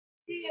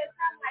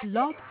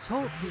Blog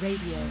Talk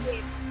Radio.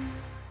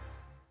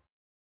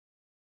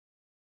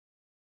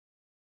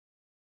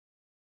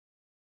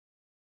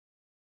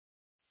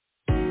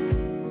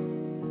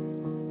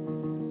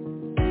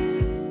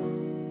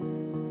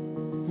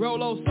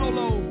 Rolo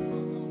solo.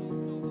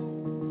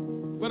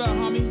 What up,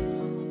 homie?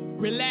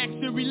 Relax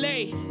and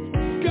relay.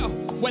 Go.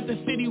 What the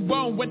city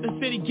want, what the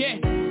city get.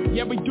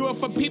 Yeah, we do it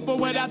for people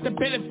without the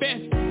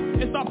benefits.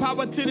 It's all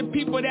power to the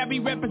people that we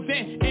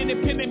represent.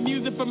 Independent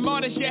music from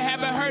artists you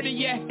haven't heard it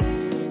yet.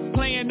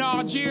 Playing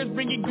all years,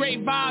 bringing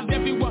great vibes.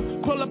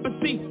 Everyone pull up a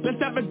seat, let's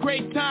have a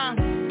great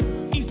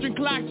time. Eastern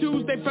Clock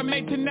Tuesday from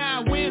 8 to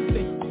 9.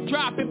 Wednesday,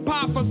 drop and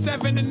pop from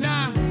 7 to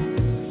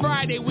 9.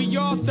 Friday, we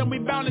awesome, we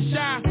bound to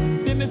shine.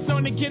 Then it's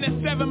on again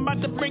at 7,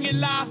 about to bring it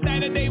live.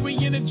 Saturday, we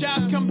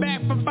energize, come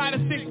back from 5 to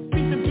 6.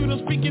 Peeping through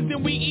those speakers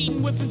and we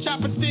eating with some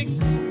chopper sticks.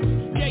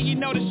 Yeah, you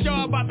know the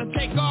show about to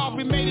take off.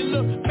 We made it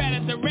look fat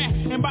as a rat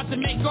and about to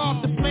make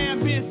off. The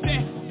plan being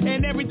set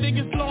and everything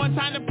is flowing.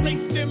 Time to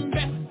place them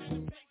best.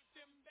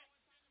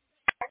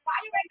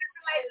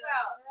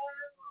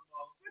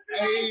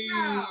 Hey,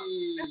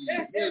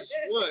 guess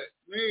what,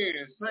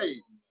 man?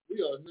 Say,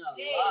 we are now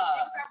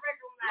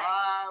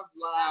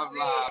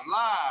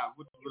live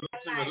with the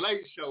Relate to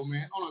Relate show,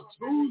 man, on a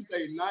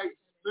Tuesday night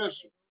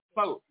special.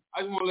 So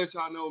I just want to let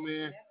y'all know,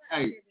 man.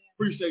 Hey,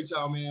 appreciate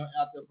y'all, man,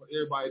 out there for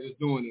everybody that's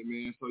doing it,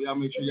 man. So y'all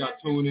make sure y'all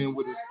tune in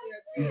with us.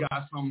 We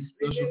got something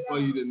special for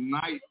you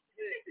tonight.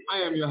 I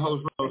am your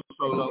host, Rolo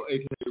Solo,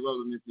 a.k.a.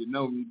 Roland, if you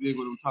know me, you dig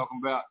what I'm talking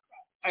about.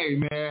 Hey,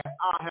 man,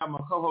 I'll have my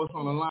co-host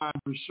on the line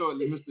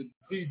shortly, Mr.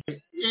 DJ.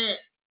 Yeah,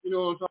 you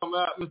know what I'm talking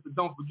about? Mr.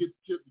 Don't Forget to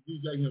Tip the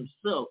DJ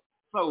himself.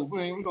 So,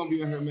 man, we're going to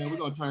be in here, man. We're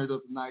going to turn it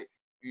up tonight,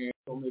 and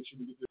we're going to make sure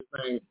we get this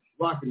thing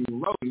rocking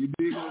and rolling. You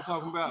dig what I'm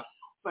talking about?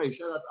 Say,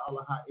 shout out to all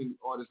the hot indie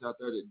artists out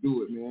there that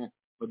do it, man.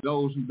 For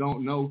those who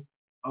don't know,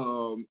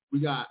 we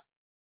got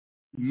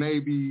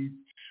maybe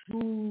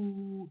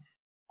 2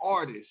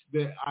 artists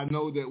that I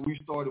know that we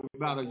started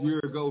about a year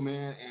ago,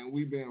 man, and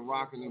we've been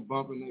rocking and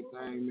bumping their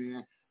thing,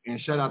 man. And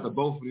shout out to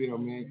both of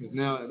them, man, because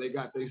now they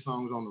got their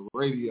songs on the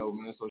radio,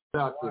 man. So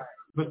shout out to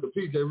Mr.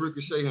 PJ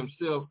Ricochet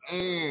himself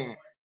and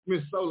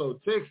Miss Solo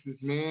Texas,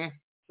 man.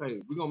 Say,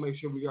 we're going to make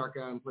sure we rock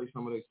out and play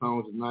some of their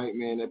songs tonight,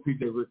 man. That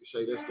PJ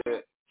Ricochet, that's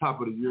that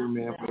top of the year,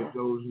 man, for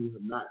those who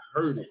have not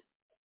heard it.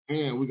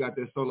 And we got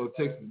that Solo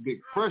Texas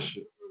Big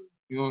Pressure.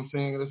 You know what I'm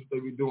saying? That's what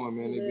they be doing,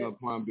 man. They be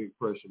applying big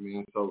pressure,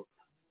 man. So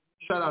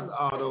shout out to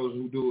all those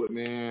who do it,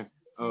 man,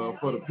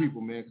 for the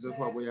people, man, because that's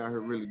why we're out here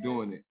really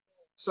doing it.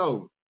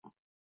 So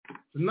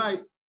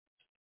tonight,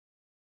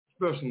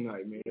 special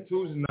night, man.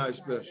 Tuesday night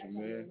special,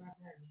 man.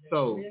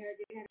 So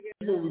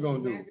what we're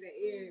gonna do?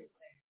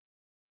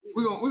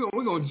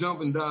 We're gonna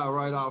jump and dive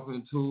right off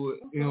into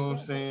it. You know what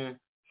I'm saying?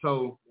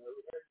 So,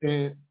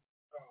 and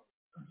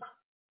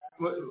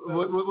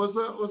what's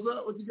up?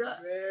 What you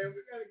got? Man,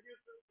 we gotta get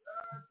some.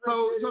 So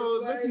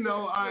let you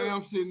know, I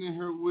am sitting in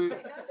here with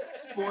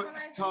Sports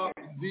Talk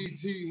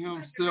DT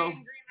himself.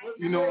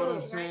 You know what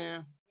I'm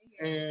saying?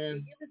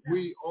 And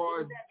we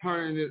are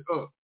turning it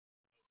up.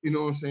 You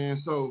know what I'm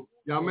saying? So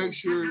y'all make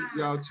sure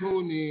y'all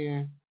tune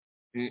in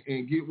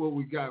and get what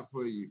we got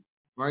for you.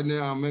 Right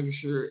now, I'm making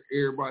sure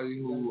everybody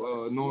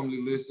who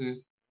normally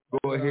listens,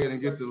 go ahead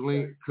and get the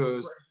link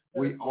because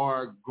we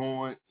are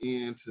going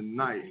in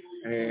tonight.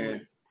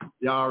 And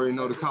y'all already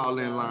know the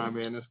call-in line,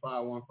 man. That's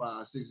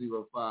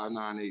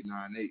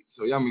 515-605-9898.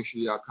 So y'all make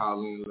sure y'all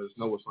call in and let us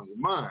know what's on your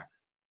mind.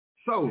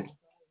 So,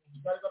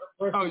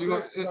 oh, you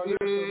going to,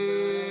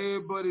 yeah,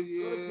 buddy.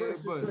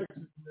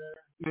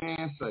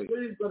 Man, say.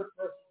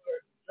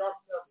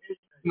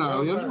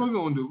 No, that's what we're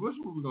gonna do. What's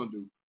what we're gonna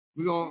do?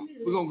 We're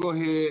gonna go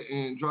ahead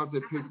and drop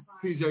that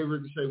PJ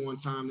Ricochet one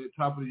time at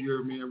top of the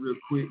year, man, real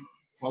quick,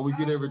 while we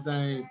get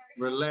everything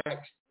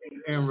relaxed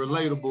and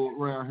relatable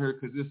around here,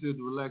 because this is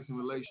the Relax and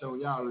Relate show.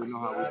 Y'all already know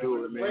how we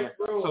do it, man.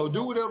 So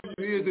do whatever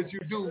it is that you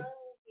do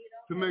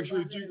to make sure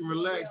that you can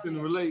relax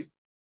and relate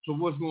to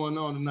what's going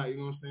on tonight. You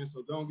know what I'm saying?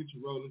 So don't get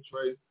your rolling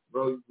tray,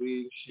 roll your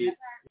weed, shit.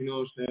 You know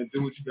what I'm saying?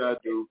 Do what you gotta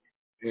do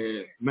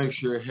and make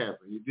sure it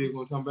happens. You dig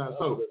what I'm talking about?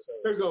 So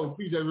here goes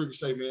PJ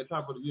Ricochet, man,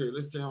 top of the year.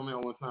 Let's jam on that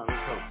one time.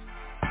 Let's go.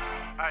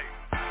 Hey,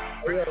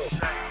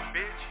 Ricochet,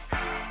 bitch.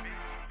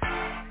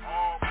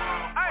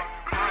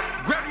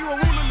 Grab you a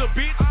ruler, little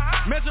bitch.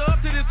 Measure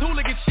up to this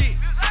hooligan shit.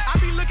 I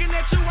be looking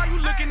at you while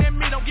you looking at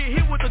me. Don't get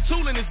hit with a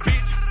tool in this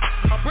bitch.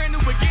 A brand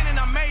new beginning,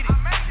 I made it.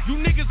 You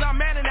niggas are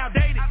mad and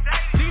outdated.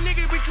 These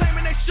niggas be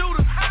claiming they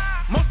shooters.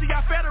 Most of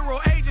y'all federal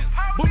agents.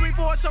 Book me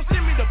for a show,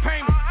 send me the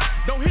payment.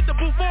 Don't hit the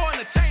booth for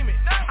entertainment.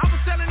 I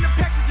was selling the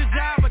package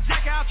job, but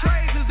jack out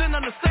trades is an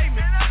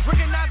understatement.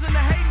 Recognizing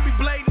the hating be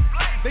blatant.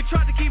 They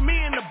tried to keep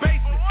me in the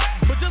basement.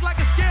 But just like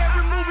a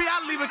scary movie, I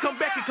leave and come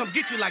back and come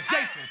get you like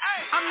Jason.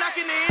 I'm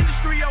knocking the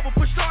industry over,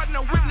 push starting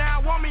a whip, now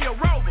I want me a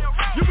rover.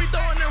 You be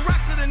throwing them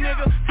rocks to the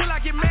nigga till I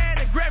get mad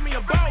and grab me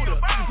a boulder.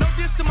 No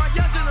diss to my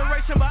young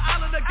generation, but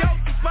all of the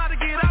goats is about to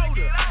get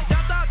older.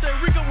 Y'all thought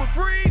that Rico would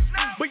freeze,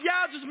 but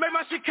y'all just made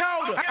my shit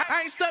colder.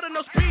 I ain't stuttering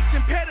no speech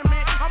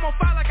impediment. I'm on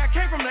fire like I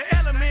came from the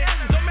element.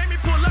 Don't make me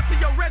pull up to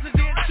your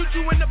residence, shoot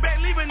you in the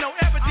back, leaving no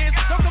evidence.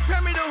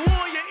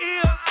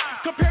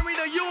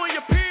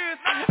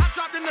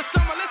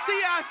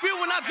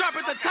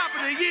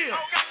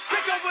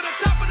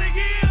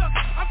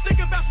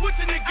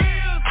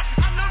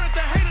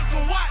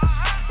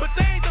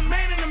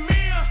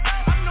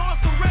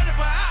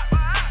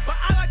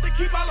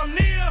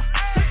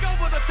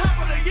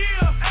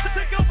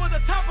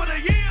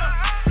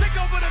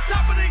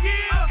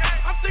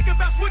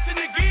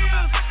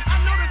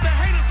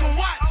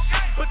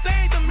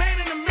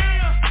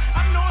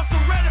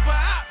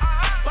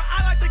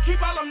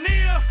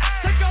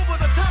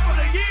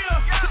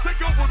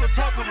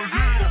 top of the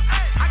hill.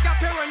 I got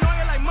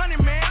paranoia like money,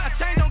 man. A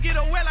chain don't get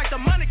away like the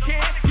money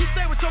can. You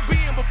stay with your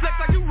being, but flex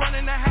like you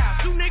running the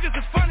house. You niggas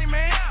is funny,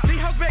 man.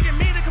 These hoes begging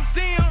me to come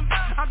see them.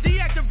 I'm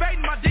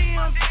deactivating my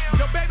DMs.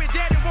 Your baby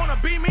daddy wanna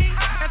be me,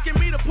 asking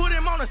me to put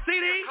him on a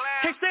CD.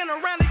 Can't stand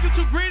around if you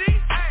too greedy.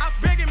 I'm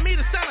begging me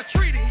to sign a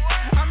treaty.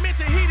 I'm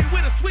into heated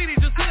with a sweetie.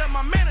 Just hit up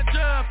my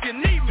manager if you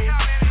need me.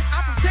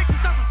 I'm from Texas,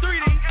 I'm from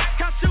 3D.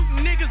 Caught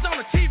shooting niggas on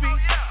the TV.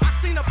 I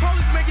seen the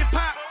police make it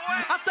pop.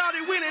 I thought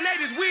he winning, they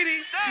just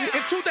weedy.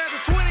 In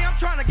 2020, I'm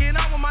trying to get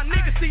out with my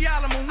niggas, see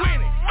all of them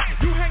winning.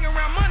 You hang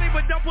around money,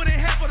 but don't put in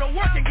half of the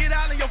work and get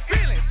all of your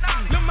feelings.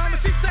 Lil' mama,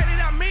 she say that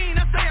I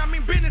say I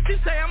mean business, she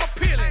say I'm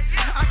appealing.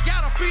 I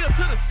got her feet up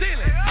to the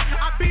ceiling.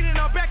 I beat in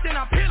her back, then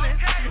I'm peeling.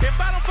 If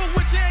I don't fuck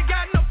with you, ain't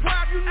got no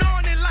problem, you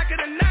knowin' it like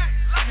it or not.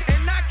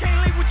 And I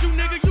can't link with you,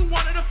 nigga, you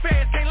one of the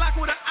feds, can't lock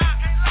with an op.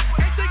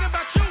 Ain't thinking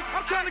about you,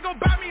 I'm trying to go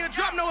buy me a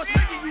drop, no, it's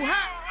making you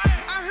hot.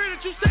 I heard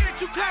that you say that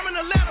you climbing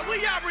the ladder,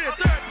 we already at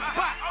third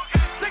spot.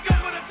 Take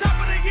over the top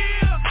of the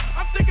year,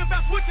 I'm thinking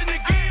about switching the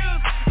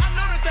gears. I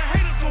know that the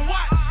haters can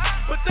watch,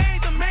 but they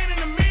ain't the man in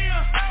the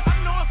mirror. I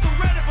know I'm so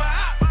ready for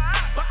op,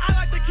 but I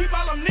like to keep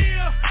all them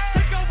near.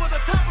 Take over the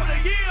top of the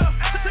year,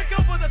 take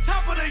over the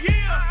top of the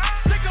year,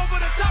 take over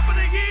the top of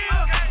the year.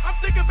 I'm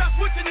thinking about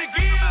switching the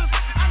gears.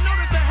 I know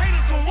that the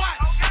haters can watch,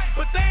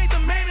 but they ain't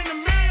the man in the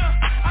mirror.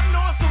 I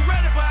know I'm so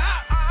ready for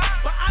op,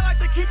 but I like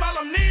to keep all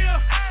them near.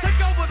 Take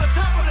over the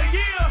top of the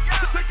year,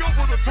 take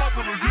over the top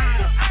of the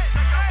year.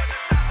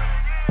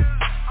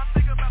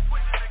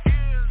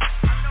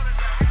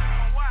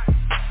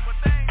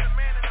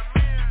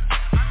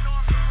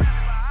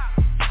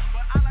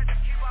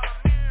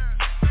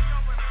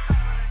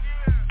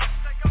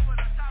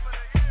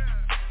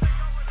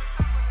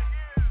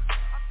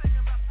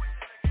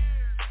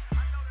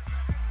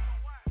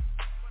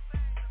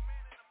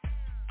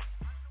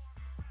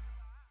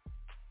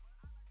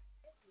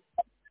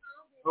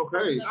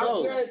 Okay,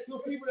 so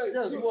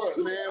guess what,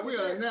 man? We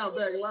are now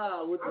back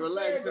live with the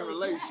Relax and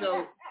Relate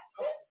show.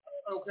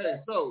 Okay,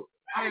 so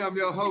I am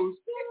your host,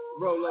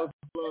 Rolo,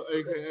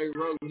 aka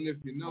Rolo, if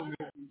you know me.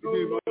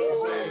 You know what I'm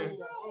saying?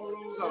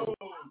 So,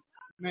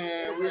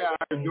 man, we are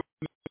doing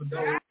this for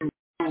those who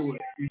do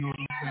it. You know what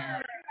I'm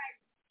saying?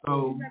 So,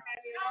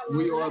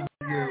 we are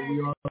here, we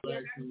are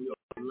relaxing, we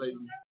are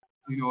relating.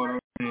 You know what I'm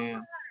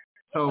saying?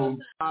 So,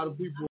 a lot of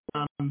people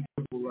are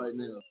right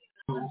now. You know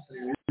what I'm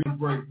saying? We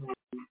break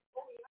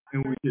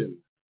and we did it.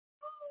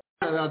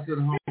 Shout out to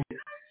the home.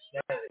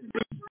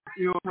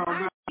 You know what I'm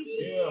talking about?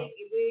 Yeah.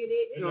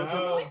 You know what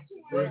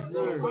I'm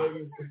talking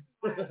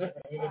about?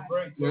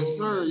 Yes,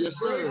 sir. Yes,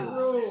 sir.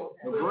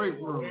 The break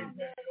room.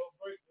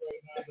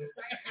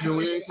 No,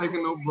 we ain't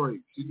taking no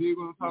breaks. You dig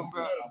what I'm talking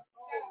about?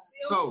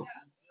 So,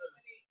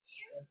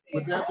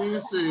 with that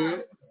being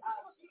said,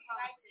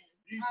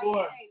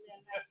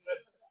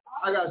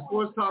 I got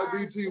Sports Talk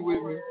BT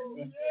with me.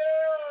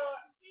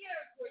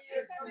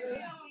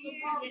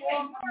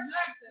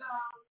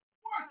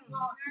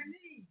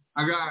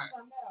 I got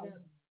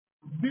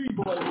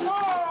D-Boy.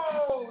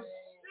 Oh,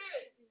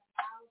 shit.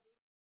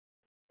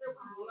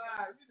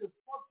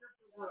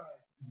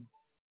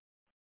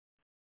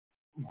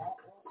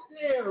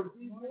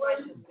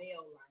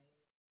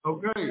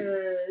 Okay. I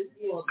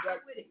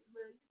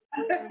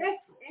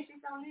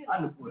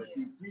just want to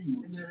keep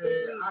reading.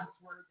 I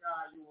swear to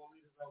God, you want me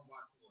to go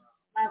watch it.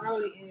 I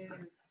really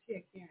am.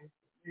 Check in.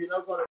 You know,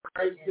 for the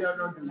crazy girl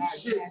don't do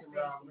shit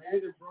around, man. They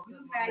just broke up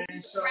my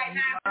main show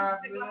live,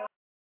 man.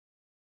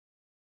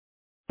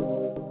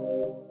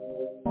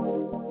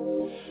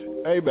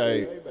 Hey,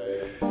 babe.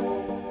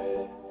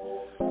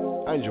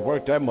 I need you to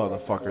work that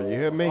motherfucker, you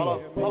hear me?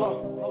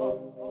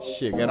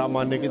 Shit, got all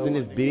my niggas in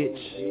this bitch.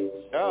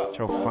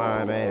 Your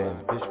fine ass,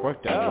 bitch,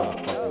 work that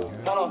motherfucker.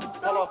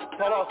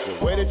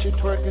 The way that you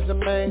twerk is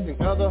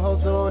amazing, other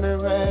hoes doing it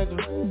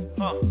regular.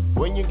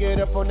 When you get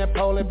up on that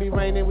pole, it be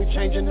raining, we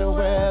changing the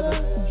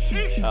weather.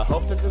 I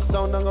hope that the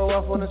song don't go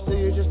off, wanna see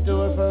you just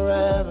do it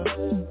forever.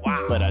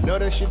 But I know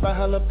that shit by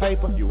hella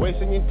paper, you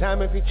wasting your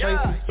time if you chase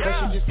it.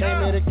 Cause she just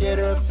came here to get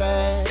her a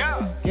bag,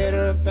 get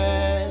her a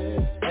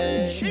bag,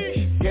 ay.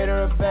 Get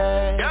her a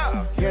bag,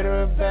 get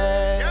her a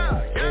bag,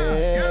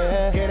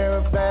 yeah. Get her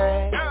a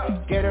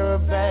bag, get her a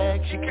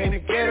bag. She came to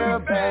get her a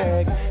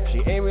bag. She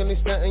ain't really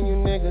stunting you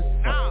niggas.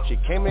 She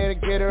came here to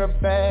get her a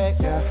bag,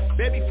 yeah.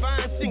 Baby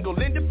fine, single,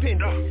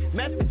 independent.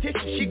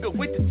 Mathematician, she go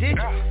with the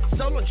digits.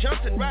 Solo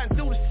Johnson riding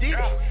through the city.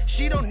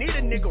 She don't need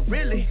a nigga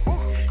really.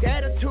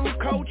 Attitude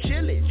cold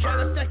chilly.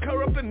 Tryna stack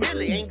her up a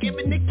milli. Ain't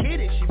giving the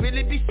kitty. She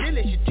really be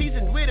silly. She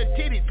teasing with her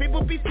titties.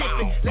 People be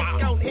tipping.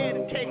 Let's go ahead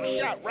and take a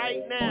shot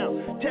right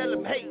now. Tell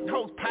them hating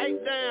hoes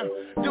pipe down.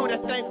 Do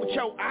that thing with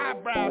your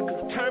eyebrow. Cause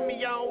it turn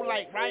me on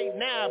like right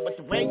now. But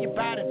the way your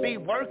body be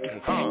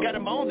working. Got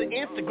them on the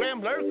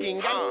Instagram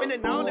lurking. Got them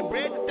spending all the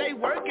bread that they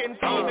working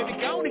for. Baby,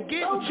 go to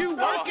get what you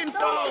working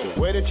for.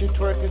 The way that you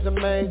twerk is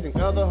amazing.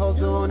 Other hoes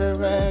doing it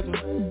regular.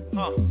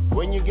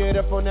 When you get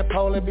up on that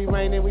pole, it be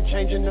raining, we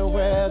changing the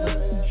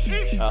weather.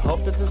 I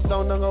hope that this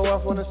song don't go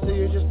off when I see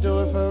you just do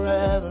it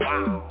forever.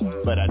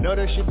 But I know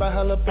that she buy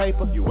hella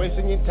paper. You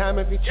wasting your time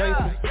if you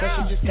chasing.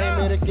 Cause she just came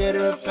here to get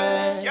her a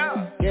bag.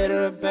 Get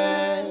her a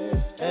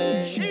bag.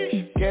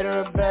 Ay. Get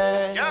her a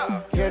bag.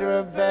 Get her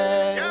a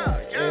bag.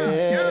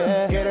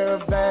 Yeah. Get her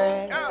a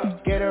bag.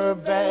 Get her a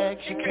bag.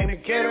 She came to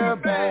get her a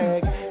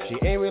bag. She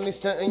ain't really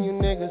stunting you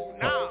niggas.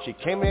 She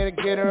came here to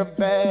get her a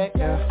bag.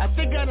 I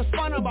think I done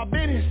spun up my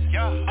business.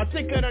 I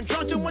think I done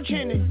drunk too much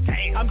in it.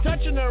 I'm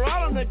touching her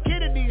all on the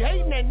kitty. These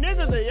hating that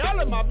niggas, they all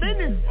in my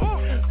business.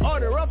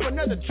 Order up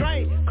another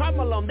drink.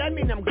 Caramel on, that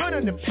mean I'm good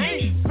in the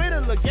paint. Spit a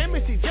look at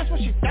me, see just what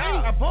she think.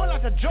 I pull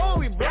out the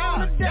jewelry, blow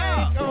the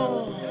day.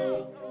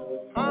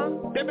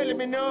 They let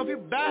me know if you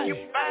buy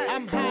it.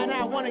 I'm high and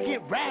I wanna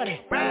get rowdy.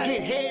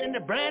 Get head in the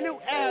brand new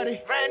Audi.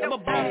 I'ma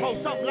blow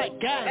post up like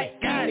Gotti.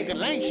 Nigga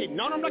lame shit,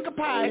 known I'm like a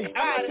pie.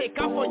 I'ma take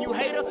off on you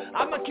hater.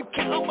 I'ma keep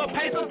counting my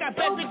paper. Got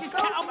bad bitches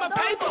counting my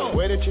paper. The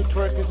way that you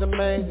twerk is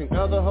amazing.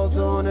 Other hoes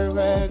doing it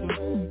regular.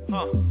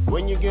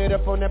 When you get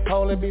up on that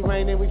pole, it be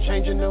raining, we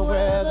changing the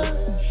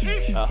weather.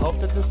 I hope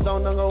that the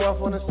song don't go off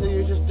when I see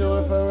you just do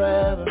it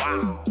forever.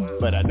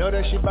 But I know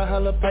that she buy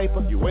hella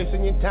paper. You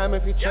wasting your time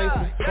if you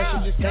chasing.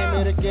 Cause she just came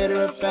here to get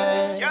her a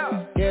bag.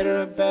 Get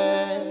her a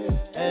bag.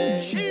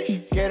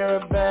 Ay. Get her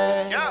a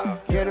bag.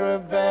 Get her a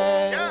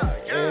bag.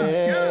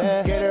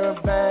 Yeah. Get her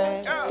a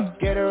bag.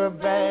 Get her a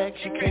bag.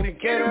 She came to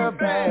get her a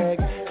bag.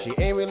 She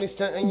ain't really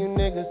stunting you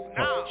niggas.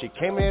 She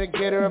came here to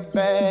get her a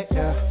bag.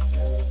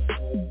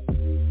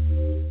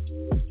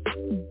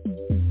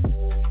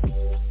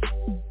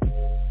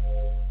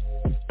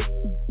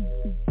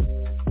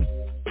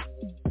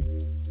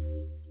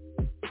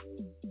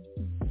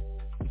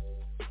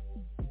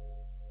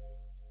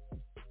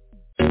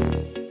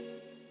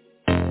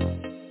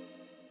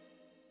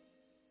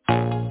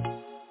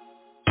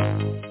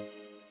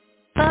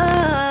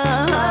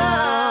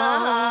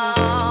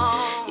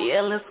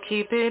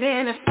 Keep it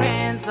in a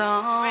friend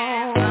zone.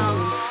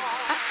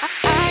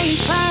 I ain't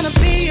tryna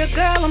be your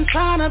girl, I'm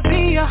tryna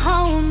be your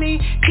homie.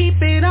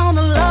 Keep it on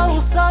the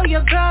low so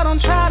your girl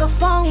don't try to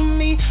phone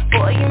me.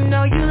 Boy, you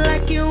know you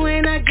like you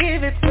when I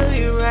give it to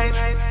you right.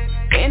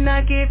 When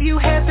I give you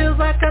head, feels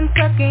like I'm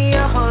stuck in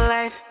your whole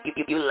life.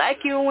 You like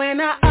you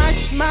when I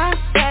arch my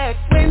back,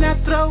 when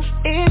I throw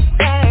it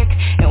back.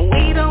 And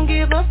we don't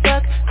give a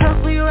fuck,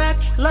 cause we rock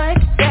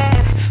like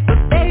that.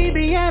 But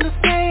baby,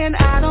 understand,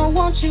 I don't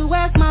want you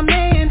as my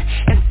man.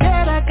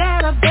 Instead, I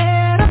got a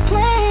better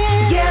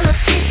plan. Yeah, let's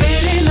keep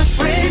it in the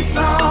friend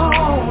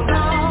zone.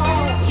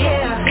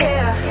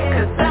 Yeah,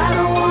 cause I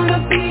don't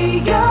wanna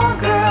be your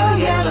girl.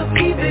 Yeah, let's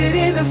keep it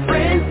in the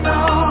friend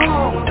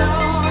zone.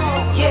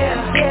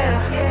 Yeah,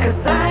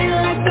 cause I ain't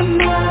like the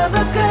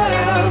other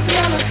girls.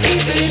 Yeah, let's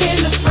keep it in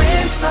the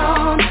friend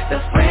zone. The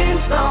friend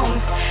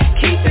zone.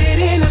 Keep it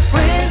in the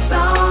friend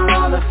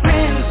zone. The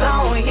friend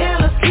zone. Yeah,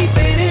 let's keep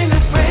it in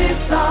the friend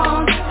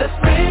zone. The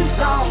friend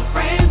zone.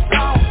 Friend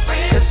zone.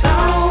 Cause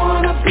I don't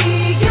wanna be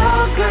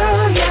your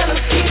girl. Yeah,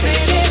 let's keep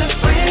it in the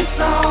friend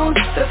zone.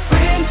 The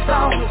friend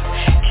zone.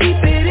 Keep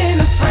it in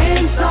the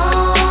friend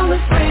zone. The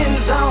friend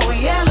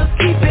zone. Yeah, let's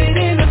keep it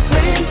in the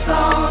friend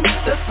zone.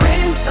 The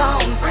friend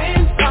zone.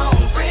 Friend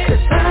zone.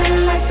 Cause I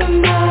ain't like the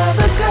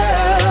other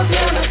girls.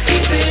 Yeah, let's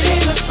keep it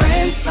in the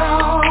friend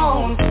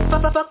zone.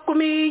 Fuck with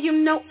me, you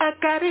know I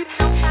got it.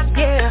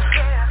 Yeah.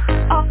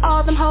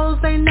 All them hoes,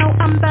 they know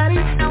I'm about it.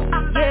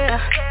 Yeah.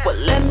 Well,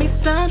 let me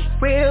stunt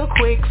real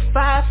quick.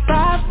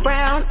 5'5"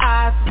 brown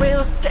eyes,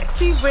 real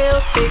sexy,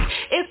 real thick.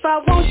 If I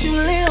want you,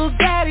 little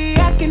daddy,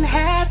 I can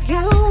have you.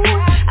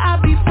 I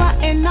be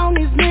frontin' on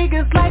these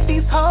niggas like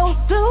these hoes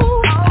do.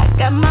 I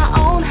got my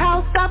own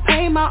house, I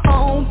pay my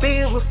own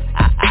bills.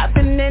 I've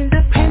been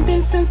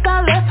independent since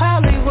I left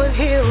Hollywood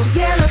Hills.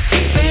 Yeah, let's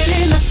keep it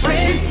in the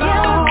friend zone.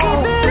 Yeah, let's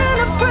keep it in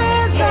the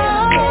friend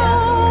zone.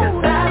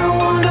 Cause I don't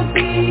wanna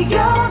be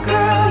your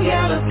girl.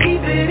 Yeah, let's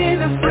keep it in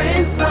the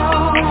friend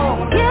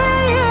zone. Yeah.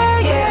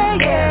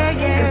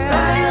 Cause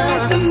I ain't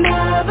like the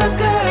other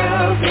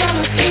girls. Yeah,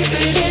 let's keep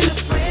it in the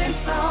friend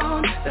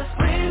zone. The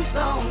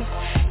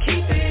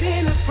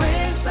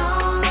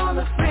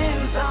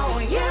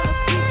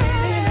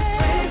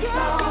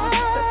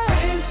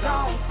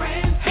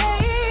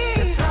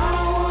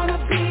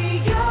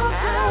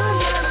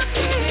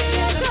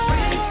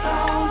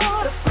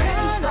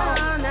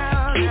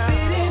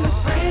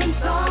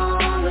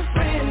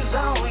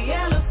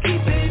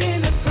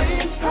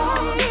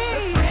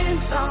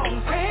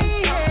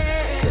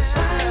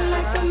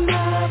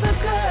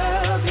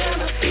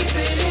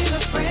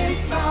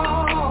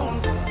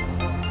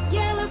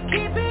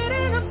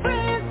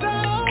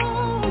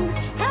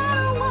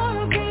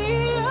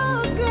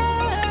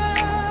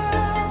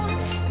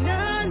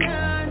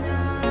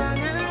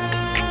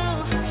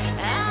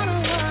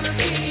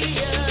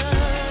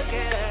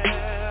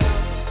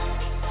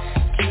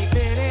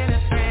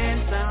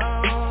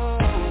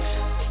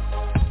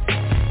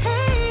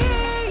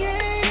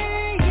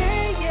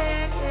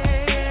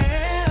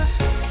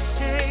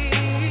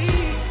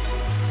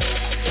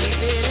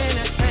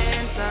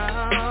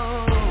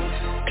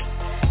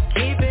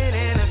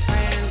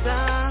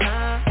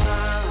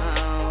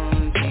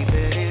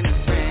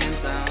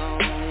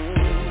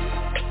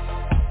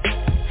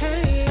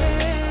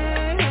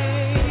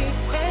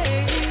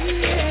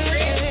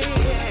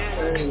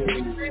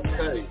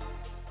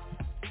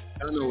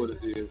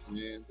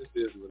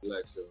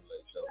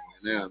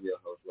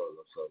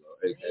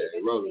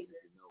aka Roller.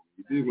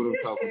 You dig what I'm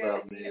talking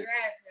about, man?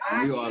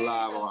 And we are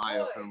live on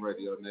iFM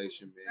Radio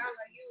Nation, man.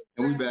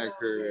 And we back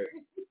here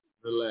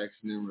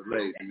relaxing and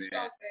relating,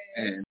 man.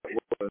 And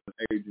what was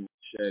Agent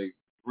Shay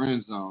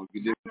Friend Zone?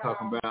 You dig what I'm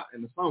talking about?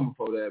 And the song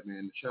before that,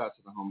 man, the shout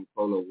to the homie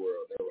Polo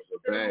World. That was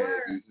a bad,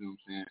 you know what I'm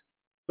saying?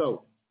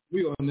 So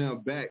we are now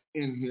back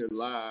in here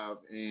live,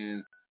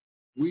 and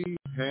we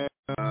have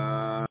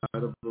a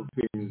lot of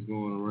opinions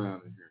going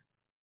around in here.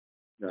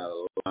 Got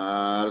a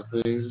lot of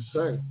things to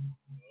say.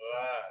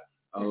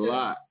 A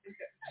lot.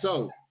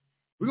 So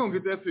we're going to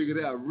get that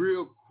figured out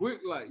real quick.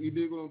 Like, you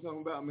dig what I'm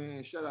talking about,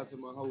 man? Shout out to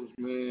my host,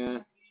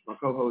 man. My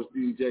co-host,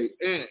 DJ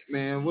Ant,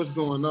 man. What's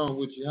going on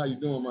with you? How you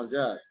doing, my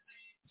guy?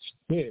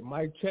 Shit,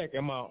 mic check.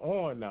 Am I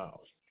on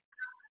now?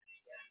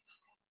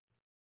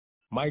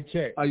 Mic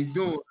check. How you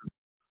doing?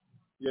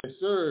 Yes,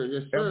 sir.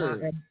 Yes,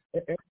 sir.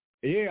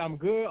 Yeah, I'm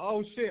good.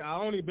 Oh, shit. I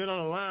only been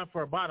on the line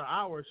for about an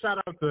hour. Shout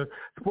out to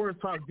Sports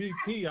Talk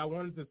DT. I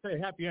wanted to say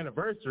happy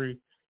anniversary,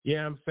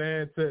 yeah, I'm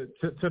saying, to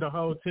the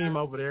whole team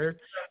over there.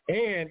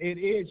 And it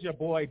is your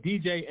boy,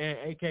 DJ and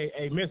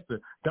a.k.a. Mr.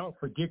 Don't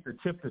forget to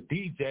tip the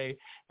DJ.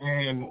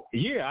 And,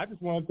 yeah, I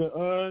just wanted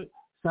to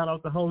shout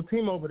out the whole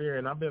team over there.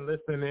 And I've been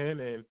listening in,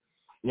 and,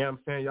 you know what I'm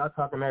saying, y'all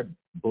talking that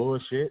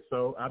bullshit.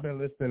 So I've been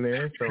listening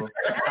in. So,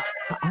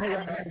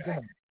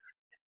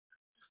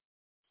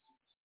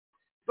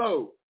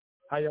 So,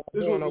 how y'all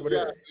doing over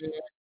there?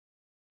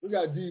 We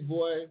got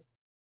D-Boy,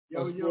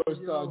 Sports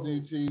Talk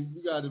DT.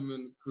 We got him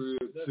in the crib,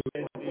 too.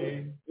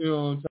 You know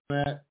what I'm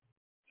talking about?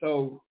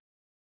 So,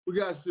 we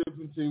got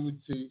Sipping Tea with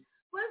T.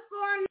 What's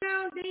going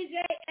on, DJ?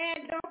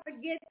 And don't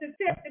forget to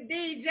tip the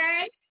DJ.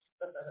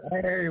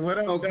 Hey, what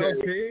up, okay.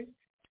 T?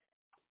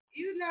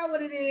 You know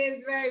what it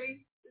is,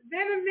 baby. It's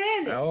been a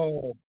minute.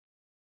 Oh,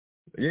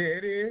 yeah,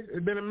 it is.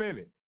 It's been a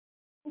minute.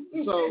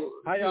 So,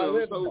 how y'all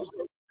living?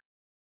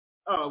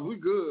 We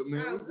good,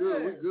 man. We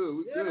good.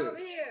 We good over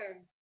here.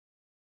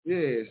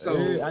 Yeah, so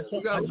I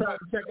tried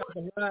to check out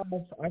the live.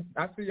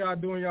 I see y'all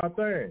doing y'all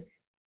thing.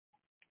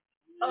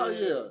 Oh,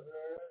 yeah.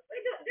 We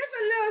do just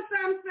a little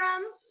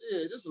something.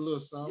 Yeah, just a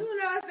little something. You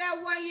know, it's that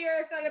 1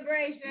 year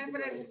celebration for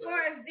the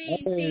Sports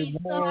DT.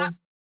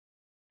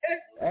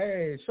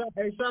 Hey,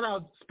 shout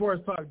out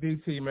Sports Talk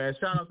DT, man.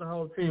 Shout out the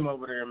whole team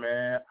over there,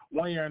 man.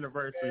 1 year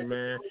anniversary,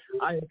 man.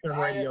 iFM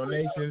Radio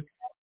Nation.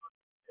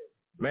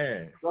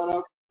 Man,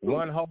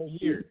 1 whole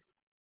year.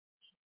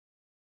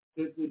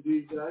 It's the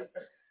DJ.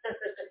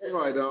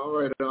 Right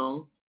on.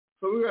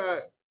 So we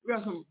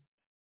got some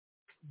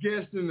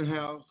guests in the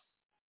house.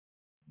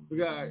 We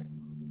got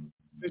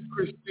Miss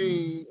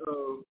Christine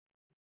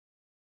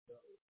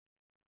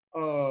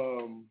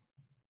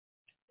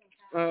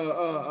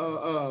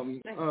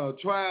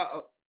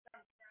trial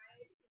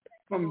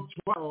from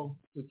trial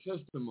to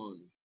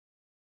testimony.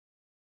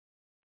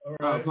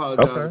 Right. I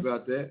apologize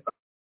about that.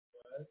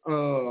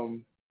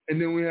 And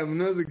then we have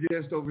another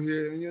guest over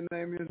here, and your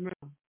name is,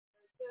 ma'am?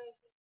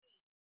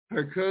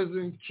 Her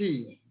cousin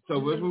Key. So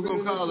what we're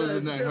gonna call her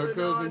tonight, her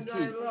cousin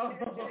Key.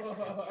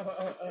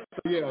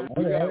 So yeah,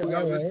 we got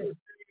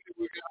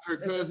her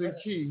cousin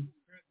Key.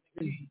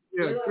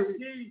 Yeah, Kristen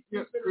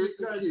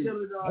Key.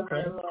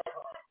 Okay.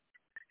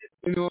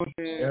 You know what I'm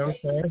saying? Yeah,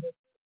 okay.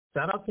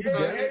 Shout out to the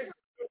guys.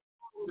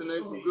 And they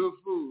some good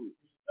food.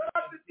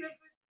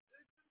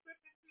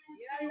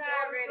 You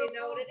already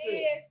know what it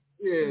is.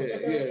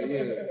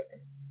 Yeah.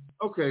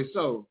 Okay,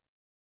 so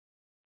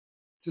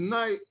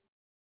tonight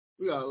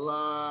we got a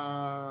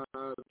lot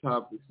of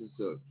topics and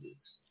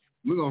subjects.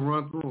 We're going to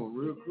run through them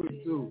real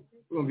quick, too.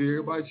 We're going to give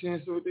everybody a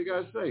chance to see what they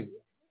got to say.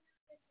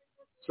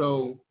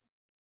 So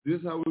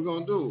this is how we're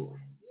going to do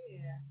it.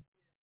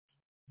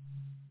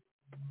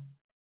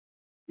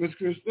 Miss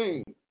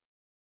Christine,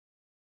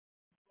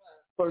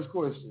 first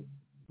question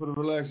for the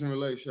Relax and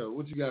Relate show.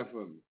 What you got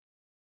for me?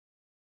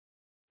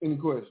 Any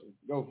questions?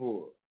 Go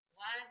for it.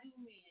 Why do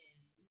men?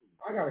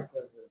 I got a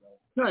question.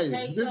 Hey,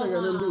 this ain't got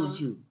nothing to do with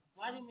you.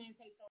 Why do men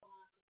take so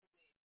long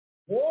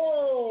to commit?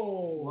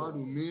 Whoa! Why do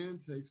men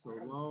take so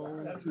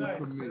long to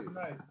commit?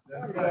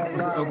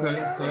 Okay,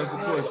 so that's the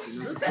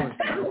question.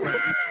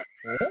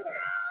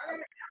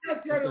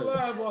 Let's turn the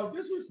live off.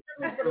 This was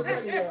for the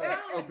radio.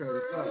 Okay.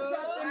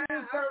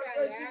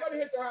 You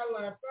gotta hit the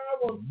hotline.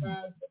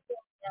 515.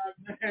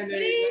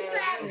 Please,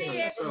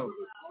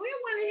 we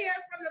want to hear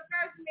from the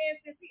first man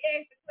since he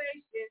asked the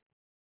question.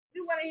 We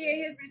want to hear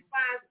his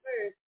response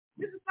first.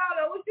 Mr.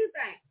 Paulo, what you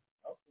think?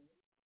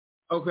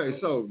 Okay,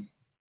 so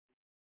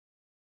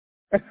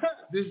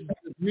this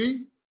is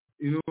me.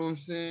 You know what I'm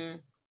saying?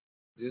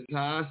 This is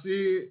how I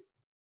see it.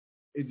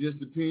 It just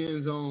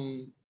depends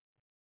on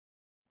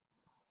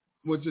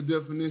what your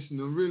definition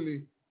of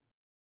really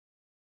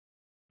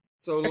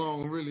so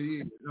long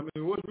really is. I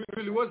mean,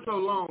 what's so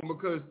long?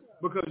 Because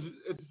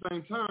at the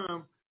same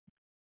time,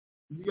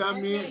 you got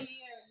men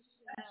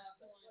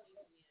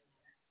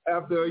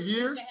after a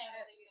year.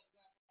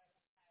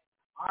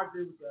 I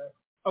agree with that.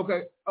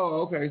 Okay.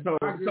 Oh, okay. So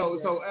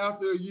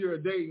after a year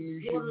of dating,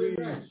 you should be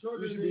dating.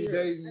 Shorter than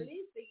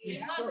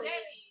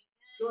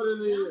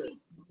a year.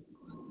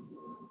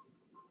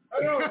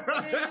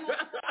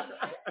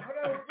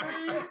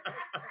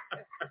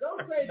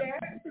 Don't say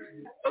that.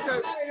 Okay,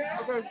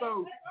 so.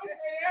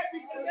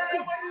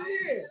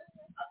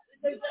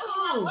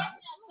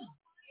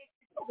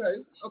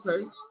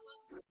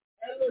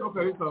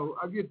 Okay, so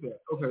I get that.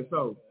 Okay,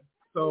 so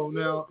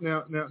now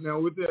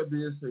with that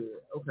being said,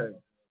 okay,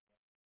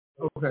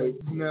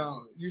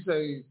 now you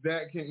say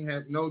that can't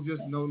have no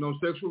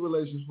sexual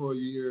relations for a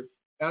year.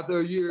 After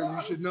a year,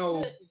 you should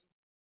know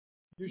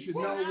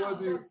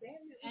whether.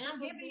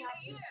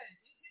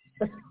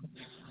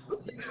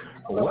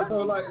 What?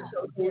 So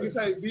when you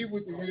say be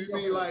with you,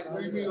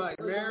 you mean like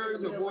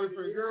marriage or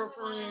boyfriend,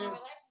 girlfriend?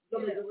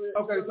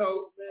 Okay,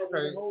 so I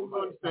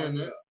understand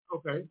that.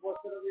 Okay,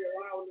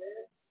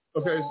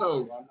 so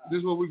this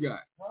is what we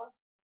got.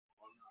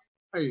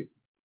 Hey.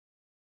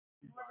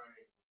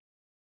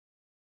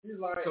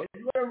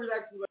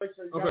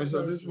 Okay, so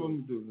this is what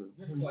we do here.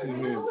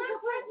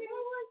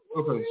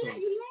 Okay, so.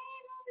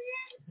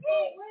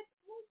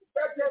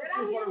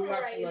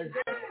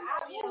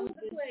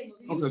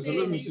 Okay, so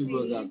let me see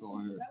what I got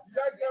going here.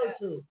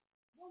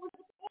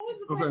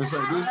 Okay, so this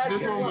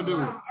is what I'm gonna do.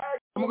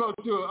 I'm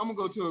gonna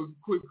go to a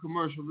quick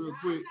commercial real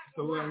quick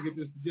so we can get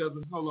this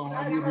together. Hold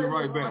on, we'll be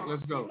right back.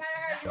 Let's go.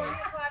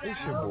 It's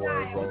your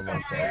boy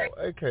Roland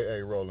Solo,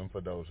 aka Roland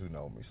for those who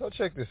know me. So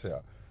check this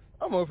out.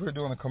 I'm up here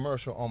doing a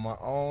commercial on my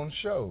own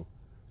show.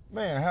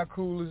 Man, how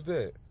cool is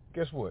that?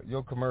 Guess what?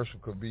 Your commercial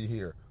could be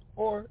here.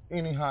 Or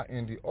any hot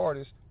indie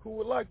artist who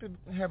would like to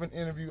have an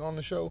interview on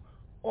the show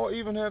or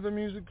even have their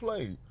music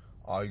played.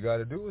 All you got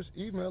to do is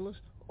email us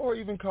or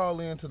even call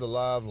in to the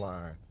live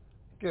line.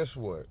 Guess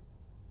what?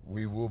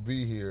 We will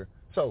be here.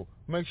 So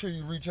make sure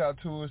you reach out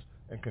to us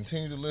and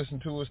continue to listen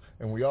to us,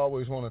 and we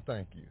always want to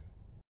thank you.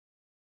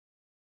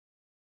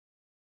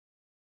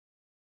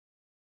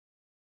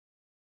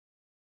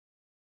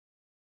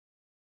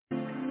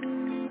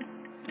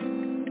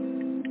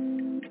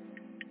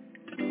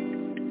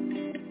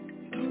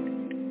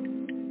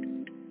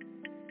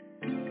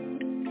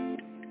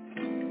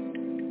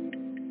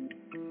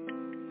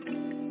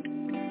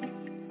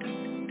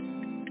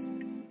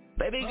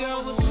 Baby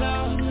girl, what's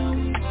up?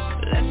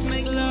 Let's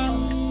make love.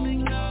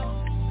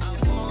 I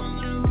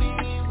wanna be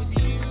with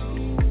you.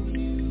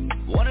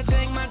 Wanna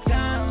take my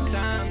time.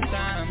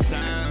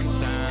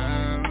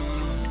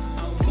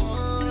 I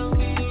wanna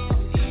be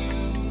with you.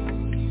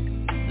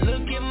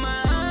 Look in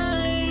my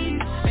eyes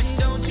and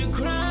don't you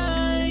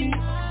cry.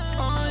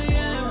 Oh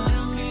yeah, I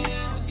wanna be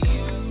with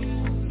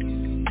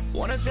you.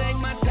 Wanna take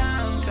my time.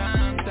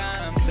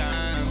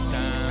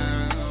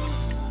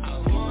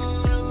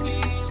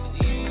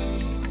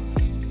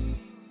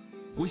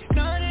 We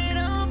started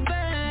off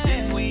bad,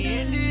 then we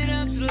ended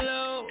up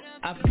slow.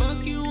 I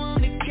fuck you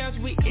on the couch,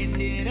 we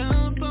ended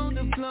up on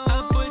the floor.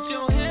 I put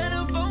your head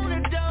up on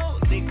the door,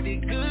 licked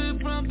it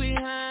good from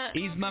behind.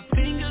 Ease my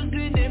fingers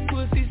in that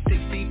pussy,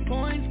 60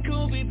 points,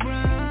 Kobe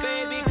Bryant.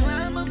 Baby,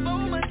 climb up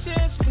on my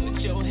chest, put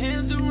your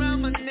hands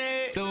around my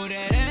neck. Throw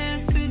that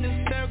ass in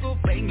a circle,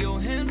 bang your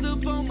hands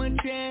up on my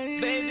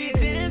chest. Baby,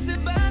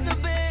 dancing by the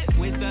bed,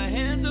 with her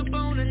hands up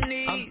on her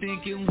knees. I'm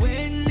thinking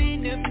when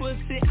in that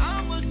pussy,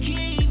 I'm a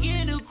king.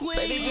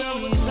 Baby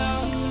girl, what's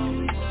up?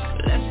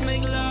 Let's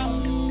make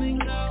love.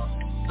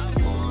 I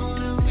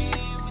wanna be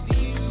with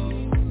you.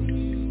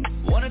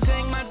 Wanna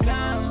take my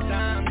time.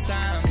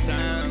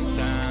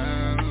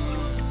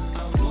 I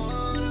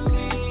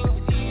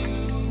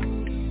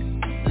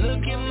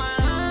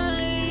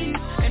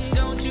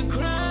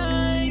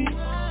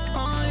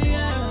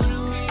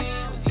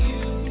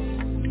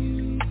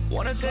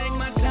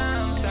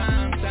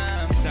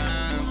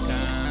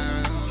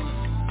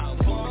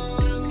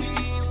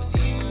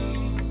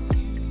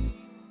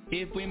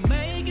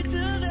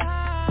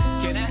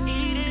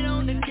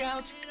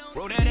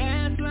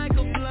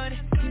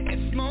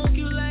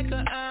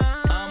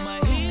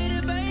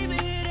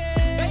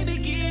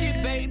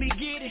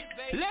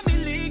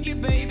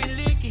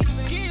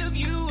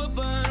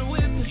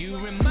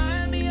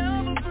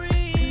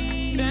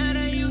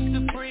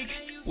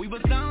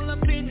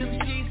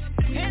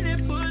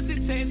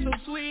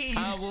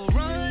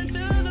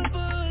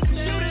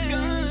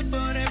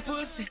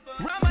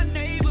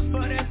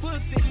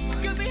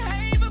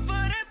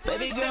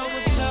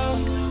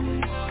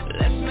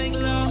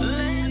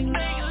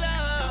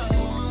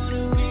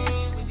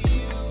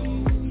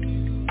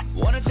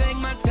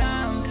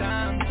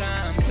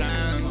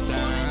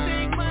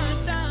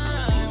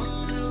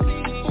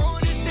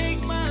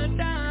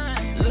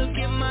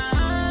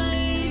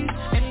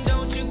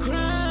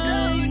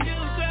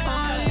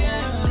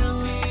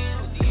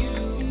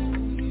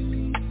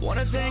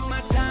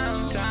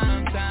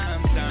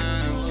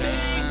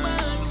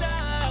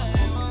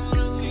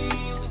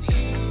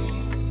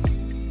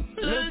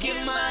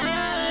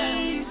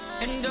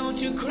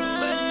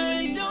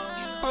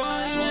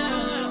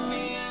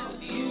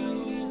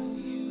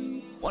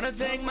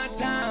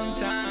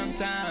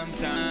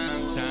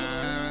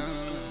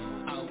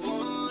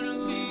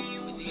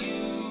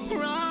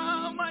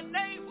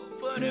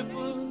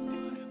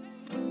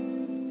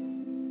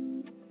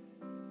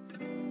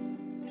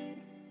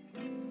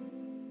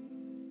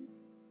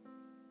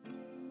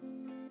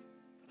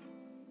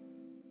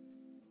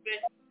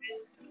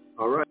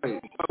All right.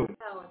 So,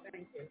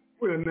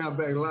 we are now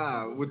back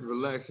live with the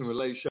Relax and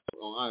Relate show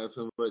on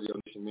iFM Radio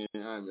Nation, man.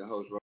 I'm your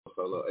host, Roll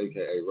Solo,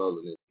 a.k.a.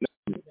 Rolling It.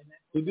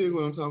 You dig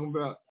what I'm talking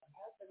about?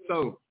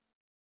 So,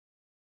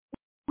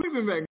 we've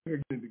been back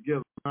here getting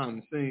together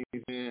behind the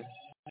scenes, man,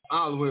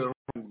 all the way around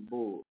the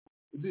board.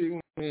 You dig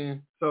what I'm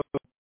saying? So,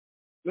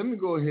 let me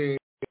go ahead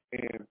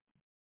and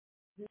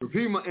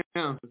repeat my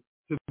answer to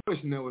the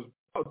question that was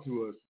brought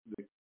to us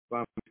today by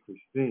Ms.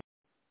 Christine.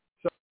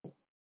 So,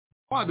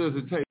 why does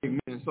it take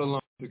men so long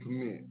to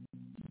commit?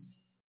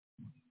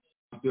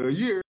 After a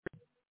year,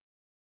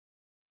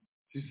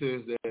 she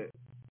says that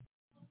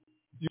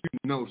you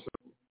know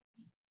something,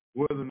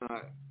 whether or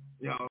not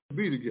y'all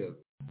be together.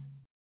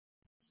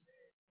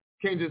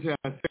 Can't just have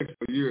sex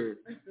for a year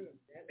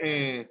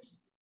and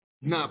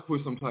not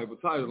put some type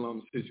of title on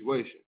the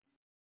situation.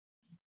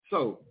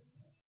 So,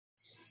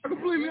 I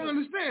completely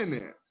understand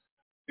that,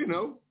 you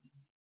know.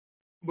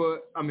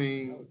 But, I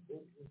mean,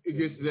 it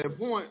gets to that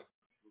point,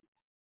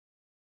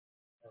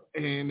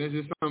 and that's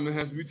just something that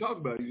has to be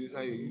talked about. You just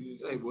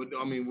say, what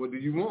do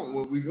you want?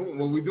 What we doing?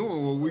 Where we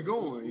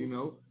going, you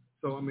know?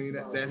 So, I mean,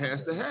 that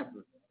has to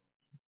happen.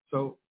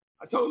 So,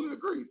 I totally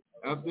agree.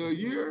 After a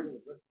year,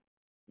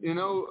 you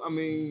know, I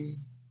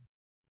mean,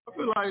 I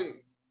feel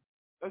like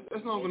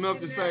that's long enough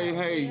to say,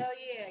 hey,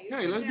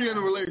 let's be in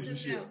a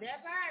relationship.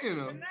 You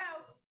know.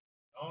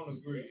 I don't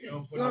agree. You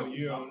don't put no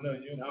year on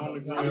nothing. You don't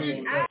agree. I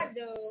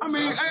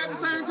mean, at the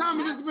same time,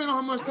 it just depends on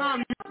how much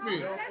time you spend.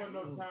 You don't put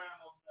no time on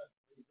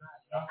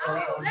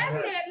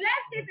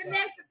Let's get the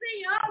next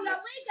opinion. Hold up,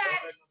 we got.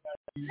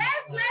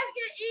 Let's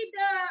get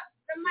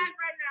the mic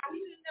right now. We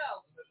need to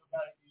know.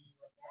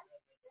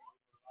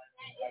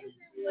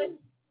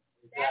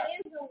 That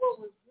isn't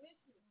what was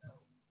missing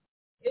though.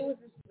 It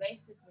was just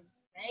basically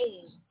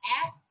saying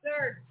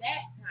after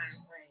that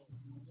time frame,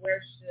 where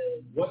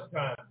should what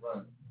time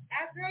frame?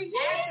 After a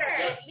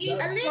year, at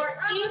least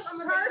each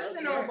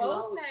person on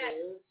both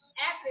sides.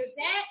 After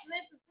that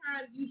length of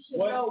time, you should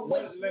know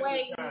which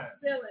way you're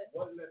feeling.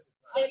 What length of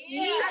time? At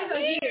least a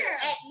year,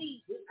 at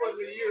least. Who put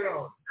the year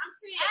on? I'm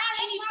saying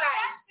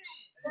anybody.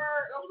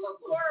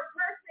 For a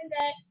person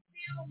that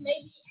still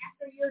maybe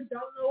after a year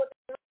don't know what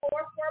they're doing,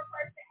 or for a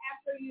person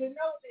after you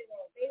know what they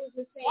want. They was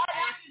just saying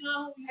as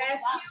human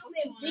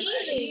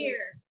beings,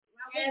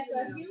 as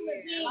a human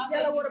being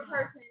dealing with a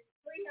person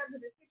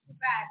 365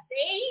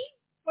 days,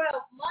 12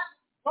 months.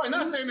 Right,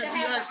 not saying that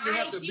you actually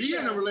have to be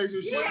in a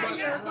relationship.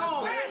 Whether or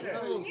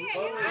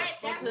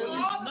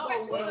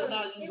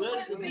not you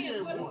ready to be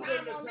in one.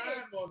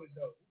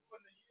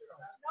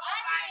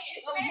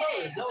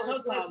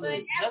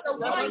 After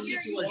 1 year,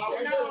 you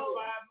should know.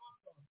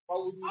 Okay,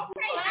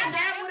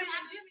 that would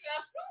have given me a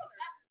sooner.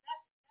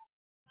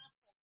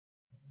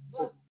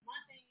 But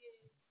my thing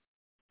is,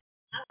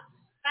 5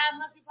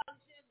 months you probably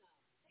should know.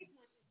 6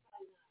 months you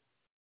probably know.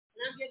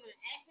 And I'm giving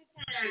extra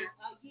time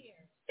a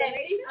year. A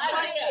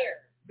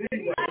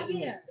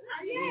year.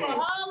 A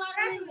whole lot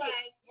of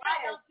leeway. Why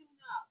don't you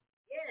know?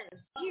 Yes.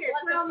 Here,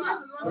 12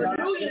 months.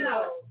 Do you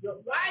know?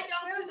 Why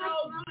don't you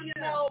know? Do you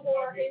know?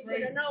 Or is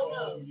it a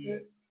no-no?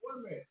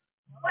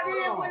 But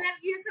then when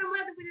that year comes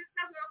up, we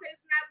discuss, okay,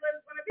 it's not what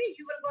it's going to be.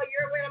 You're going to go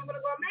your way, I'm going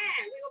to go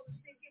mine. We're going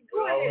to keep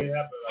doing this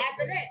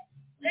after that.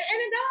 And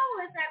it don't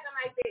always happen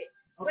like that.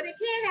 But it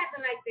can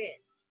happen like that.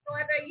 So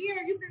after a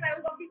year, you feel like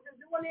we're going to keep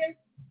doing this.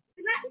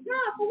 No,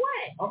 for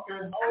what?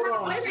 Okay, hold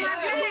on.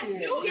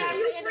 Yeah,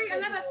 you free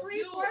another 3, 4,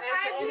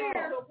 5 years.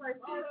 How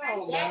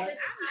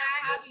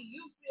do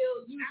you feel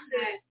you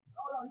should?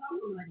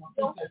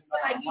 Don't you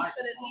feel like you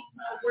should at least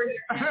know where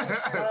you're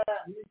at?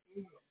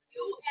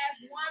 You as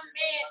one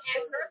man,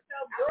 as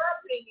yourself, your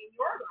opinion,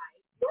 your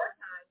life, your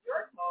time,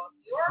 your talk,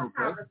 your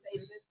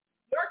conversations,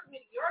 your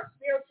community, your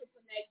spiritual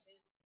connection,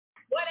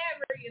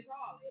 whatever you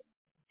call it.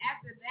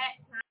 After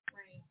that time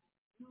frame,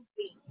 you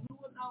think you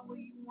will know where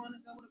you want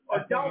to go with a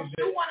person. Don't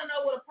you want to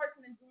know what a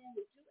person is doing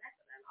with you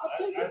after that? Because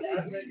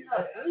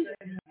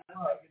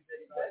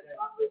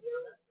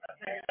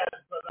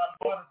I'm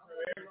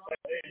monitoring everything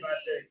day by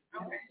day. You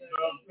know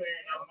what I'm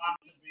saying? I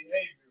monitor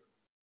behavior.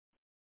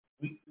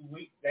 Week to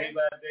week, day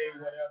by day,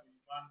 whatever,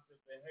 you monitor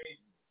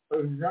behavior.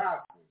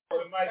 Exactly. So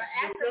it might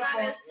after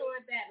not into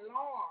it that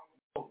long.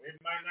 It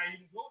might not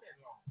even go that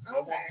long. Okay.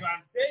 That's what I'm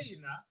trying to tell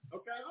you now.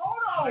 Okay,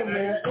 hold on,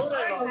 man. Hold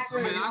on.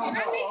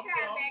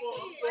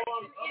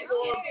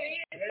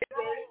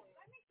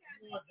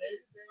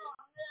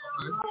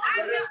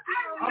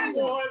 I'm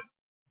going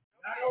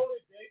not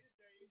only day to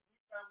day, week by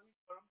week,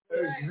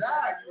 but I'm going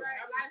exactly.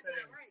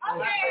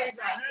 Okay.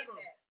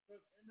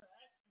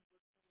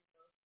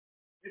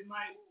 It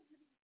might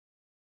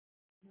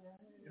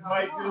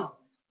just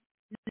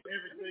keep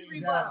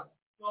everything down.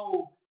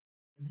 So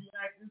if you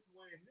act this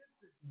way in this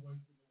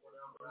situation or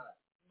whatever,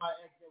 you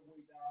might act that way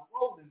down the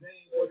road, and they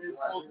ain't what it's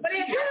supposed to be. But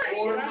if you done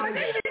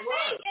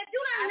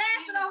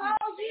lasted a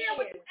whole year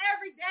with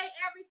every day,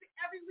 every week,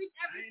 every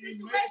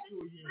situation,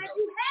 like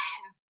you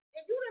have.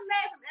 If you done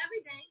last them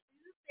every day,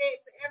 you said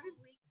for every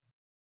week,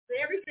 for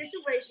every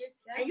situation,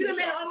 and you done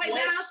made it all the way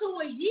down to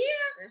a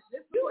year,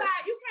 you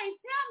can't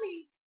tell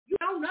me you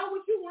don't know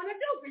what you want to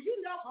do because you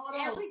know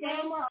every day,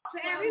 to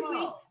every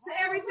week, to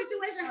every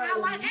situation how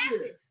I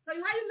acted. So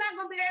how you not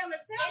gonna be able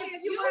to tell me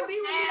if you want to be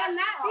with me or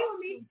not be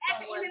with me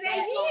at the end of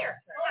that year?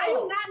 How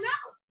you not know?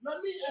 Let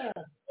me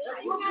ask.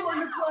 We're going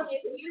to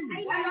question to you.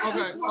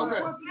 Okay. So,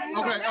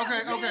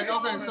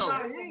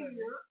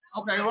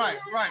 okay, right.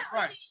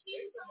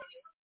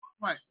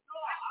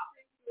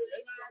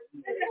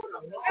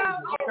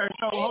 Okay,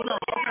 so hold on.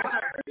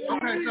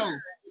 Okay,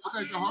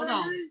 so hold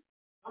on.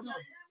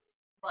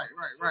 Right.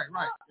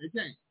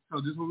 Okay.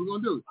 So this is what we're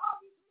gonna do.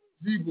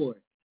 D-boy,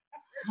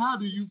 how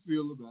do you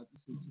feel about the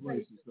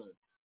situation, sir?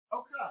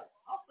 Okay,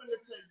 I'm gonna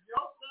take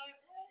your side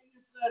and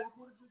your side and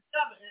put it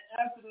together and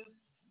answer this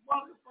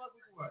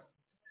motherfucking way.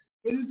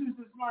 But it's just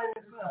explain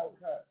itself.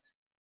 Okay.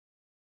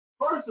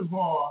 First of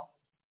all,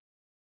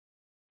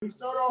 we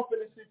start off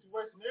in a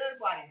situation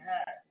everybody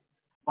has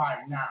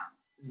right now.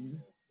 Mm-hmm.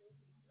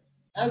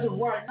 As of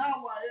right now,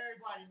 while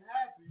everybody's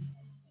happy,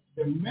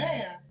 the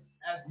man,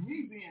 as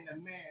me being the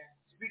man,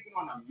 speaking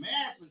on a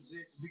man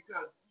position,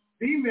 because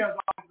females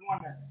always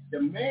want to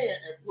demand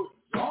and put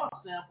your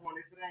stamp on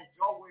it if it ain't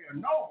your way or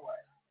no way.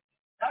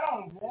 That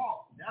don't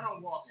walk. That don't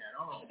walk at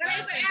all.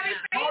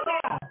 Hold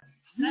on.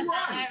 You're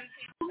right.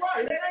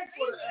 It ain't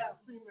for the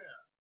average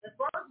female. And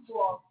first of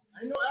all,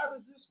 ain't no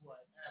average this way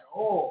at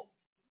all.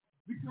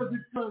 Because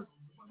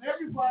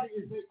everybody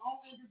is their own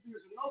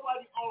individual.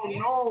 Nobody owns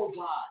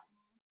nobody.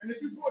 And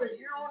if you put a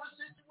year on the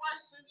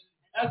situation,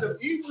 as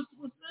of E was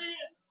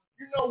saying,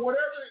 you know,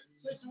 whatever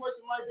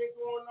situation might be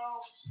going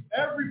on,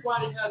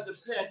 everybody has a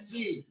pet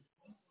peeve.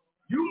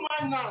 You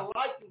might not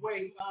like the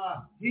way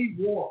he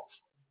walks.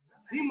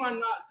 He might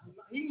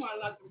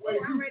like the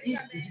way you eat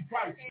because you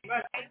probably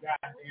smell the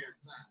goddamn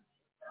time.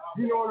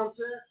 You know what I'm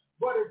saying?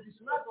 But if you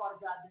smell all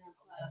the goddamn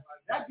time,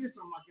 that gets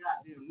on my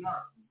goddamn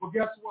nerve. But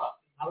guess what?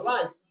 I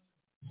like it.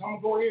 So I'm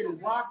going to go ahead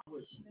and rock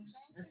with you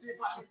and see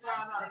if I can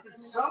find out if it's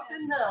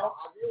something else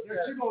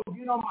that you're going to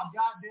get on my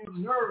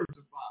goddamn nerves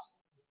about.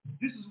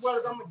 This is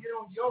what I'm going to get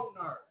on your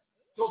nerves.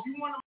 So if you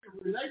want to make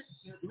a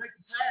relationship, make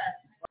it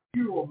past a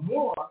year or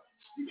more,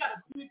 you got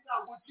to pick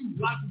out what you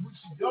like and what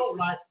you don't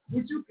like,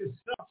 what you can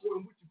settle for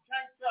and what you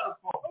can't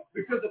settle for.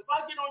 Because if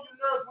I get on your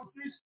nerves with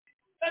this,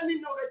 let me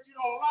know that you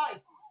don't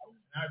like it.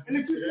 And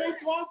if you can't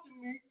talk to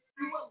me,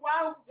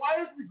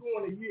 why is we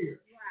going a year?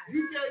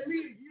 You gave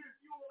me a year.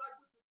 You don't like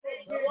what you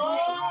say.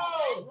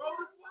 Whoa! Roll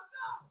the fuck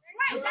up.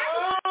 Right, that's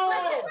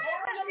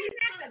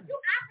you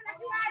acting like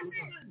you already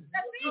said.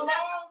 The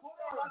female.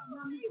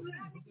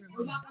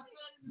 Like I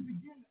said in the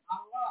beginning, I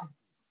like it.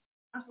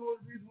 That's the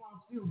only reason why I'm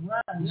still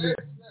riding. Yes,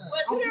 sir.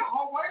 Wait a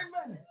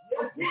minute.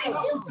 I'm putting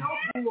up with your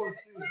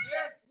bullshit.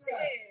 Yes, sir.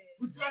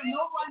 Because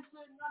nobody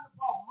said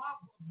nothing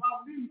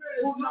about me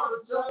putting up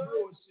with your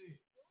bullshit.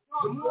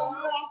 The more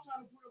I'm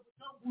trying to put up with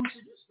your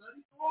bullshit, you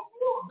study for a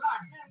floor.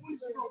 God damn, when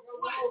is you going to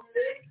go over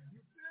there?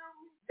 You feel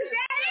me? Yes,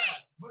 sir.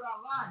 But I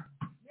like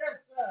it.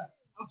 Yes, sir.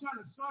 I'm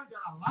trying to show you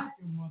that I like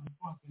your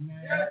motherfucking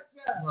man. Yes,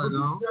 sir. Right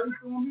now. You study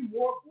for me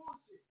more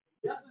bullshit.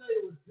 Yesterday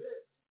it was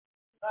this.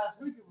 Last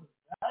week it was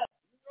that.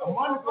 A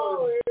month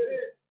ago it was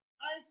this.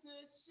 I ain't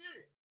said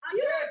shit.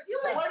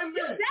 You definitely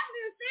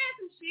said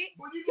some shit.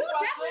 You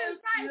definitely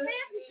started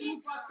saying some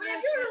shit. But if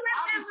you done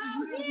left that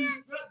whole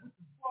again,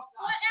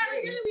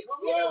 whatever you do,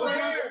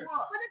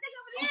 but the thing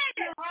over there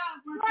is,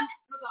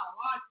 because I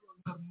like your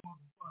little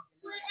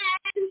motherfucker.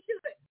 You should.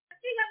 The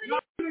thing over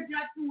there. You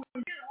got to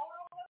again. Hold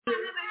on.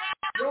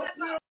 Don't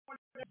feel when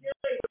they get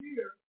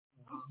here.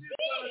 I'm still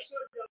trying to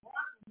show you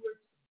watching with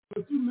you,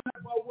 but you mad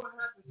about what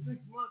happened 6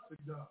 months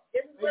ago.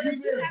 And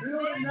you've been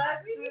building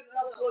that shit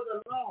up for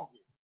the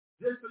longest.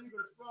 Just so you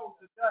can throw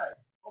today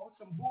over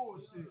some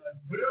bullshit.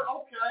 But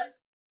okay,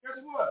 guess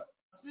what?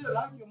 I still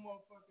like your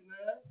motherfucking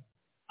ass.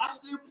 I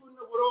still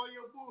putting up with all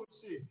your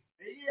bullshit.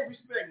 And you ain't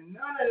respect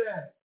none of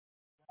that.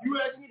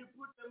 You asked me to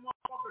put that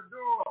motherfucker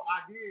door up.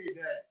 I did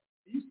that.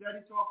 You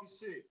steady talking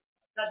shit.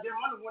 Goddamn,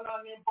 I done went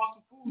out there and bought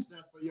some food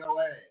stamps for your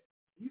ass.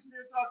 You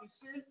still talking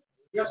shit?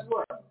 Guess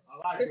what? I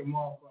like your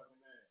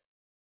motherfucking ass.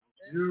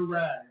 You're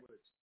riding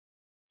with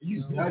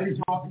you. You steady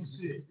talking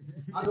shit.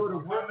 I go to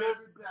work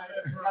every day.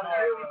 I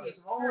deal with this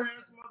whole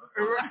ass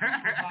motherfucker.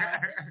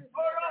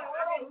 Hold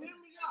on, hear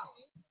me out.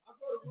 I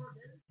go to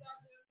work every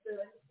goddamn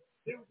day.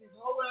 Deal with this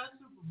whole ass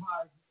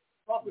supervisor.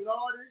 Talking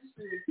all this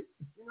shit.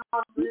 You know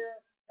what I'm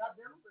saying?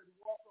 Goddamn, I'm ready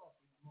to walk off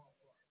this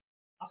motherfucker.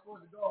 I'm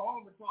supposed to go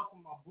home and talk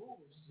to my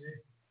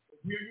bullshit.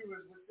 Here you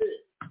is with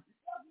this.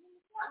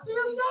 I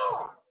didn't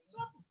know.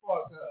 Shut the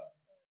fuck up.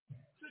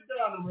 Sit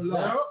down and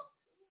relax.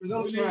 Because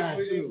I'm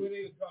trying to.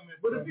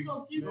 But if you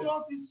going to keep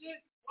talking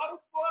shit, why the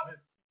fuck?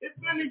 It's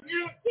been a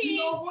year. You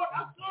know what?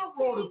 I still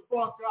roll the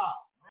fuck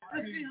out.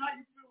 Let's see how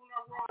you feel when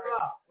I roll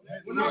out.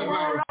 When I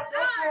roll out,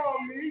 don't call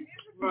me.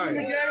 Right.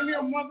 You gave me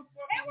a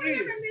motherfucking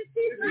year. If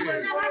you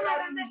ain't roll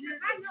out in the year,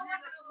 I know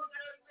what I'm going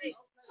to do.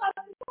 Shut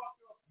the fuck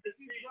up. It's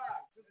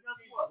right.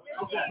 Guess what?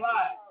 I'm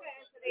surviving.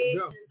 Hey,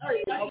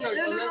 at the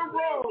end of the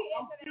road,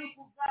 I'm still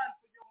providing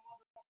for your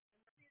motherfucking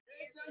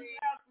anything you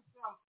ask for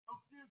something, I'm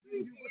still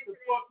giving you what the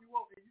fuck you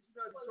want, and you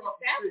still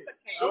talking shit.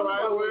 All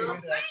right, well.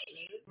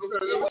 Okay,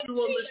 let me see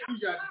what Miss P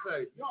got to say.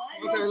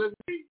 Okay, let's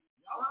see.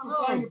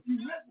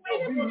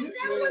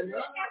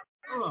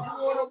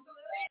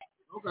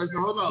 Okay, so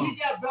hold on. Okay,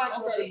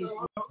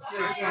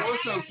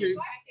 what's up, kid?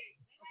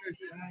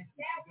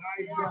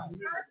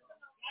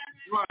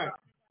 Right.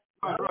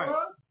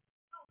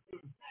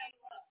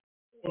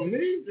 Well,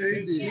 he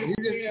did. He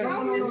just no.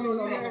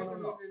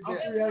 I'm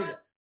creative.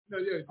 No,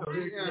 yeah, so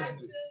he answered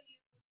it.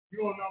 You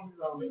don't know me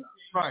though.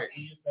 Right.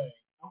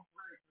 I'm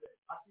creative.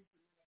 I keep it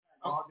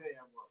all day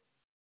at work.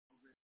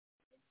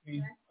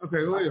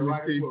 Okay, go ahead, Miss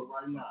P.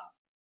 Right now.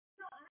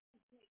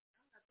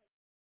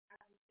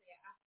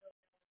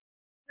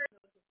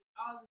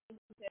 All the things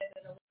you said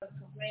that I was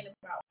complaining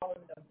about, all of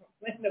them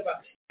complaining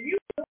about.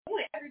 You were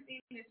doing everything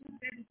that you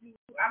said that you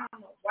do. I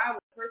don't know why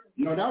would the person.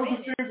 No, that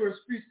was a figure of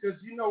speech because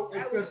it's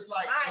just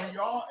like when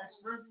y'all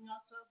expressing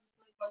yourselves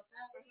and things like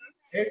that.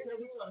 Every time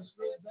we try to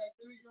express back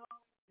to y'all.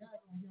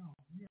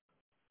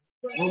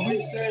 When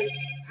we say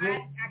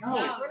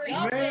No,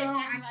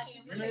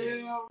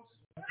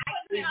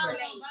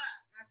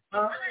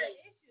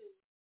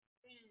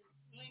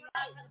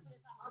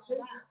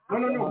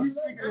 we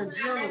speaking in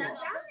general.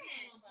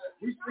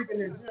 We speaking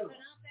in general.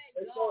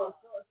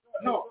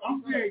 No,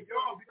 I'm saying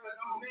y'all because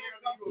I'm a man.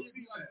 I'm going to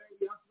speak like that.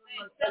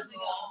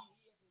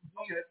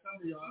 Okay, some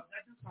of y'all.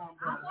 That just sounds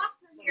bad.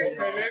 Okay.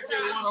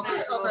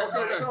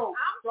 So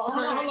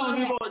hold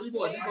on,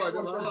 D-boy. Hold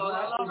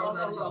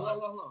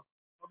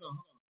on.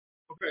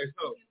 Okay,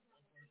 so.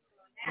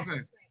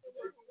 Okay.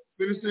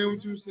 Finish saying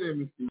what you said,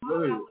 Miss P. Go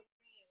ahead.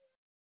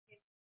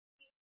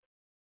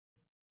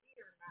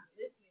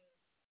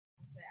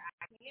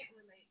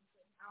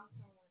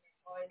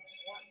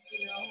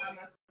 How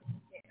much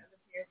other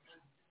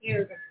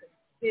peers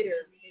consider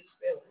his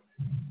feelings.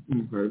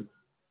 Okay.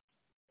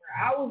 Where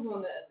I was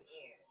on the other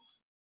end,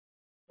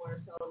 more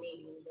so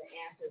needing the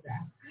answers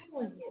that I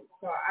wasn't getting.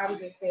 So I was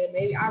just saying,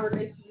 maybe I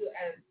relate to you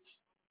as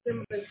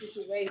similar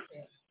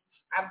situation.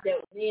 I've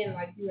dealt with men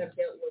like you have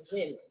dealt with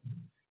women,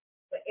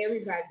 but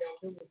everybody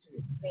don't do what you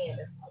were saying.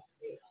 That's how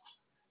it is.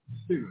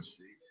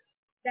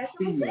 That's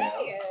what I'm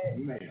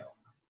saying.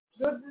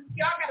 Y'all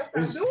gotta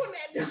stop doing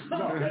that.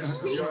 All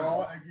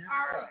right.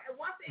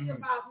 One thing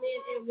about men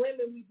and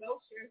women, we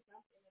both share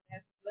something, and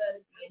that's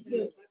blood and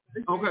human.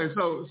 Okay,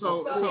 so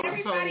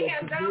everybody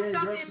has done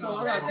something.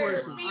 I got a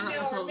question.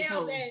 Female or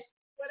male, that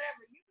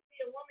whatever. You can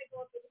see a woman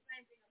going through the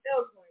same thing a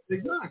male's going through.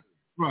 Exactly.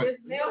 Right.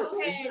 This male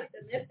had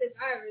domestic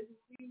virus, and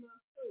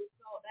female too.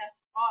 So that's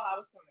all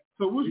I was saying.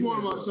 So which one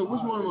of my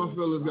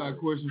fellas got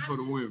a question for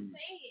the women?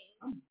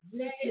 I'm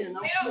saying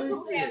males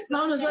who have.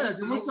 No, that's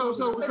asking. You do have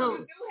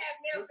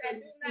males that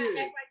do not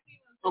act like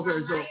females.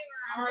 Okay, so.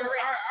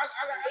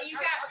 You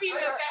got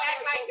females that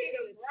act like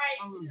females, right?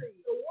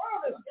 The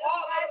world is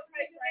all over the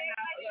place right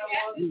now.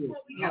 At this point,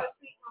 we gotta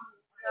speak on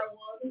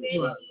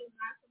Right.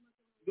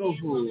 Go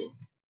for it.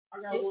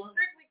 I got one.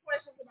 Strictly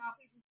questions about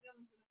people's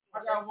feelings.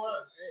 I got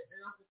one,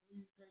 and I can see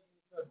you taking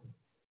the subject.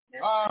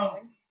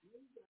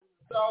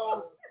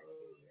 So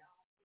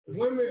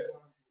women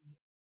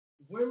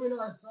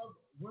are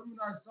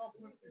so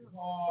quick to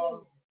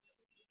call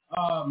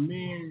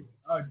men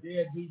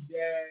deadbeat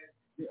dads,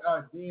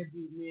 deadbeat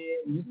men.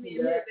 You see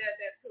that?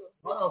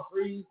 Hold on,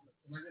 freeze.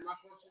 Can I get my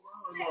question?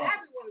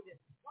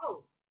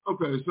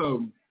 Okay, so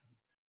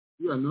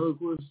you got another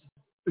question?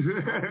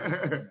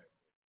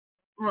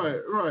 Right.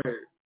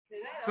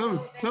 Some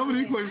of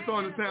these questions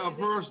starting to sound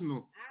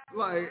personal.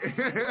 Like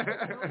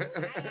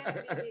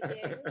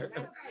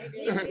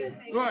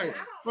right.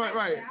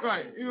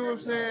 You know what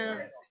I'm saying?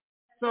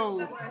 So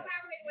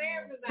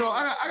I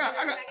got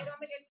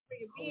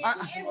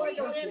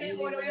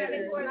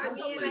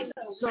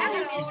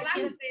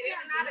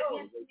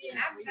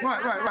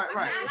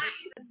Right.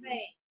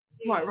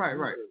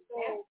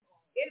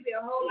 It'd be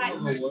a whole lot of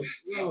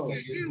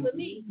with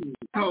me.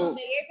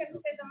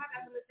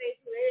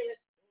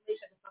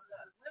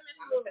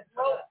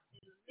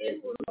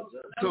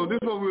 So this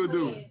is what we'll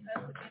do.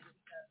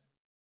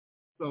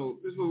 So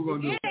this is what we're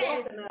gonna do.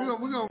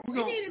 We're gonna. We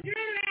need to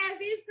drill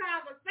these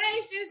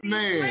conversations,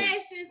 man,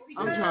 questions, because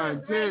I'm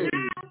trying to tell you.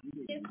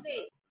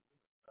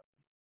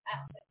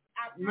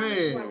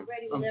 Man,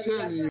 I'm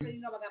telling you,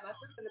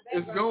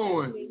 it's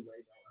going.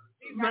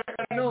 Man,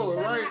 I know it,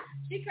 right?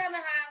 She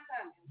coming home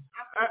coming.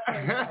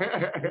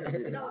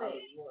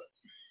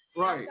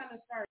 Right. I'm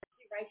gonna start.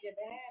 She right there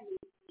behind me.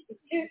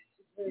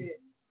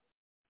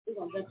 We're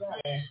gonna get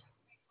that.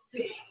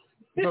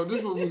 So this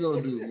is what we're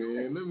gonna do,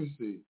 man. Let me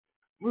see.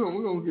 We're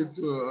gonna get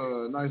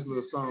to a nice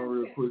little song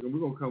real quick, and we're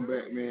gonna come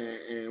back, man,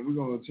 and we're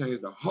gonna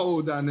change the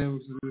whole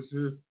dynamics of this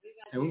here,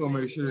 and we're gonna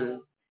make sure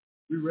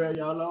we ready,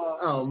 y'all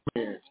are. Oh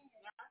man.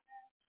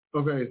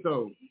 Okay,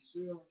 so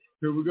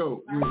here we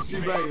go. We'll see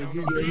back and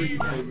DJ Ricky,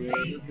 man.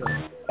 Let's go.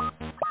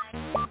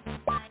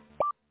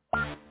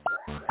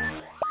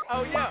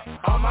 Oh yeah,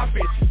 all my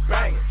bitches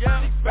banging,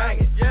 yeah, she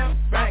banging, yeah,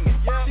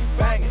 banging, yeah, she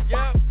banging,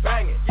 yeah,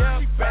 banging, yeah,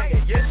 she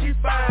banging, yeah, she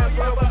fine,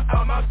 rubber.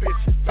 All my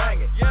bitches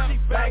banging, yeah, she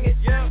banging,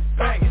 yeah,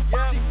 banging,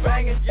 yeah, she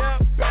banging, yeah,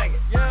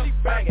 banging, yeah, she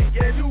banging,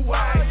 yeah, you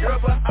wine,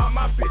 rubber. All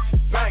my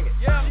bitches banging,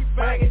 yeah, she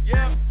banging,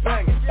 yeah,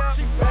 banging, yeah,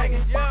 she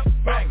banging, yeah.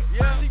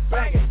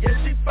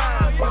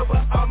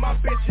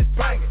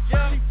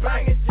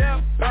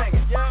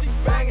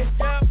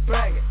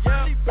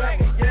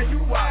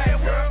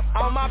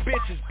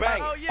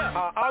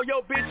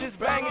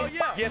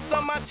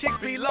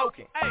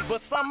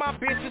 my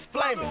bitches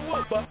flaming,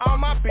 but all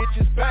my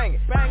bitches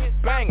banging, banging,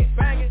 banging,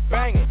 banging,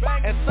 banging.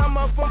 And some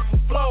of them from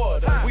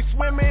Florida. We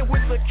swimming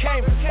with the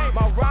Cayman.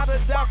 My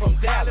rider's out from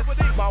Dallas.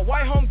 My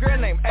white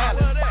homegirl named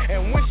Alice.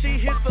 And when she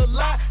hits the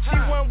lot, she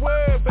wasn't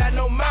worried about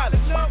no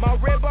mileage. My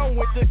red bone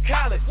went to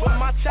college, but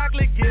my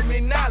chocolate give me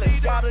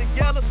knowledge. Got a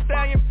yellow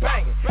stallion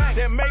banging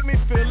that make me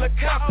feel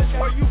accomplished.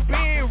 Where you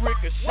been,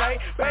 Ricochet?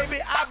 Baby,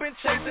 I've been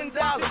chasing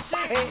dollars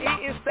and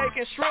eating steak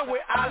and shrimp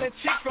with island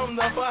chicks from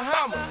the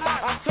Bahamas.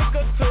 I took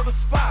her to the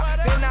spot,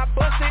 then I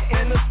busted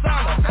in the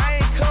sauna. I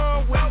ain't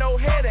come with no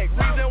headache,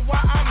 reason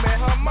why I met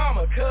her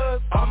mama.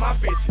 Cause all my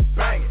bitches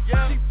banging,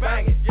 she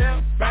banging,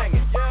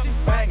 banging, she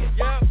banging,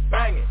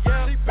 banging,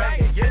 she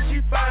banging, yeah,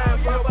 she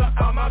fine, but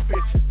all my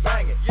bitches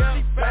banging, she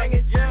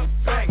banging,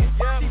 banging,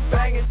 she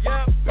banging,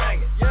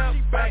 banging,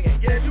 she banging,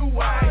 yeah, you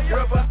wine,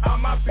 girl, but all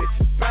my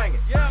bitches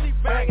banging, she banging,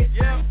 banging,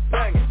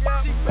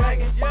 she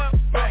banging,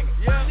 banging,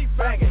 she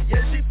banging,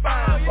 yeah, she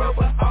fine,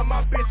 but all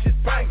my bitches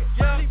banging,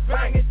 she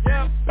banging,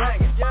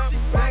 banging, she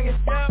banging,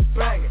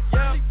 banging,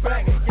 she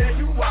banging, yeah,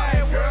 you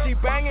wine, girl. She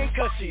banging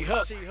cause she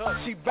hook,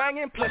 she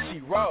banging plus she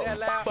roll,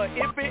 but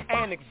if it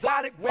ain't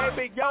exotic,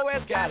 baby, yo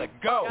ass gotta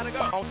go.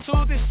 On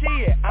Tuesday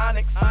she at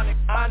Onyx,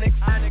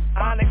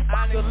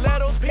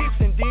 Stilettos, peeps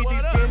and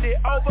DD, bend it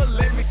over,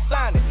 let me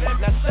sign it.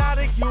 Now shout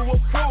it, you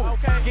approve,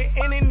 get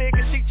any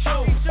nigga she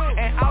choose,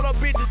 and all the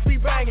bitches be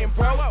banging,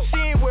 bro. She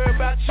ain't worried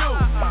about you,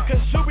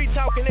 cause you be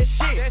talking that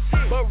shit,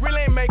 but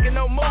really ain't making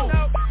no move.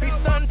 Be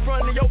stunting in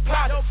front of your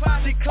pockets,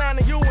 she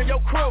clowning you and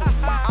your crew.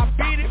 I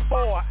beat it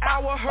for an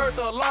hour, heard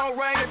the long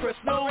range and press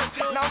snooze.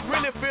 Now I'm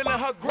really feeling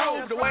her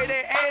groove, the way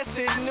that ass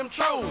is in them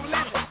trues.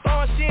 A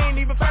star, she ain't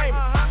even famous,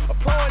 a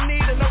pro in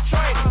need of no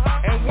training.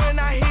 And when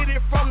I hit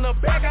it from the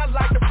back, I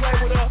like to play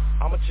with her.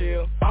 I'ma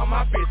chill, all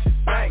my bitches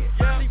banging,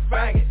 she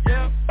banging,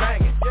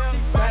 banging, she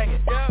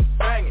banging,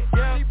 banging,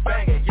 she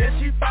banging, yeah,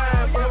 she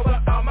fine,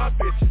 but all my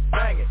bitches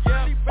banging, she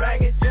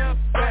banging,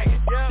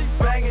 banging, she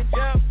banging,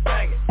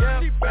 banging,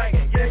 she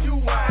banging, yeah, you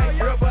wine,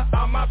 girl, but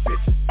all my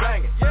bitches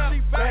banging, she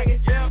banging,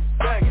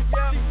 banging,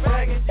 she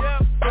banging,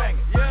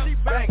 banging, she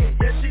banging,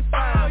 yeah, she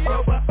fine,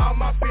 but all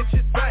my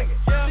bitches banging,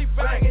 she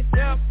banging,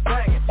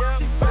 banging,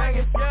 she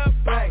banging,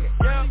 banging,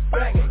 she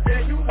banging, yeah,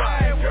 you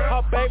wine,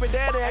 girl. Her baby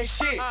daddy ain't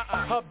shit,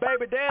 her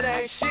baby daddy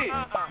ain't shit.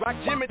 Rock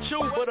Jimmy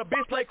Choo, but a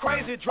bitch play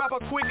crazy, drop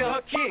her quick in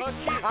her kick.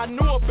 I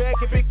knew her back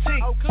in Big T,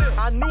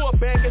 I knew her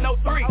back in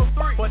 03,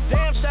 but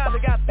damn Shawty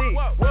got thick.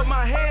 With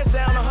my hands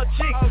down on her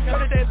cheek,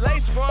 cut that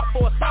lace front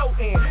for a sew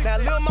in. Now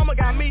lil' mama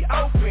got me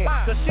open,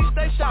 cause she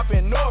stay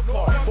shopping North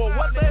Park. But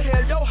what the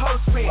hell your hoe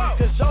spin?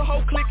 Cause your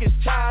whole clique is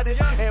childish,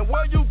 and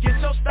where you get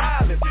your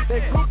stylist?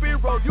 That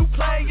groupie role you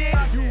playing,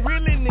 you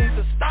really need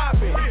to stop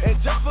it.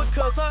 And just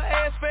because her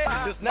ass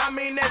fat does not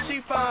mean that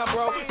she fine,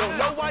 bro. Don't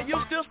know why you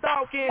still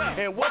stalking,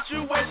 and what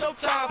you waste your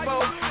time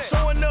for.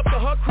 Showing up to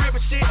her crib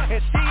and shit,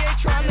 and she ain't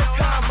trying to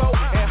combo.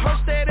 And her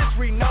status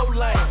read no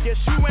lane, guess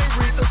you ain't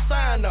read the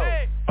sign though.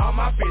 All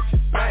my bitches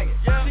banging,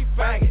 she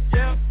banging,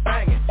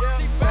 banging,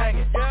 she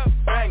banging,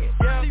 banging,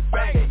 she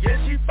banging, yeah,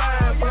 she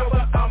fine,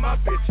 but all my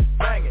bitches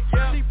banging,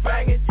 she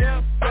banging,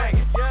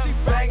 banging, she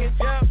banging,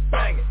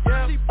 banging,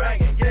 she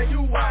banging, yeah,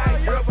 you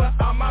wine, girl, but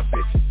all my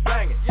bitches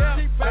banging,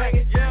 she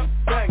banging,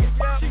 banging,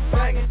 she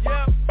banging,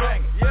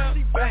 banging,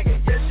 she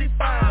banging, yeah, she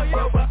fine,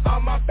 but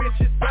all my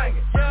bitches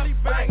banging, she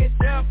banging,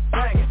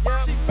 banging,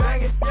 she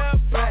banging,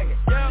 banging,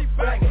 she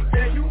banging,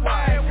 yeah, you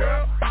wine,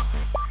 girl.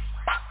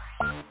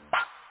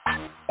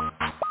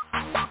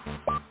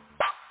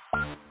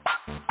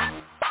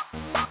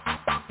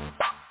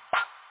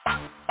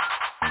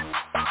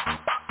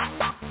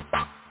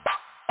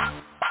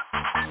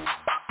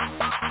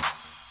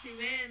 She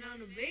ran on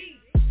the beat.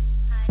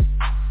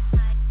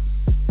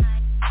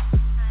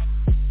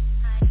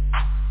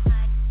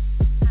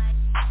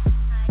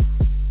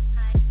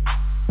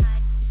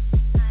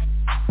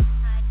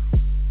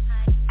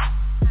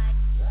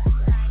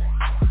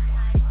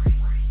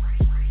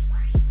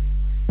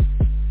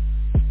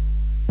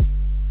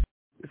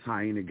 It's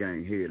Hyena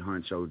Gang head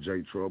honcho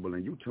J Trouble,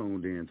 and you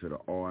tuned in to the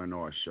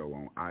R&R show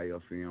on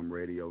iFM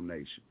Radio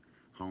Nation,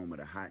 home of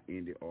the hot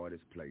indie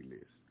artist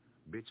playlist.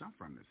 Bitch, I'm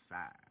from the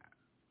side.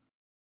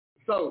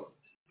 So,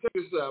 check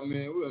this out,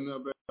 man. We're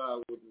another back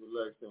with the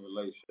Relax and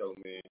Relate show,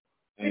 man.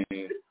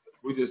 And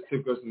we just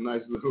took us a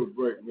nice little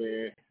break,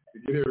 man, to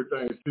get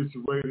everything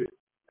situated.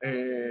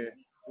 And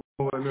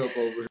we're going up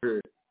over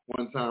here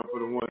one time for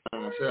the one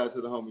time. Shout out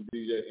to the homie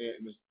DJ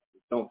Ant.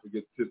 Don't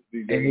forget to tip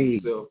DJ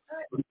himself.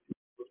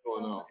 What's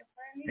going on?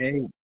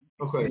 Hey.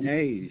 Okay.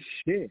 Hey,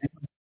 shit.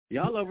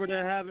 Y'all over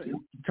there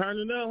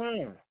turning up,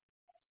 huh?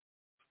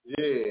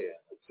 Yeah.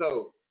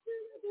 So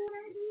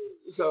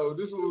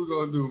this is what we're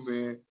gonna do,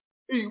 man.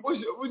 Hey, what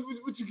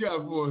you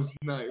got for us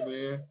tonight,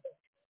 man?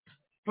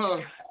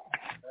 Huh?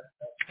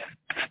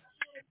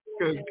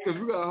 Cause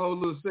we got a whole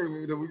little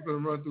segment that we're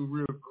gonna run through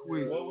real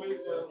quick. Well, we in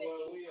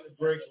the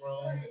break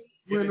room.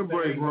 We're in the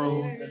break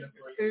room.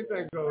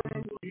 Anything goes.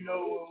 You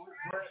know,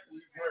 when we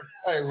break.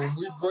 Hey, when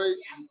we break,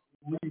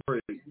 we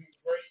break.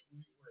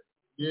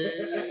 Yeah.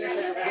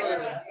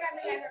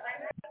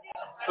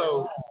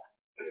 So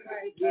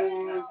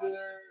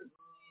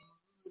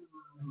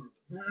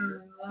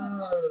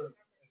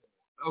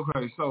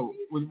Okay, so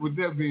with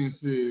that being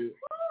said,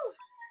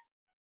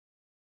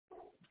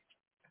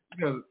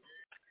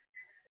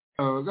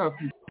 I got a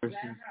few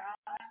questions.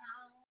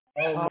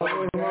 You'll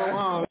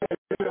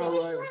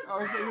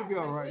be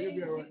all right. You'll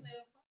be all right.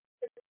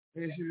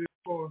 Yeah, she did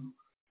four.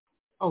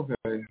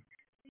 Okay.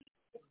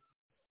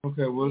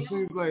 Okay, well, it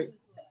seems like,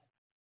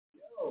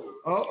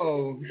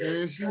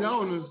 and she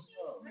on us.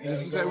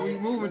 And she said we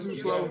moving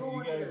too slow.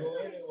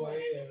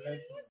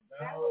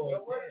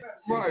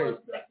 Right.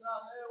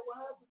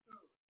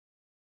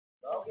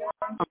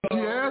 She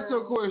asked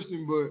her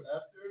question, but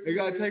it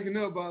got taken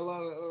up by a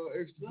lot of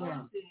extra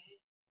time.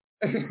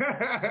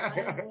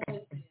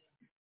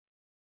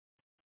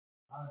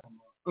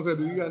 Okay,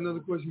 do you got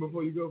another question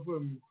before you go for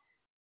me?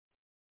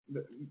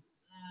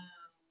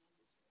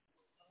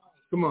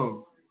 Come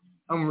on.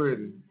 I'm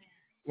ready.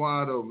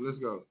 Wide open. Let's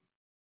go.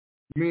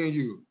 Me and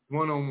you,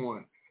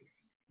 one-on-one.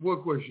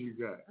 What question you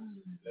got?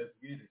 Let's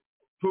get it.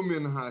 Put me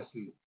in the hot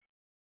seat.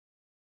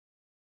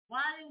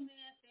 Why do men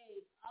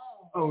say,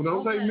 oh,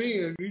 don't say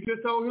men. You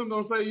just told him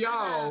don't say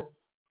y'all.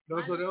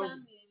 Don't say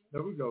them.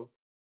 There we go.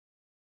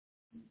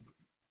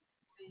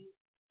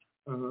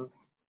 Uh-huh.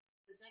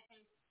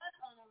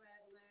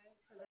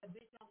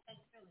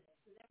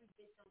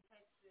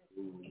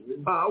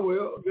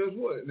 Well, guess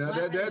what? Now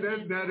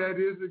that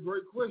is a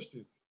great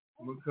question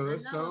because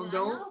some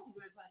don't.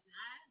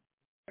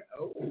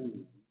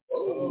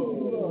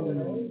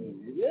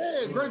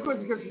 Yeah, great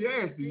question because she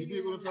asked you. You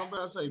did what I'm talking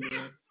about. Say,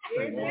 man.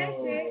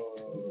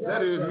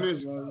 That is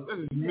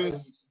Miss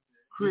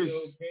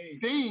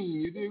Christine.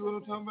 You did what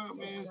I'm talking about,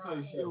 man.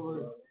 Say she over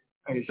here.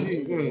 Hey,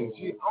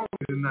 she on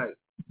it tonight.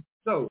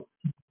 So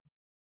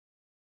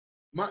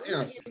my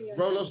answer,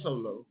 Rolo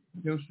Solo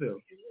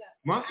himself.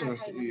 My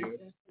answer is,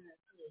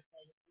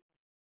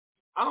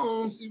 I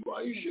don't see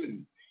why you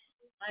shouldn't.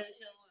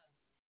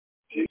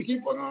 You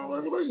keep fucking on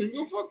regulations.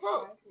 You gonna fuck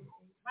up.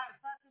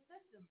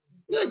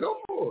 Yeah, go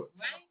for it.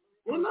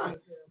 Why not?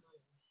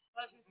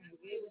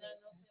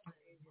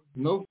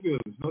 No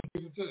feelings, no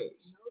feelings touch.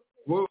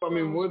 Well, I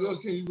mean, what else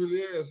can you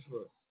really ask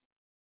for?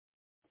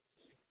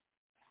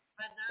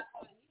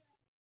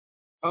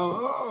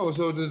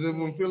 So does it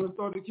when feelings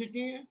start to kick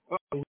in?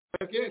 Oh,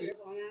 back at it.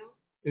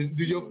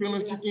 Do your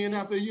feelings kick in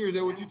after a year? Is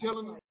that what you're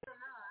telling me?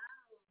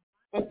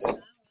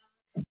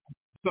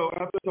 So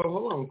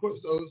hold on.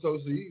 So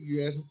see,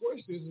 you ask some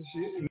questions and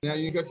shit, and now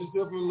you got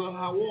yourself in a little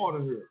hot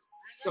water here.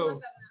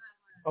 So,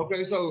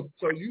 okay, so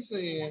you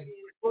saying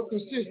for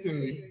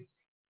consistently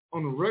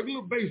on a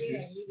regular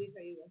basis,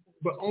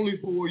 but only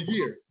for a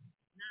year,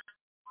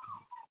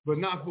 but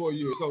not for a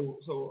year.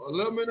 So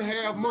 11 and a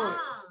half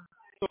months.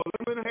 So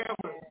 11 and a half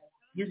months.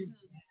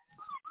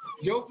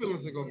 Your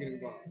feelings are gonna get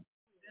involved.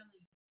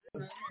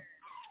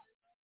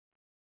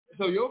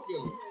 So your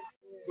feelings,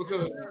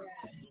 because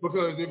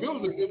if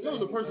it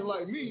was a person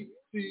like me,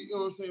 see, you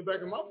know what I'm saying,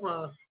 back in my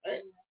prime,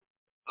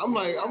 I'm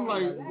like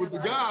what the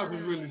guys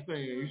was really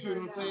saying. You see what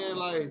I'm saying?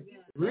 Like,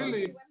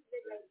 really,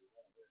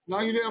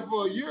 knocking you down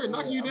for a year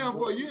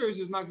is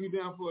just knocking you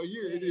down for a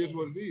year. It is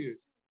what it is.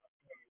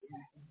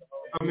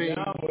 I mean,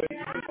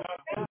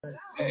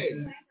 hey,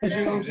 you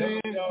know what I'm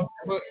saying?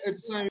 But at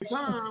the same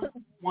time,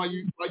 while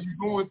you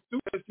going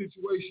through that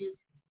situation,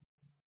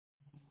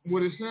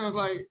 what it sounds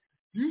like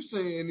you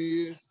saying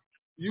is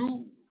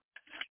you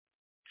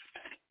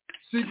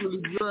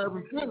secretly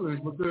grabbing feelings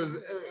because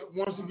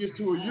once it gets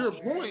to a year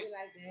point,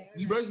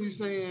 you basically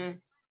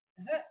saying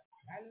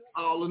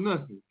all or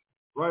nothing,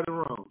 right or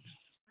wrong.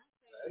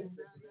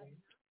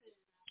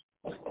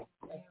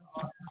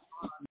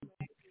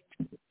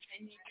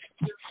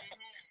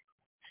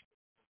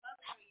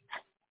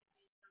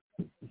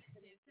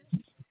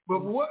 But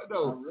for what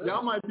though?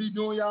 Y'all might be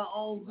doing y'all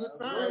own good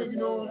thing, you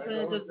know what I'm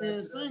saying, just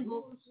being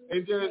single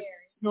and just,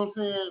 you know what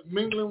I'm saying,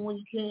 mingling when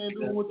you can,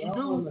 doing what you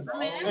do.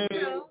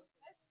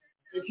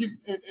 And keep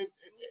and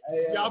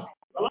y'all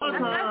a lot of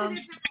times,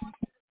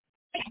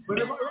 but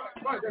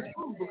right, that's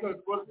true because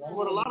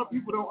what a lot of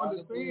people don't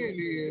understand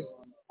is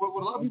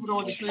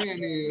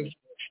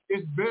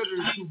it's better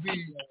to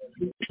be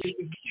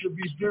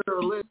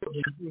very less than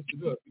twist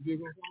it up. You dig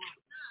what I'm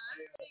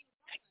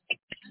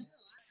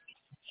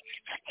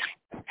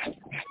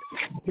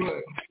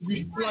saying?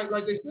 But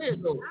like they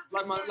said though,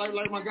 like my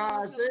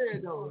guy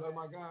said though.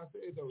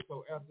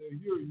 So after a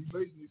year, you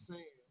basically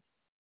saying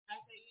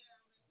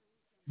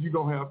you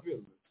gonna have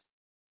feelings.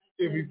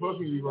 If he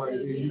fucking you right,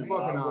 then you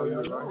fucking all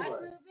year,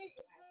 right?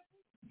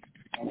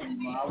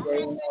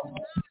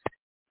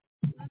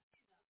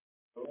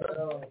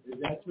 Is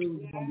that true?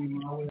 It's gonna be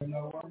my way or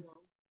no one?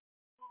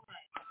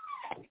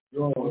 You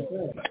know what I'm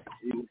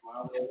saying?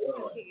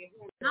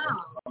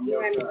 No.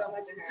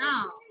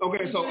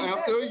 Okay, so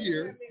after a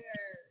year,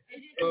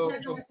 okay.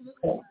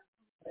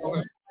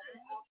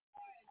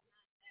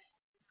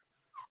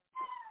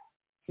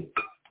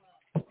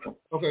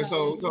 Okay,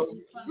 so good.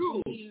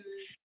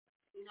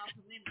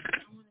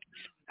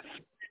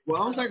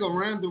 Well, I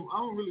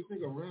don't really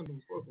think a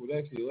random fuck would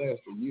actually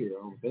last a year.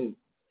 I don't think.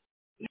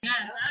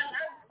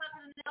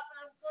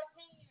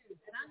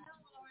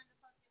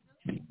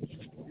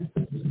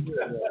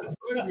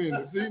 Wait a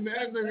minute. See, now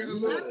that nigga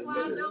look. That's why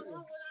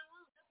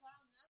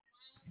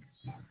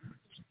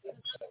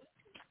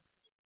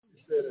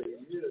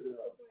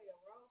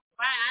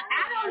I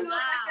don't want what I want. I don't know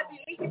if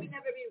it can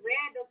never be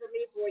random for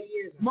me for a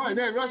year. Right,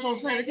 that's what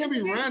I'm saying. It can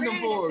be random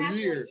for a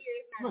year.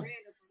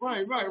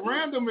 Right.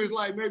 Random is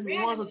like maybe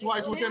once or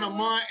twice within a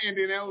month, and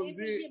then that was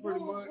it,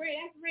 pretty much.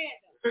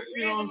 That's random.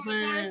 You know what I'm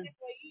saying?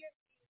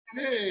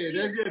 Yeah,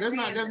 that's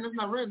not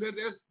random.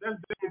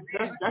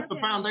 That's the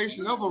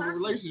foundation of a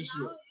relationship.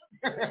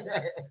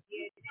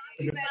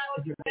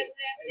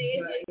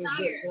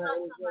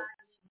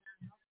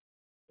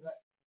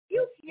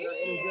 You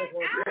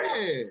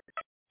can't.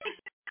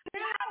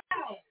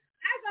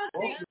 I just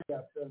think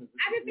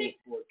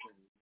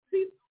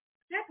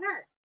that's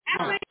her.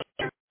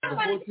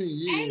 14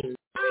 years.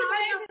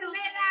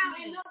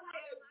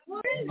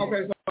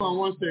 Okay, so hold on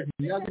 1 second.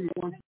 Y'all give me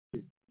 1 second.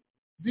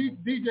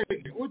 DJ,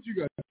 what you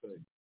got to say?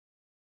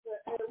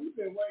 We've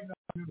been waiting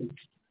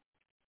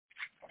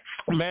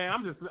on Man,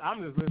 I'm just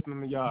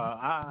listening to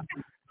y'all.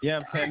 Yeah,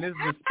 I'm saying this is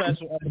a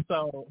special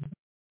episode.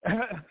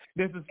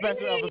 This is a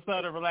special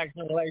episode of Relax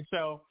and Relate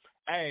Show.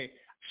 Hey,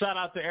 shout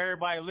out to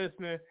everybody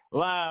listening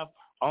live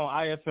on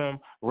iFM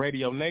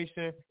Radio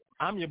Nation.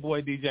 I'm your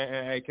boy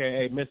DJ,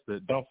 a.k.a.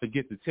 Mr. Don't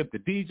Forget to Tip the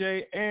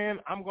DJ,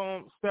 and I'm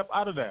going to step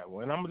out of that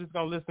one. I'm just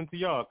going to listen to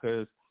y'all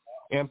because,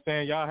 you know what I'm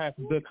saying, y'all have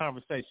some good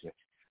conversation.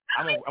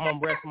 I'm going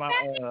to rest my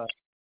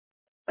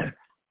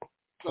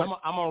I'm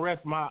going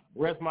to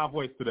rest my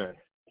voice today.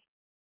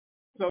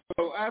 So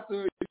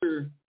after a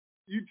year,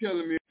 you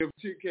telling me if a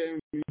chick came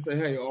and say,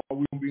 hey, are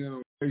we going to be in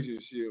a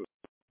relationship? You're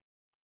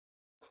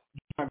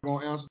not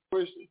going to answer the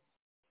question?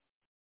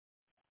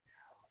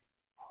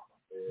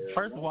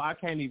 First of all, I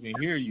can't even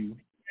hear you.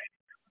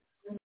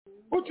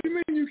 What you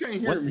mean you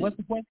can't hear me? What's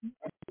the question?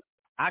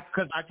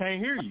 Because I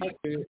can't hear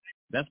you.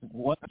 That's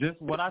what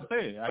I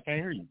said. I can't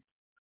hear you.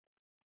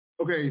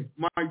 Okay,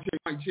 mic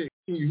check.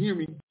 Can you hear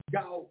me?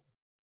 Go.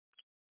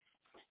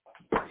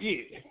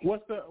 Yeah.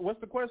 What's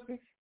the question?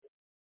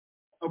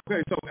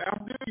 Okay, so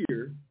after a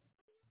year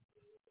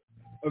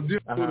of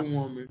dealing with a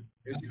woman,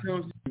 and she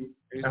comes to you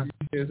and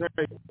she says,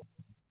 hey,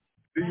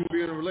 do you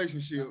be in a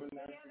relationship?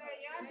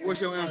 What's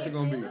your answer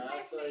gonna be?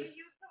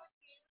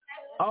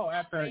 Oh,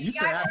 after a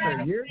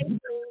year?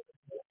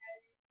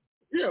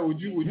 Yeah,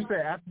 would you say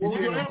after a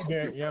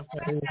year? Yeah.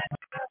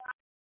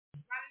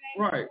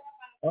 Right.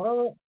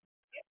 Well,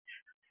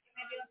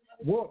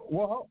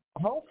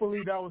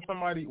 hopefully that was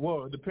somebody.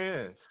 Well, it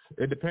depends.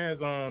 It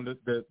depends on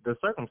the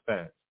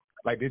circumstance.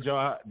 Like, did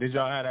y'all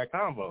have that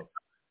convo?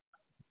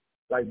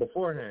 Like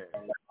beforehand?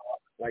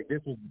 Like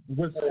this was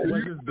this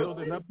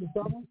building up to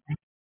something?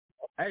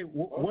 Hey,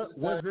 what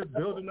was this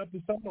building up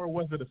to something, or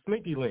was it a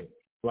sneaky link?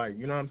 Like,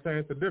 you know what I'm saying?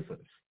 It's a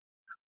difference.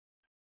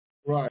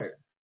 Right.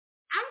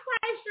 I'm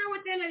quite sure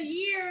within a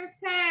year's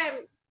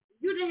time,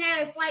 you done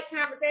had a slight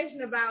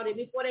conversation about it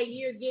before that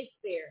year gets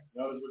there.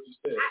 That was what you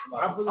said.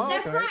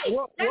 That's right.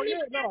 Well,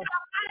 yeah, no.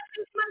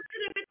 You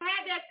should have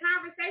had that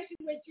conversation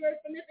with your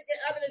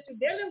significant other that you're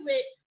dealing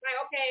with. Like,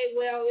 okay,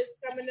 well, it's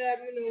coming up,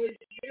 in a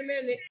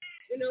minute.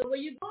 Where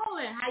you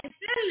going? How you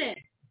feeling?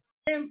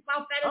 And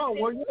well,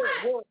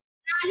 yeah. Well,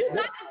 now you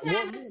got the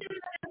time to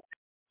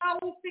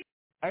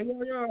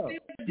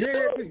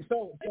Yeah.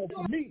 So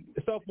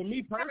for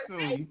me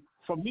personally,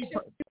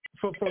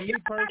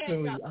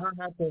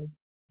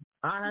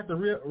 I have to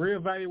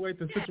reevaluate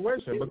the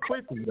situation, but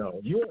quickly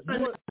though.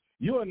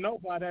 You'll know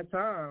by that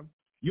time.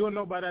 You'll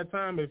know by that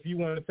time if you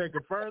want to take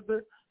it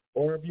further,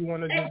 or if you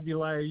want to just be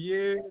like,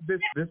 yeah,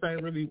 this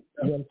ain't really, you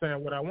know what I'm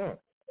saying, what I want.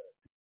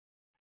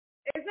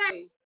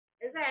 Exactly.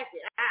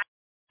 I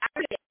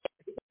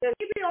because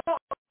you be on.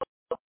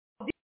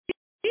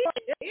 It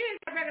is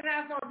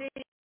recognized on this.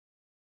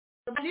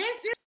 But this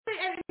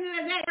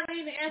doesn't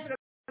even answer the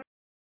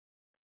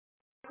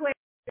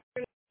question.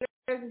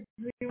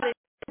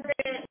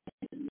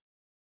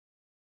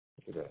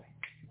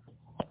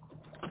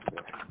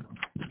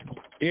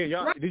 Yeah,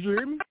 y'all. Did you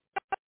hear me?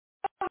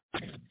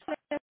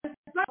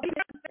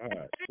 All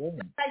right. Still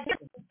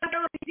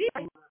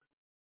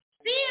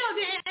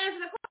didn't answer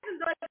the question.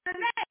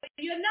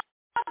 You know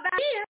about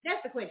here.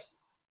 That's the question.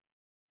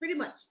 Pretty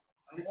much.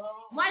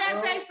 Why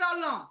that take so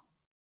long?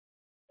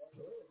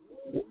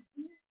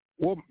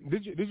 Well,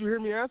 did you hear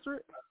me answer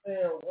it?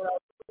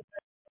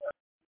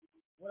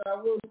 What I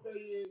will say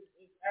is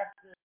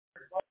after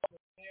both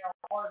understand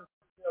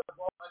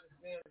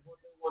what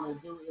they want to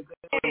do if they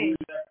want to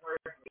use that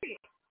person.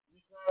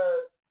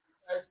 Because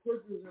as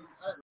quick as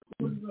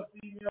a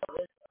female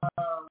or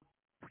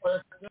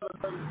as another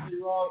person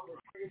wrong for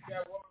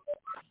that woman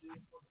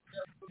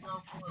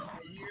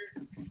for years,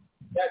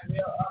 that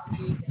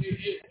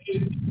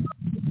it's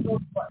so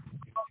fun.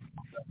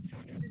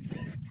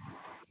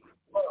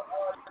 But I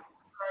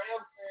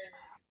am saying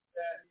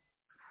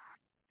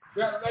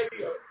that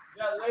lady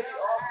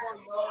also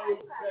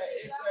knows that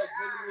if that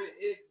genuine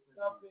is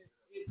something,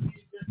 it's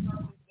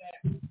something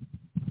that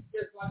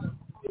is like a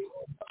thing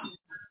or something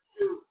to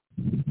do.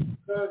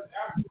 Because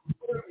after a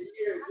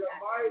year, your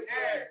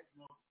mindset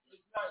is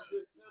not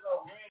just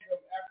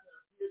random after a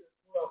year to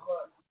 12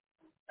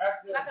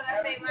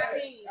 say my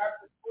opinion.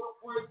 After 12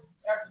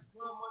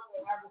 months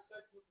of having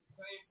sex with the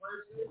same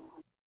person,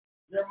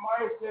 your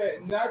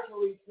mindset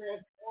naturally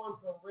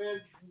transforms from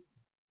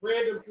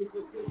random to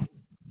consistent.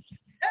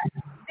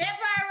 That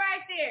part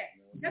right there.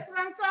 That's what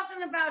I'm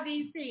talking about,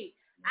 DC.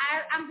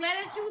 I'm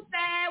glad that you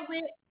side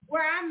with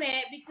where I'm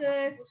at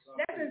because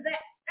and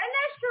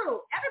that's true.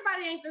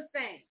 Everybody ain't the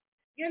same.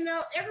 You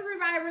know, every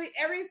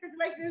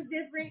situation is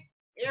different.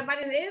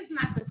 Everybody is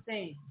not the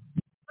same.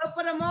 But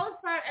for the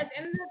most part, at the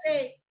end of the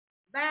day,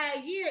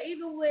 by a year,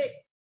 even with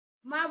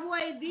my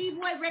boy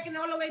D-Boy breaking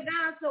all the way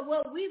down to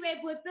what we may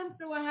put them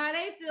through and how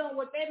they feel, and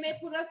what they may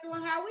put us through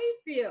and how we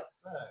feel.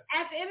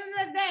 At the end of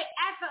the day,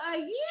 after a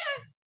year,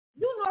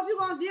 you know if you're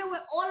going to deal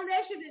with all of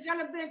that shit that y'all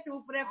have been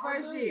through for that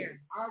first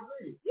year. I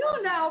agree. You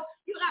know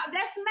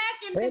that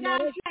smacking thing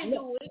out, you can't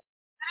do it.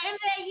 At the end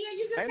of that year,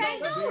 you just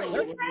can't do it.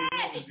 You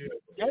tried it.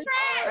 You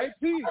tried it.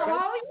 The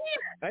whole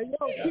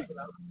year.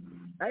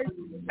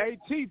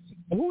 Hey, Chief,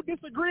 who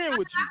disagreeing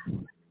with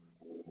you?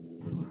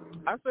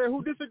 I said, who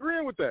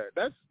disagreeing with that?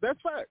 That's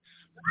facts.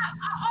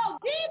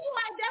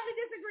 D-Boy definitely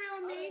disagree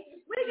with me.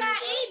 We got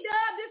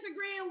E-Dub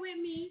disagreeing with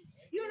me.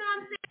 You know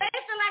what I'm saying?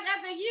 They feel like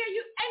after a year,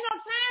 you ain't no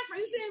time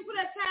frame. You didn't put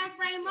a time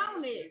frame on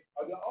it.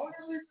 The only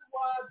reason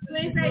why you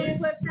ain't say you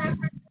put a time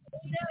frame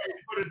on it.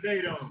 Put a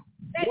date on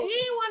it. He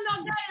didn't want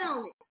no date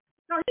on it.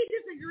 So he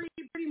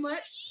disagreed pretty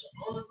much.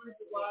 Only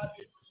reason why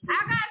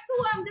I got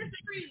two of them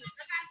disagreeing.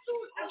 I got two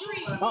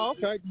agreeing. Oh,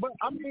 okay. But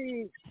I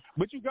mean,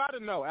 but you got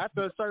to know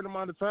after a certain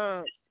amount of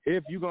time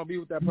if you're going to be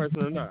with that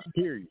person or not,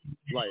 period.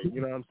 Like,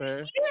 you know what I'm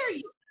saying?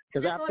 Period.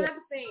 Because after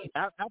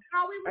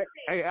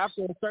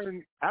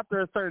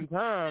a certain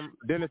time,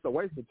 then it's a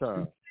waste of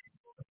time.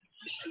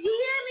 You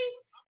hear me?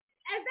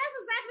 And that's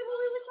exactly what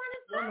we were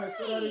trying to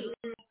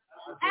say.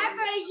 After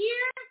a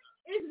year,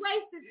 it's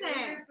wasted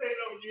time.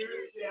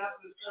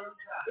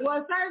 Well, a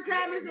certain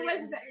time is a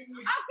waste of time.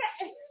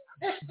 Okay.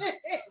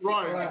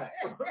 Right.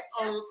 It could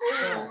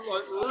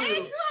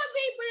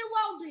be, but it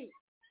won't be.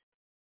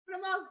 For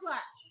the most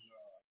part.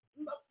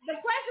 The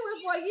question was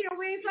for a year.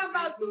 We ain't talking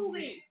about 2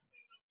 weeks.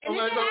 So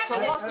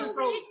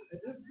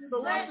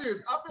watch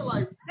this. I feel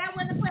like that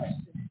was the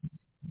question.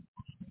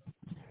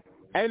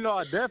 Hey,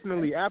 no,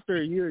 definitely. After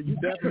a year, you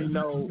definitely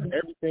know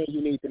everything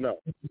you need to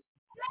know.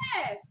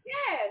 Yes.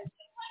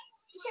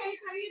 You can't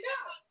tell you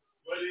don't.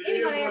 But it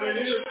is what it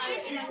is.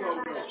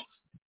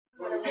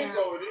 From the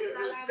get-go, it is.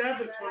 It's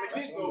established from the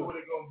get-go what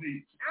it's going to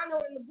be. I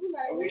know in the blue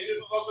light. We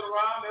just fucking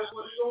around, that's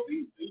what it's going to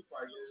be.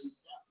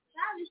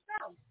 Probably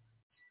so.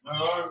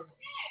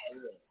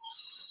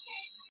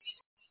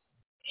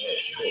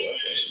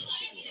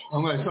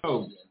 Okay,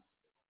 so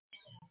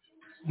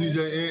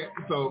DJ,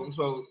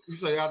 so you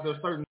say after a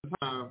certain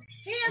time,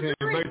 then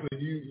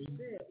basically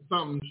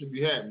something should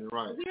be happening,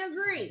 right? We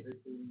agree.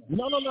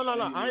 No.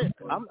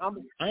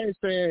 I ain't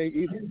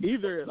saying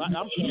either. Like,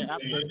 I'm saying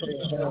after a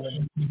certain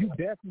time,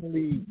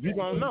 you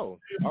gonna know.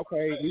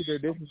 Okay, either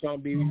this is gonna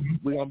be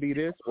we're gonna be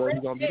this or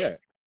we're gonna be that.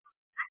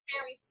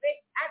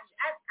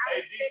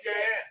 Hey,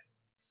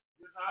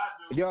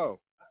 DJ, yo.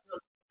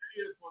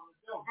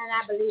 And I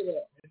believe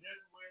it.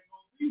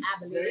 I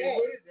believe it.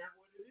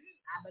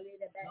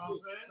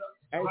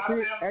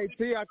 Hey, T,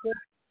 I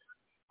couldn't.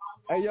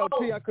 Hey, yo,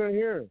 T, I couldn't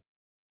hear him.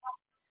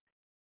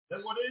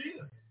 That's what it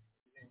is.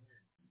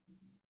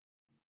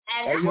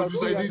 Hey, yo, T,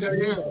 I couldn't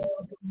hear him.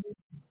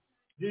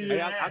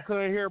 Hey, I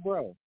couldn't hear,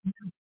 bro.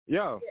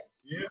 Yo.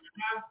 You hear me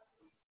now?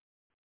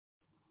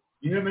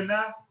 You hear me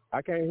now?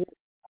 I can't hear.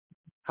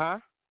 Huh?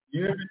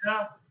 You hear me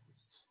now?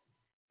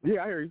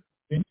 Yeah, I hear you.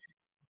 Can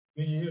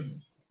you hear me?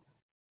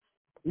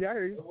 Yeah, I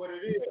hear you. That's what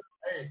it is.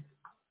 Hey,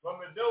 from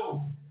the door,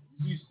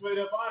 you be straight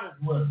up honest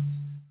with them.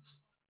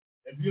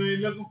 If you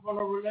ain't looking for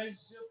a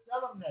relationship,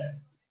 tell them that.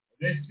 If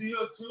they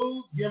still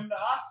choose, give them the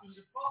option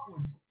to fuck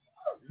with you.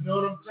 You know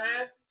what I'm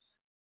saying?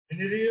 And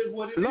it is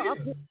what it is.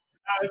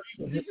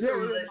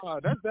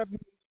 That's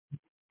definitely.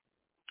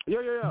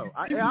 Yeah.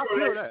 I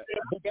feel that.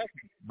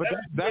 But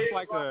that's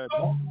like a.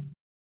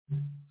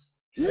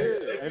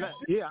 Yeah, and I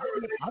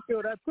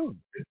feel that too.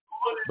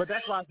 But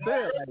that's why I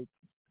said, like.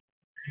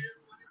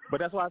 But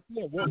that's why I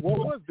said, what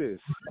was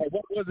this? Like,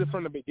 what was it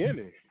from the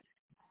beginning?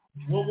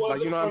 What was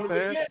like, you know what I'm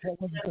saying?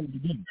 Because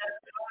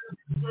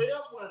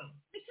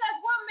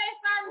one may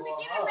start in the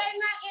beginning, may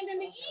not end in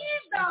the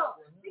end, though.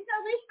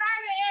 Because we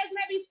started as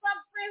maybe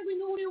fuck friends, we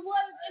knew what it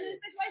was, and the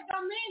situation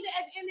don't mean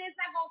that at the end it's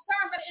not going to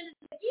turn, but at the end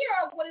of the year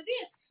of what it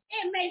is,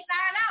 it may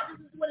start out,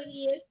 this is what it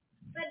is,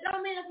 but it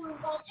don't mean it's going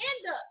to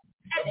end up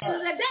at the end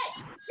of the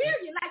day.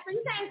 Period. Like, so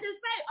you can't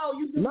just say, oh,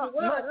 you do the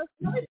world. That's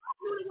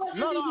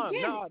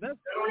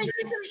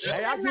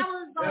hey, I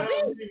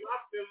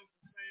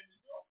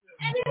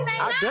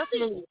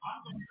definitely.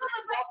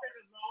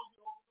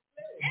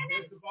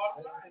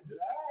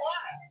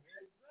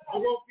 I'm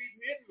going to keep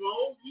hitting as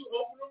long as you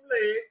open them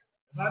legs.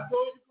 And I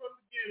told you from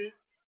the beginning,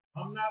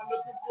 I'm not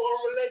looking for a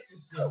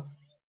relationship.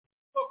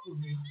 Fuck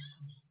with me.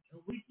 And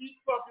we keep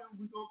fucking,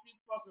 we're going to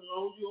keep fucking as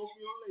long as you open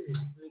your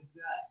legs.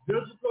 Exactly.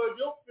 Just because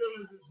your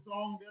feelings are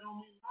strong, that don't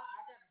mean I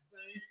got the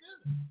same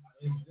feelings.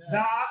 Exactly.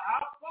 Now,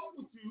 I'll fuck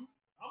with you.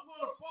 I'm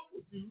going to fuck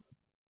with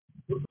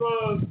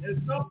Because at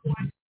some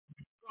point,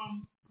 we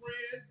become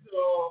friends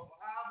or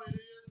however it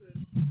is,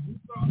 and we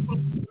start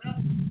something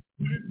else,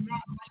 but it's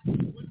not like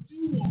what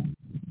you want.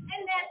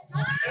 And that's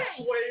fine. That's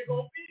the way it's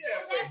going to be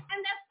that way. And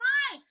that's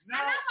fine.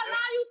 Now, I'm not going to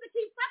allow you to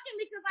keep fucking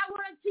me because I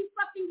want to keep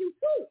fucking you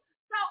too.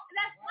 So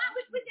that's why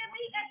we can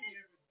leave at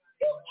this.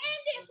 You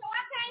ended, so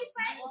I can't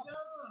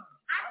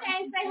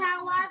say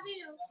how I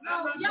feel.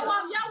 No, y'all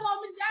want me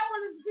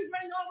to keep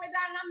running all the way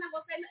down, and I'm not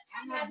going to say nothing.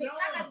 I'm not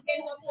going to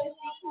get no pussy.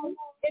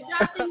 If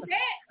y'all think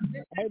that,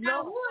 then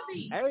y'all would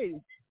be. Hey,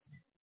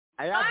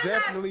 I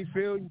definitely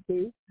feel you,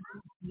 too.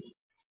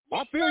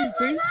 I feel you,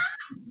 too.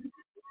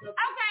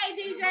 Okay,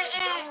 DJ.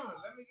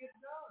 Let me get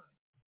done.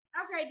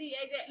 Okay, DJ.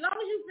 As long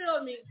as you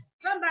feel me,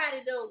 somebody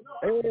do.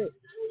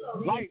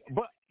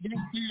 But you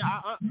see,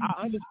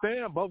 I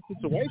understand both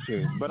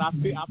situations, but I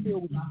feel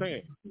what you're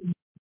saying.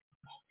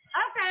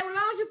 Okay, as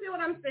long as you feel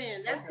what I'm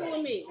saying, that's cool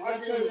with me.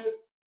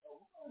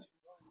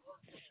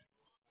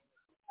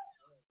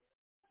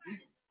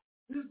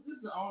 This is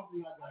the only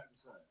thing I got to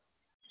say,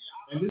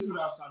 and this is what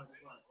I was trying to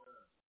explain.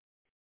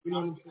 You know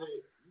what I'm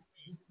saying?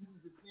 This is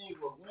the thing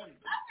with women,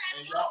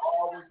 and y'all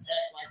always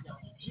act like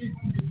y'all Jesus.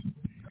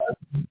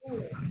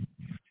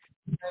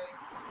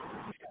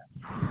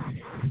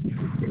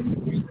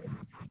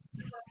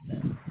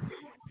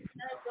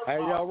 Hey,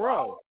 yo,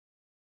 Ro.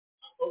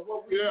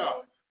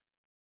 Yeah.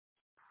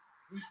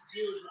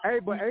 Hey,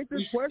 but ain't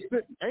this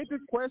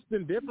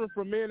question different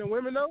from men and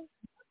women though?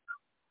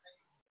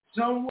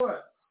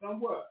 Somewhat. And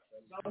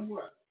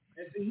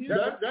that's you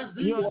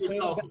know what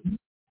talking.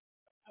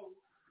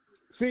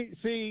 See,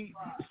 T,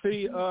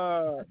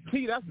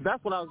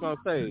 that's what I was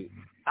gonna say.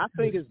 I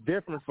think it's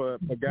different for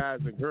guys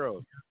and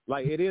girls.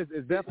 Like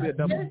it's definitely a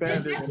double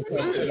standard when it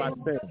comes to like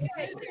that.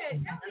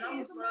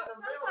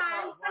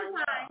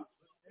 Sometimes.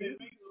 It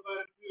makes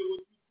nobody feel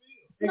what you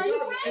feel. No,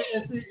 you're right.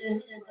 And this is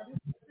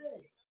the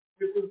thing.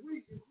 If we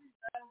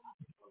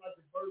for like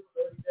the first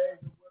 30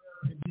 days or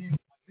whatever, and then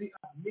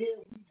men,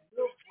 we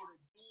look for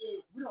the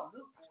kids. We don't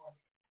look for it,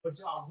 but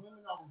y'all women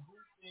are the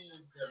good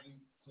things that we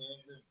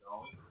tend to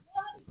don't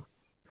like.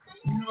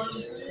 You know what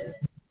I'm saying?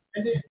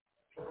 And then,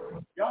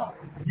 y'all,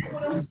 you know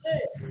what I'm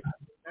saying?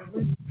 And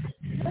we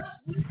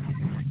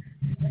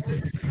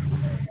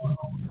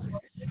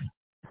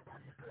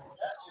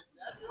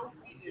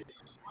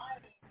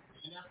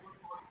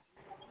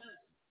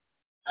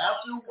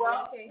after a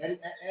while, and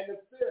the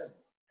feeling.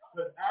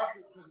 Because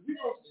we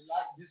don't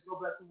like just go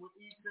back to what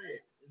he said.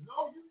 As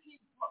long as you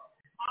keep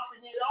popping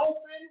it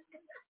open,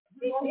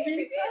 you gonna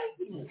keep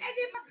taking it. And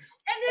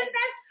then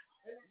that's.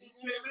 You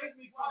can't make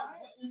me cry.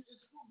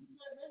 It's cool. You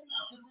can't make me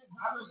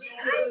cry.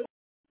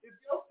 If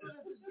your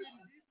feelings is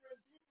getting deeper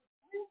and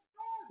deeper,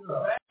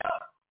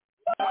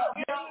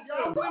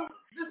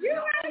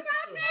 you're right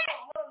about that.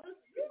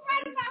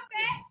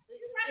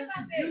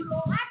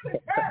 I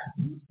concur.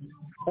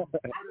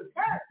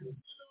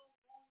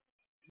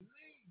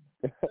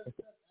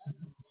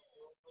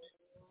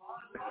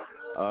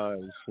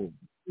 Shit.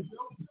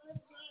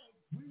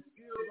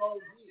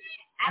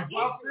 I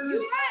get you.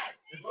 You're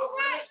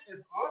right.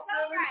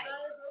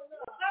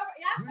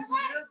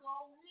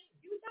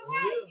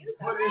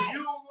 But if you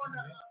don't want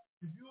to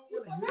hear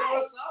us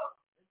out,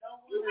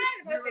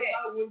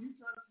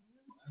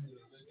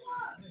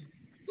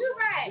 you're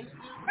right.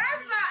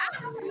 First of all, I'm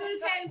a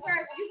communicating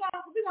person.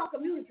 We gonna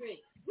communicate.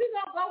 We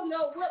gonna go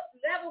know what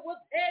level,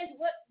 what age,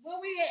 where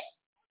we at.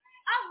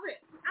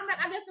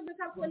 I guess if we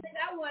come to a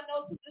nigga, I want to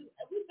know. We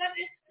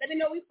fucking, let me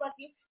know we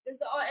fucking. That's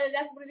what it is.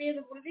 That's what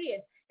it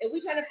is. If we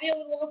trying to feel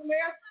with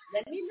somewhere else,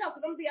 let me know.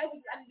 Because I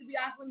need to be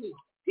honest with me.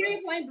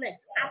 Period, point blank.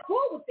 I'm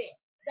cool with that.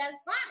 That's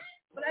fine.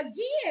 But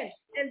again,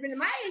 as in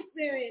my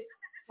experience,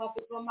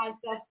 talking for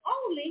myself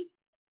only,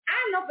 I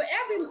know for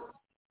every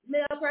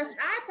male person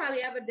I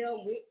probably ever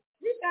dealt with,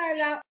 we started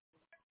out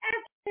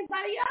as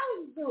anybody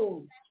else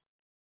do.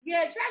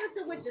 Yeah, try to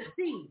sit with the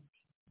C.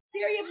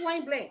 Period,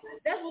 point blank.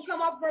 That's what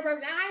come up for a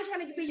person. I ain't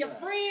trying to be your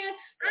friend.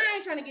 I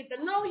ain't trying to get to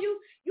know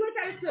you. You're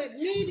trying to sit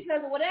me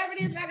because of whatever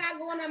it is I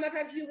got going on. I'm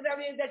trying to you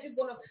whatever it is that you're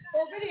going to.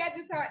 So really, at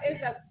this time, it's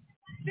a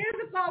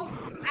physical,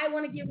 I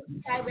want to give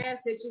you type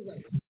ass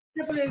situation.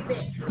 Simple as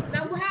that.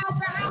 Now, how?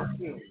 As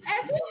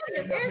it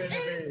is,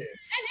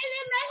 and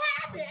it may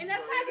happen. And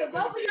that's like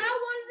what both of y'all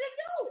wanted to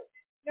do.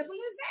 Simple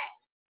as that.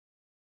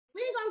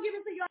 We ain't going to give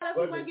it to y'all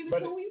unless we want to give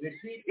it to you. The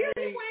key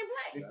thing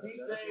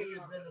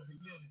is in the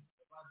beginning.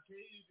 Tell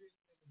you this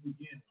in the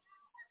beginning.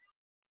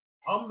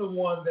 I'm the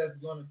one that's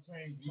gonna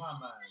change my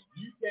mind.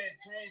 You can't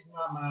change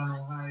my mind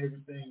on how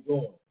everything's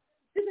going.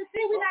 This is the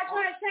thing, we're not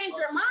trying to change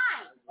your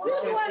mind. You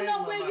just want to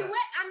know where you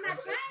at. I'm not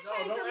trying to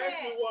change your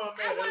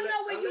mind. I want to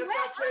know where you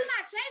at. I'm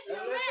not changing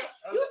your mind.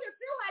 You just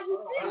feel how you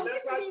feel.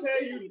 Unless I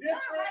tell you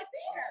different,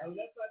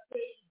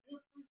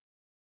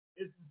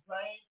 it's the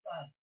same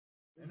thing.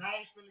 And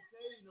I ain't gonna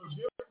tell you no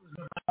difference.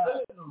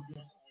 I'm no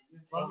difference.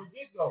 From the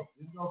get-go.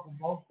 It's go from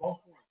both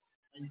points.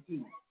 And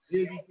see.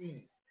 Here's the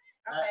thing.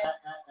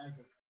 As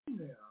a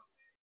female,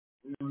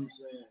 you know what I'm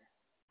saying?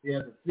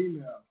 As a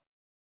female,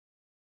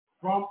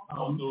 from a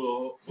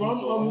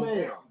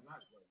male,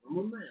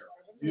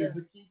 here's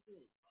the key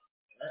thing.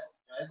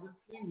 as a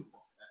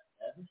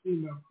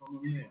female from a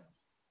man,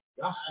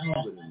 y'all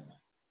stronger than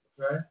that.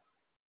 Okay?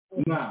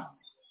 Now,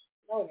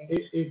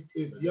 if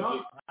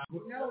y'all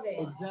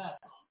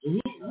exactly.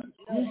 Here's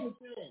the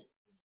thing.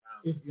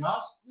 If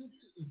y'all speak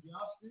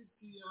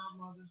to y'all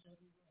mothers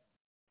every day,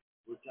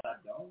 which I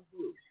don't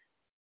do,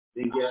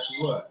 then guess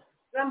what?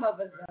 Some of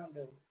us don't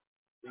do.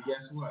 Then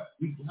guess what?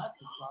 We got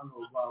to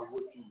follow about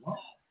what you want.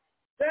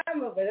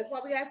 Some of us. That's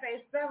why we gotta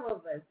say some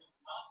of us.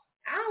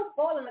 I don't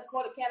fall in the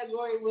quarter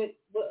category with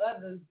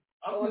others.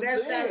 On that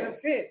side of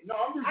the fit. No,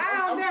 I'm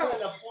saying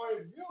a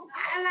point of view.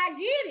 And I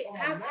get it.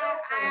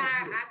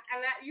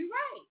 You're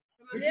right.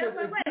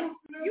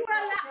 You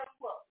are not.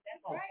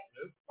 That's right.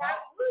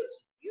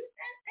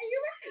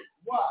 You're right.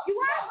 Why? You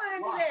are going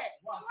to do that.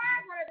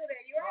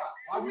 You're right.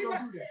 Why we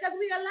don't do that? Because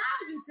we allow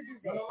you to do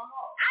that. No.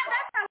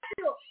 That's how I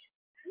feel.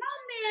 No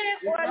man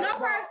or no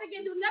person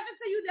can do nothing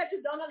to you that you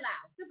don't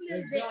allow. Simply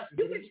as that.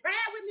 You can try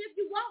it with me if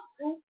you want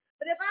to,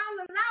 but if I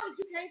don't allow it,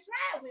 you can't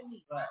try it with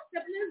me. Right.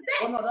 Simple as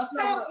that. Oh, no, that's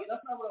not what I'm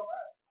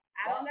asking.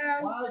 I don't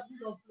know. Why is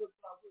you don't flip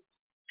flop with you?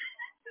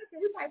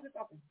 We might flip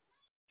flop.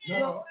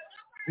 No,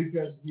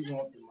 because we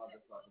want the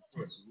motherfucking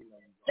pussy.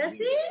 That's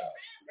it.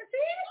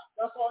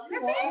 That's all you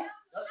want.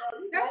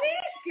 That's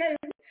it.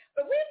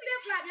 But we flip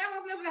flop. Y'all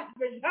want flip flop,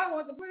 but y'all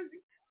want the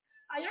pussy.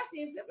 Oh, y'all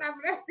seen flip flop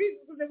for that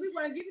reason because if we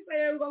want to give it to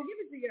you, we're going to give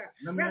it to you.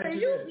 Whether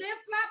you flip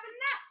flop or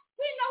not,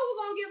 we know who's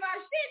going to give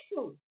our shit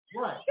to.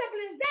 Right.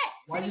 Simple as that.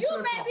 Why and you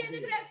may be a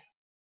nigga that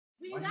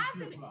we got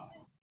to be.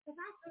 Because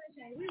I'm feeling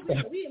change.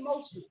 We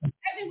emotional.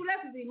 Everything with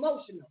us is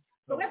emotional.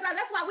 So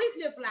that's why we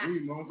flip flop.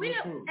 And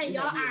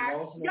y'all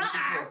are. Ain't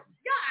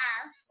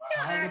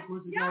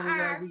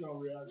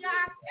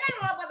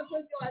all about the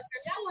pussy all the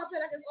time. Y'all want to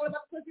feel like it's all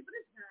about the pussy, but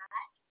it's not.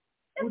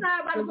 It's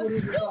not about the pussy.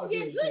 You can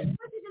get good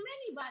pussy from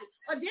anybody.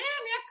 Or damn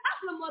near a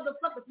couple of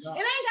motherfuckers. No.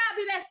 It ain't gotta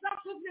be that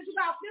stuff pussy that you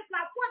got flip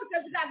flop for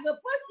because you got good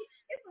pussy.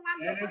 It's a lot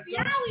of good pussy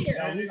out here.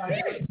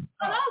 Period.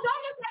 So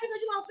don't just say because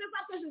you want flip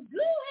flop because you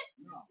good.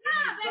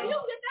 Nah, baby, you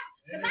can get that.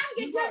 If I can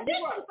get good dick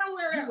from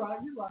somewhere else.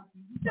 You right.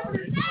 Simple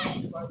as that.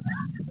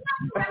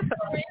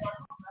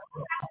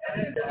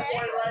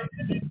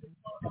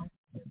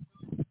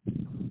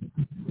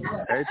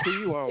 Hey, T,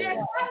 you on? And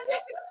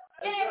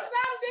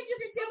some dick you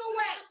can give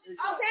away,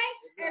 okay?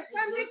 And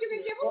some dick you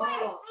can give away.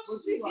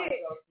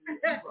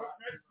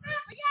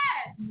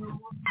 Yes.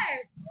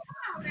 Come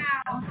on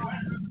now.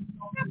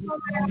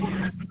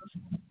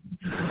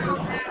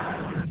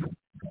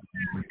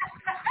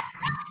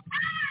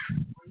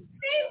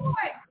 See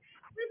what?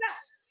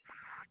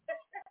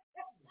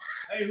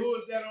 Hey, who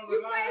is that on the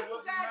line?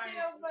 What's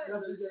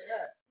his name?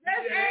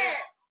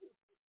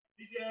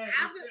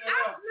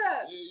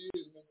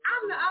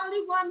 I'm the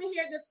only woman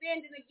here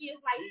defending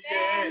against like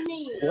that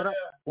men.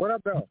 What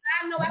up, though?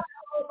 I know I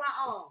can hold my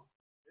own.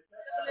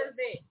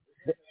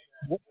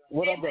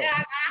 What up, though? I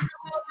can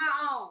hold my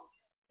own.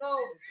 So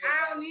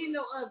I don't need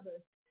no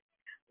others.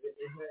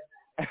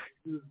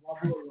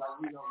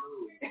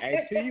 Hey,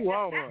 T, you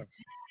on one.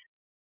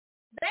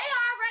 They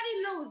already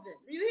losing.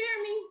 You hear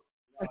me?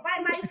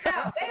 By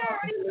myself. They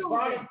already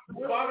losing.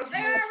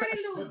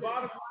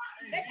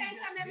 They can't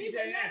come at me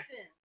with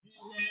nothing.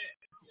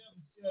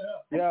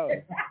 Yo.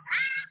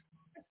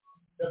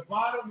 The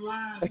bottom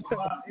line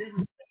about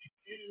everything in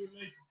any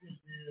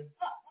relationship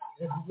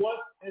is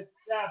what's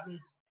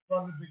established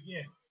from the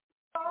beginning.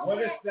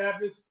 What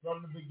established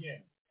from the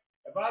beginning.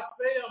 If I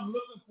say I'm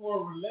looking for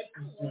a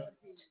relationship,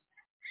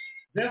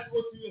 that's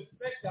what you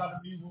expect out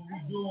of me when we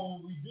do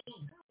what we do.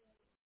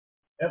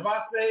 If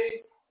I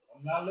say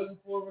I'm not looking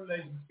for a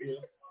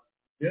relationship,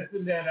 this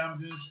and that,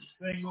 I'm just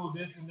single,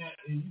 this and that,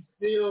 and you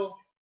still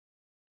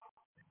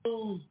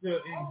choose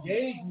to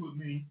engage with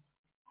me,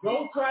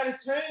 don't try to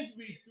change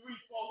me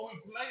 3-4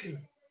 weeks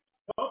later.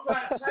 Don't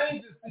try to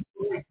change the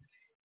situation.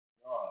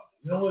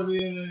 You know what it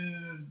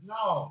is?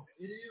 No,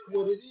 it is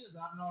what it is.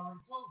 I've already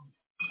told you.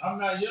 I'm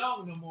not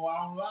young no more. I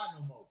don't lie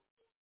no more.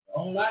 I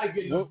don't lie to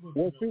get no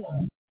pussy.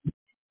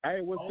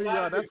 Hey, well, see,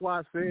 y'all, that's why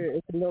I said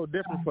it's a little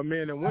different for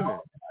men and women.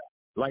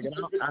 Like,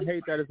 I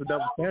hate that it's a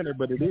double standard,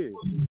 but it is.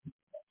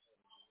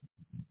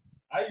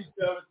 I used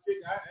to tell a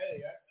chick, I was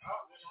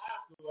in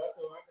high school, I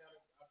told her I got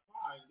a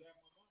car and got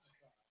my mom a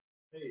car.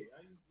 Hey,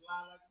 I used to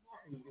lie like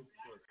a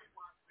motherfucker.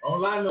 I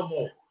don't lie no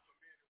more.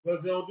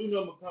 Because they don't do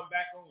nothing but come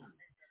back on you.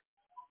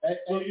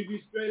 So you be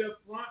straight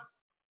up front,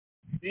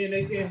 then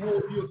they can't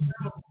hold you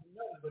accountable for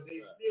nothing, but they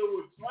still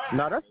would try.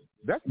 No, that's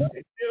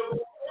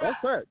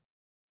fact.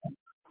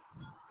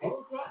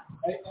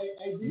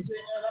 Hey, DJ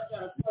Ed, I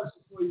got a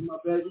question for you, my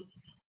baby.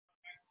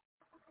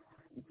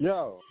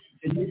 Yo.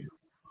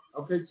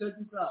 Okay, check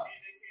this out.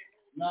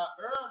 Now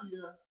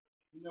earlier,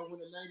 you know, when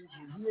the ladies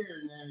were here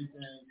and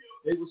everything,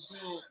 they were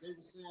saying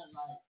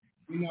like,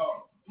 you know,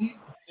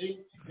 they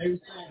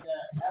were saying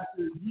that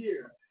after a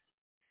year,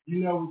 you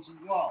know what you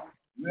want,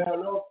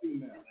 male or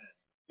female,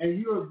 and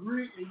you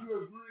agree to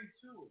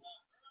it.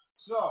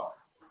 So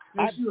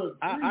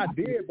I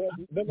did, but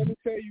let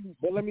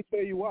me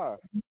tell you why.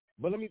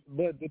 But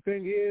the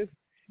thing is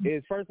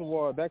first of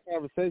all, that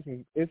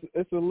conversation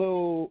it's a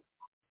little.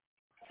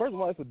 first of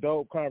all, it's a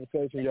dope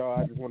conversation, y'all.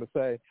 I just want to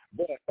say,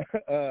 but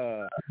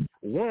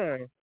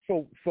one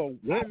for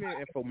women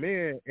and for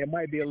men, it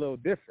might be a little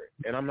different.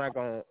 And I'm not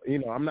gonna,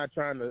 I'm not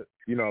trying to,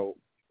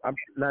 I'm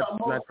not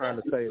trying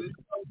to say. We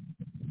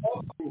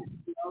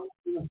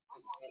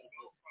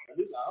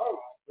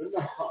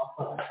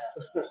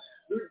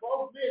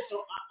both did,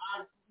 so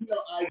I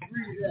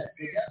agree with that.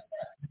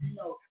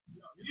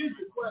 Here's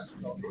the question,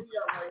 though. Here's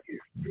right here.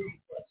 Here's the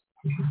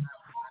question.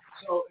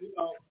 So,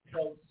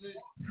 so since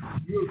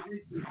you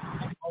agree to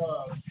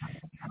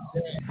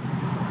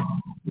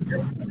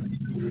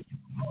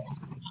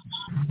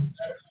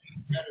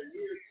at a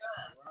year's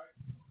time, right?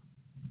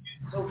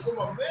 So from a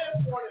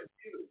man's point of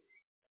view,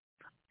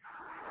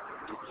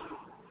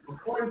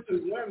 according to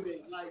women,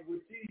 like what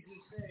T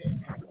just said,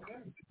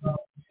 that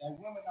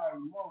women are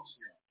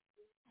emotional.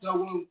 So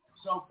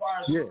far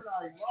as women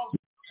are emotional,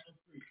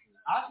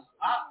 I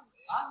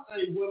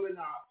say women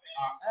are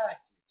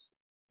active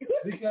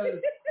because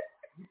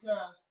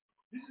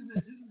this is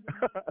another reason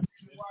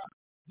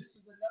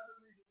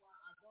why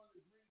I don't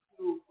agree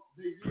to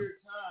the year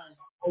time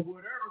or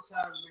whatever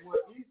time and what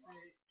he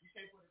said. You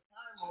can't put a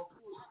time on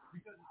to it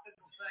because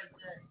it's the fact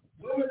that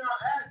women are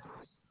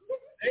active.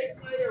 They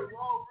play a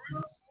role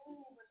real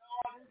smooth and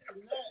all this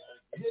and that.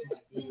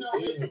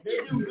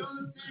 They do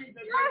little things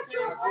that they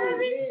can't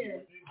hold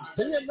in.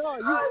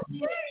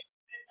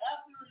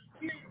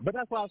 But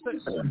that's why I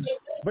said.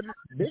 But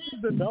this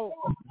is the dope.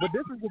 But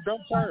this is the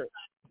dope part.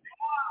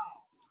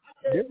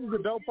 This is the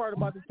dope part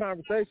about this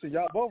conversation.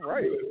 Y'all both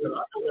right.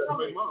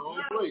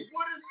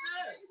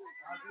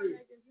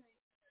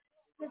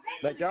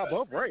 Like y'all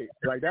both right.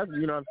 Like that's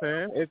what I'm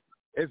saying.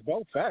 It's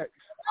both facts.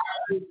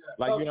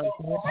 Like what I'm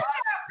saying.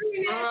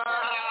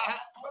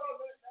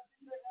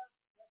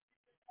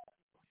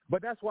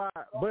 But that's why.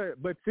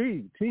 But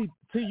T,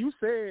 you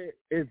said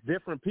it's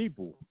different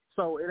people,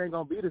 so it ain't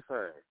gonna be the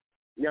same.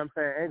 You know what I'm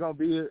saying? Ain't gonna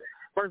be.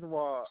 First of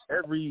all,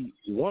 every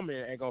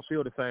woman ain't gonna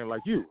feel the same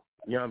like you.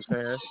 You know what I'm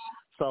saying?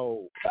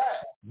 So,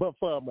 but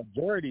for a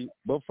majority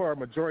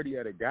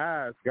of the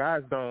guys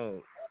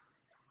don't.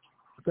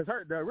 Because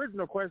the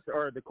original question,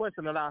 or the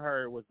question that I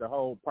heard, was the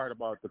whole part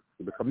about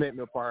the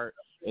commitment part,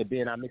 and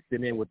then I mixed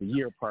it in with the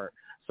year part.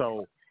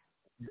 So,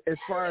 as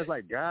far as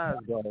like guys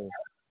go,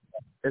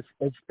 as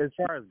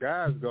far as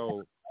guys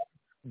go,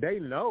 they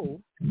know,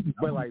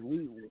 but like we,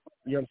 you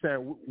know what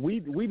I'm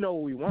saying? We know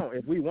what we want.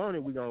 If we want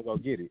it, we gonna go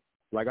get it.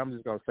 Like I'm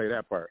just gonna say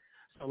that part.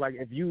 So like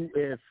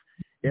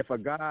if a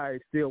guy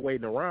is still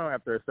waiting around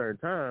after a certain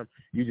time,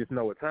 you just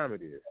know what time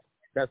it is.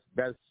 That's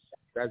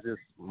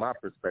just my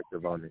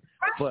perspective on it.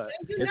 But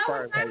as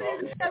far as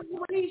because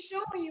when he's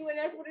showing you and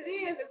that's what it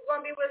is, it's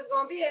gonna be what it's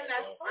gonna be, and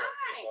that's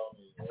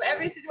fine. For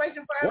every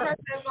situation for every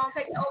person that's gonna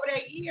take over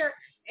that year,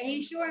 and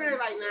he's showing her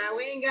like, nah,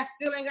 we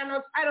still ain't got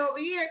no title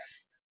over here.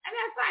 And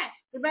that's fine.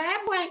 But by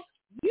that point,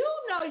 you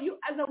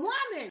as a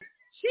woman,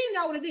 she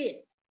know what it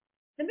is.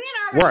 The men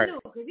already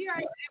knew, because he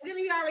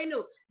already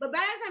knew. But by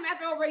that time,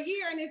 after over a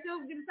year, and they still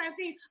do the same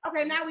thing,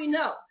 okay, now we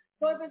know.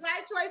 So if it's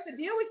our choice to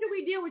deal with you,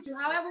 we deal with you.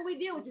 However we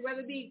deal with you,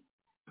 whether it be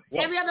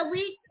every other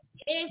week,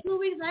 in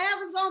 2 weeks,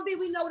 however it's going to be,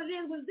 we know what it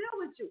is, we'll deal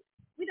with you.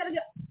 We got to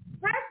get,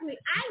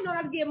 personally, I know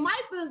how to get my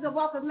feelings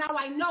involved because now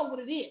I know what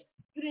it is.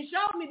 You didn't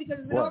show me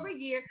because it's been over a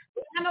year.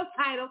 We got no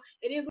title.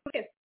 It is what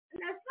it is.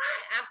 And that's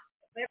fine.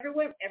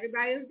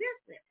 Everybody is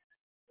different.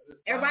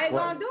 Everybody's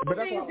gonna do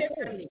things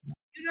differently.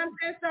 You know what I'm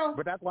saying? So,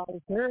 but that's what I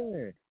was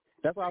saying.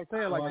 That's what I was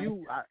saying. Like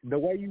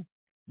the way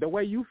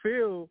you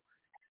feel.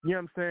 You know what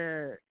I'm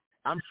saying?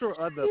 I'm sure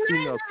other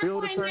females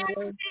feel the same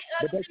way,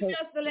 but they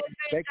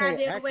can't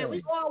act on it.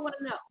 We all want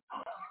to know.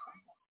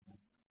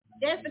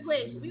 That's the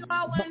question. We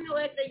all want to know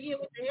at the year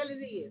what the hell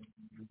it is.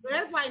 So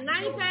that's why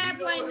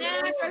 95.9%.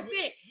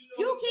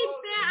 You keep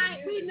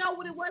saying we know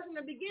what it was from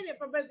the beginning,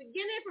 from the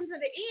beginning from to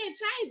the end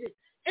changes.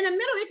 In the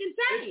middle, it can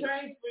change. It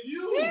changed for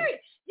you. Period.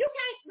 You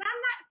can't. I'm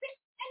not.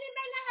 And it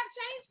may not have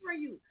changed for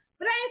you,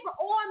 but it ain't for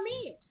all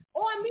men.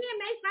 All men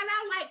may find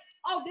out like,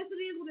 oh, this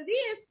is what it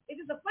is.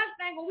 It's just a first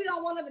thing, but we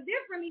don't want it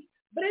differently.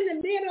 But in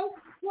the middle,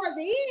 towards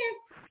the end,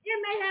 it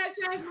may have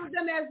changed for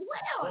them as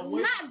well,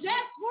 not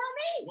just for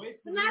me.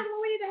 So now when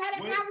we need to have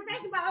that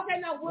conversation about,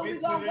 okay, now where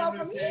we gonna go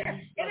from here?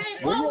 It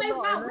ain't always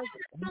about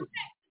women.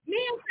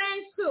 Men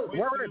change too.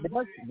 Right,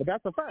 but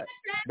that's a fact.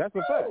 That's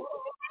a fact.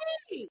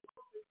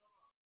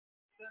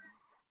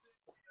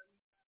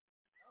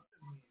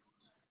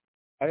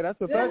 Hey,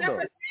 that's a fact though.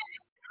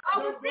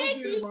 Oh, thank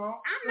you. I don't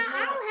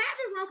have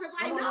it wrong because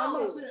I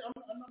know.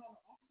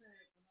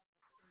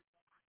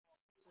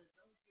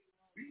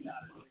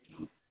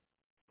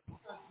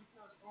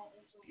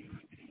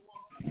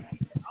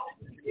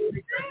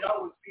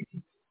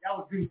 Y'all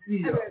was beat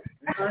me up. I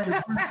ain't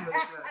appreciate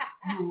that.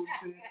 You know what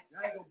I'm saying?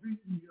 Y'all ain't gonna beat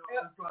me up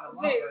in front of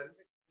my face.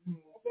 You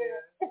know what I'm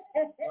saying?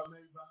 I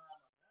mean,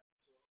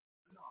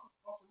 no,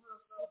 for real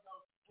stuff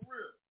though, for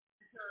real.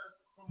 Because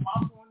from my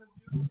point of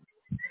view,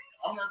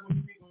 I'm not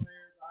gonna speak on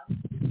everybody.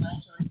 I'm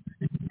trying to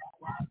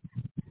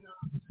you know,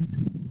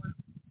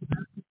 okay,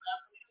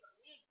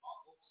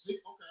 I'm gonna take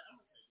it now.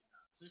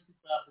 65%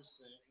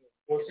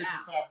 or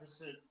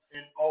 65%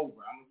 and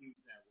over. I'm gonna use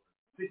that word.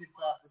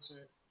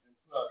 55% and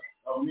plus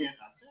of men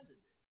are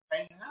sensitive.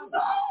 Can't handle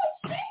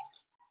it.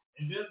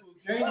 And this was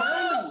can't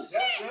handle it.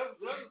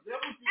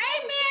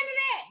 Amen to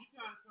that.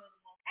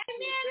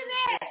 Amen to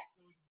that.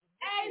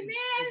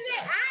 Amen to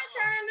that. I ain't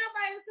turning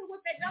nobody to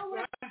what they don't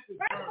want.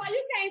 First of all,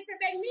 you can't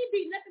make me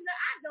be nothing that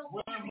I don't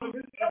want to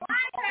be. So I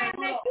ain't trying to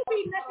make you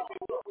be nothing that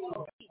you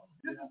want to be.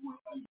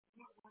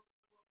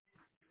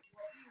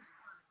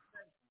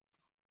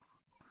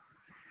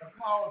 The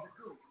power of the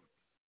coup.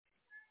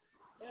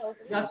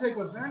 Y'all take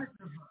advantage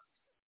of her.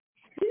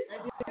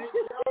 And then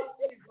y'all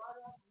see right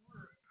off the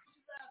word.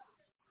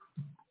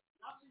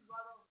 Y'all see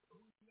right off the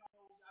word. Y'all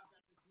got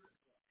the grip.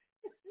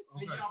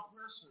 And y'all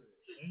pressure it.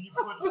 And you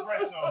put the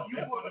pressure on.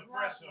 You put the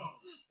pressure on.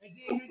 And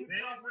then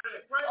you don't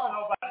really pressure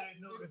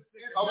nobody.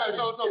 Okay,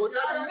 so with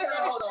that being said,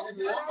 hold on.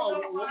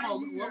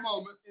 One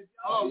moment.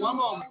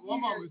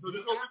 So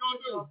this is what we're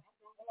gonna do. So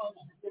what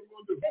we're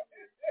gonna do?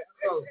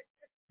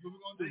 We're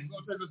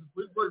gonna take us a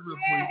quick break real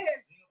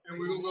quick, and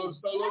we're gonna go to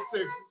Solo,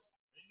 Texas.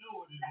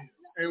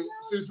 And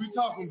since we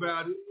talking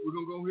about it, we're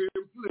gonna go ahead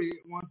and play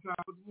it one time.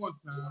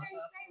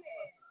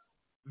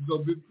 Let's go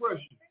Big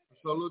Pressure.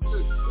 Solo,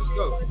 Texas. Let's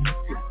go.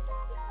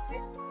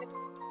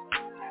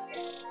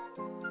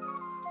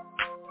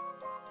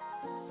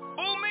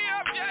 Boom me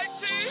up,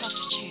 JT.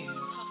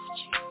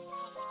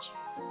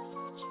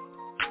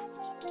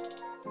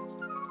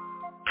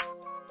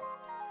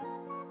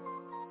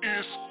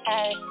 It's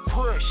all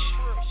push.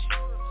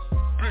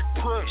 Big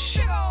push.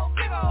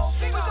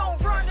 We gon'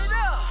 run it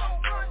up.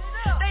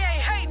 They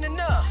ain't hating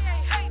enough.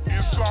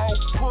 It's all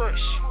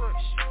push.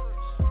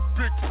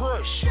 Big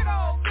push. We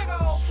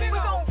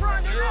gon'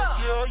 run it up.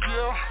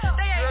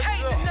 They ain't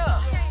hating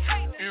enough.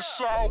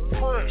 It's all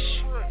push.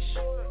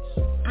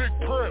 Big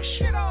push.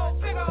 We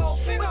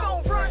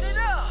gon' run it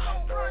up.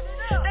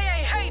 They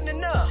ain't hating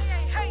enough.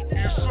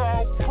 It's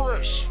all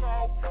push.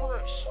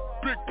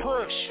 Big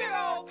push.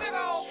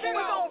 We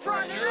gon'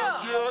 run it up.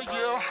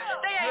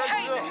 They ain't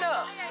hating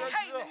enough.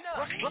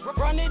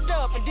 Run it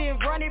up and then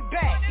run it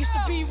back. Used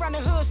to be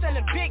running hood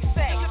selling big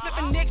sacks,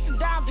 flipping nicks and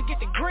dimes to get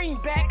the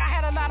greenback. I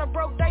had a lot of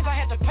broke days I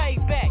had to pay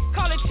back.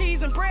 Call it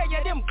cheese and bread,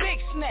 yeah, them big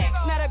snacks.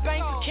 Now that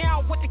bank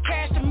account with the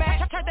cash to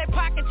match. Turn that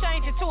pocket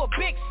change into a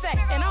big sack.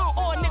 And I don't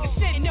owe a nigga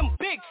shit in them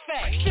big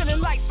facts.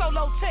 Feeling like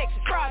Solo, Texas,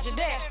 Roger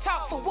that.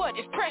 Talk for what?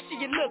 It's pressure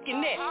you're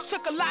looking at.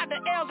 Took a lot of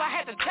L's I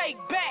had to take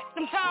back.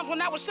 Some times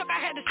when I was shook I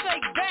had to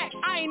shake back.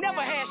 I ain't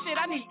never had shit,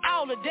 I need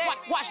all of that.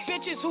 Watch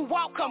bitches who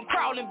walk come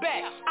crawling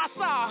back. I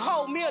saw a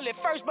whole meal at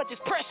first, but this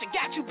pressure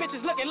got you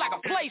bitches looking like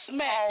a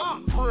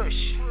placemat. Push.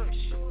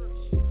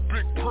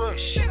 Big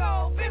push. We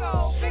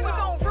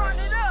gon' run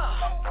it up.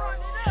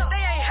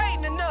 They ain't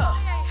hating enough.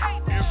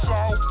 It's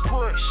all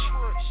push.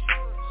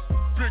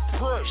 Big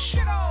push.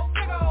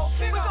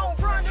 We gon'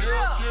 run it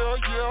up.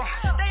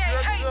 They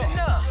ain't hating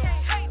enough.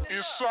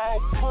 It's all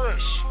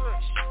push.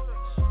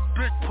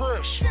 Big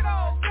push. We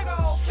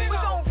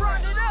gon'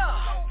 run it up.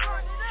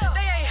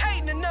 They ain't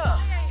hating enough.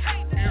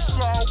 It's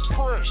all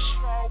push.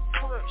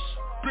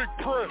 Big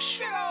push.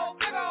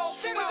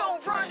 We gon'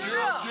 run it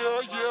up.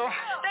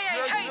 They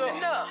ain't hating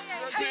enough.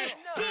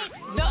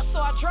 Nuts, so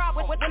I drop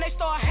when they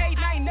start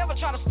hating. I ain't never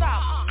try to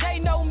stop. They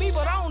know me,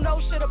 but I don't know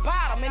shit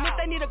about them. And if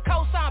they need a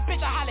cosign,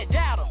 bitch, I holla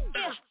doubt them.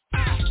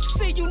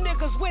 See you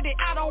niggas with it,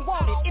 I don't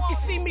want it. If you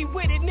see me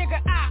with it,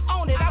 nigga, I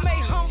own it. I may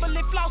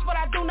humbly floss, but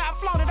I do not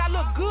flaunt it. I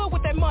look good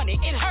with that money,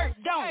 it hurt,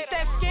 don't it?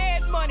 That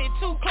scared money,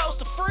 too close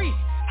to free.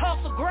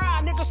 Hustle,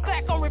 grind, nigga,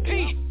 stack on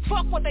repeat.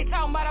 Fuck what they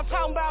talking about, I'm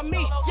talking about me.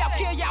 Y'all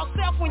kill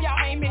yourself when y'all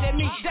aiming at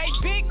me. They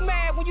big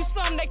mad when you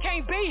something they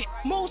can't be.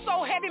 Move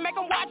so heavy, make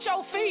them watch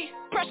your feet.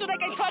 Pressure they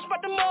can't touch,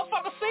 but the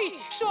motherfuckers see.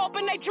 Show up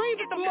in they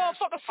dreams, that the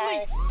motherfuckers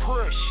sleep.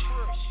 Push.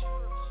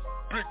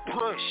 Big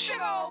push.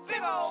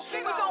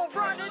 We gon'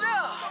 run it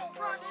up.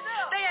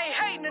 They ain't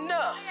hating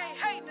enough.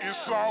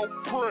 It's all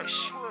push.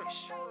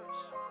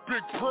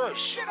 Big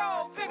push. We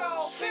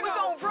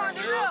gon' run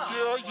it up.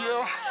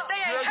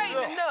 They ain't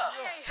hating enough.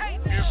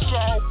 It's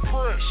all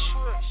push.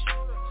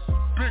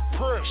 Big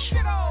push.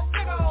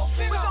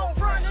 We gon'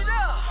 run it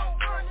up.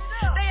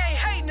 They ain't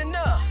hating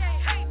enough.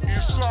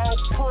 It's all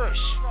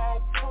push.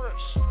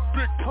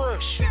 Big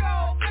push. We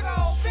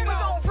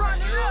gon'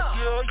 run it up.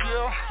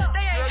 They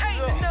ain't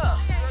hating enough.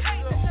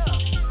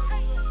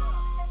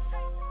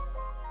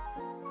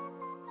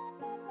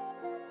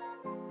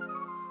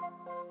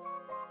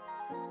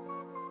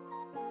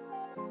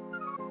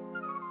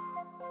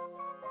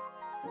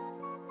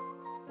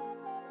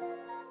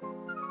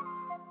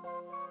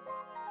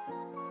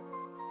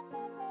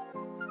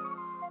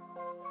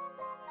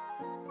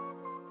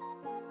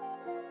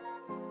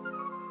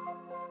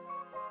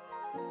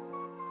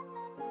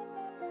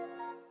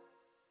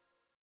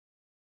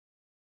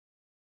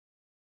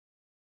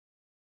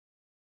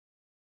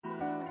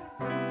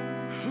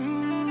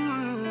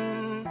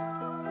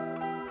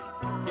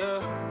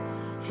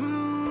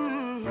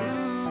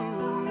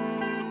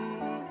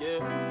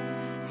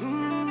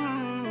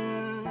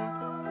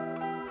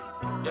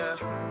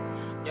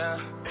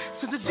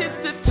 So the just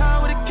the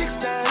time with a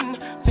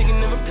kickstand,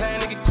 thinking of a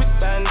plan to get quick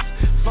bands.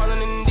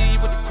 falling in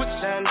deep with the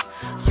quicksand.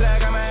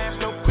 Flag on my ass,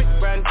 no quick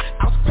run.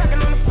 I was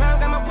packing on the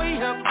pound, got my way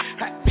up.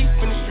 Hot beef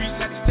in the streets,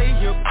 had to stay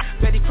up.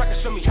 Betty Crocker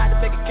show me how to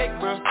bake a cake,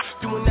 bro.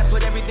 Doing that,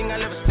 put everything I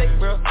love at stake,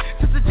 bro.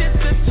 Since the jet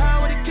to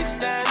town with a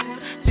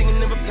kickstand. Thinking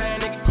never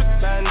plan, nigga, quick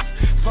bands.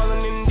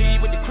 Falling in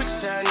deep with the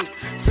quicksand.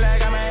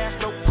 Flag on my ass,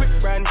 no quick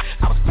run.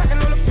 I was packing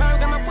on the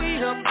pound, got my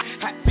way up.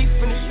 Hot beef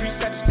in the streets,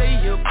 had to stay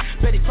up.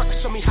 Betty Crocker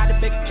show me how to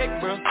bake a cake,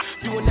 bro.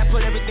 Doing that,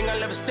 put everything I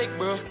love at stake,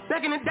 bro.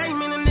 Back in the day,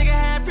 man, a nigga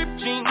had ripped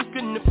jeans.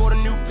 Couldn't afford a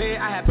new pair,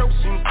 I had broke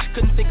jeans.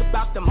 Couldn't think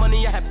about the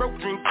money, I had broke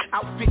dreams.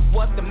 Outfit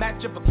was the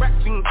match of a crack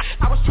fiend.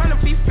 I was trying to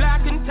be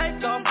fly, couldn't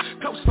take off.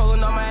 Clothes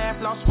falling on my ass,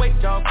 lost weight,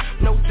 dog.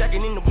 No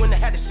jacket in the winter,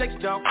 had to shake,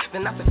 dog.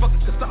 Then I said, fuck it,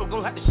 cause something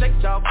gon' have to shake,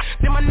 dog.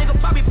 Then my nigga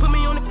Bobby put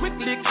me on a quick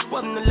lick.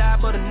 Wasn't alive,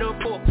 but enough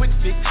for a quick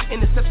fix.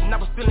 Interception, I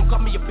was feeling,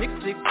 caught me a big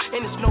six.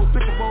 And it's no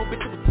bitch, roll,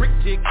 bitch, it was brick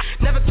tick.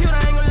 Never killed,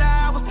 I ain't gonna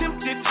lie, I was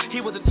tempted. He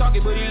was a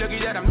target, but he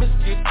lucky that I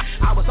missed it.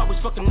 I was always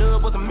fucking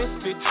up, was a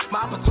misfit.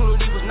 My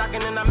opportunity was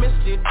knocking and I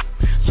missed it.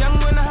 Young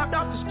when I hopped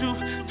off the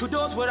stoop. 2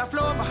 doors where I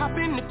floor if I hop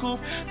in the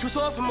coupe. 2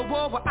 swords from a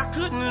war where I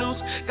couldn't lose.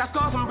 Got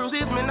scars and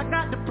bruises, man, I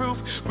got the proof.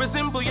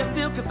 Resemble you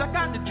still cause I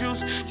got the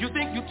juice. You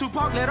think you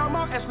Tupac, let all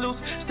my ass loose.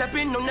 Step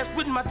in on that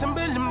with my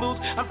Timberland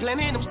boots. I'm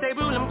planning, I'm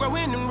stable, I'm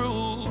growing in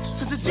roots.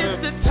 Since it's just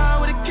the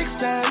time with a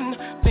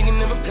kickstand. Thinking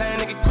never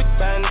plan to get quick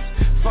bands.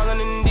 Falling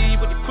in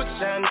deep with the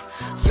quicksand.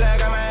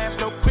 Flag on my ass,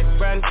 no quick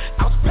brand.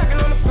 I was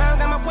packing on the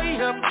pound, got my way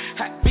up.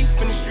 Hot beef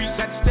in the streets,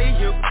 had to stay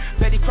up.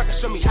 Betty Crocker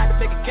show me how to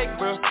bake a cake,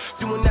 bro.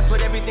 Doing that,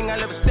 put everything I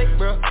love at stake,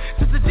 bro.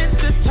 Since it's just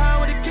the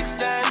time with a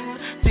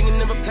kickstand. Thinking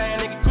never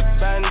plan to get quick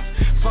bands.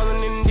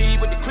 Falling in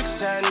deep with the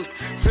quicksand.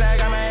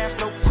 Flag on my ass,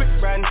 no quick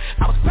brand.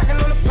 I was packing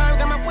on the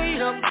pound, got my way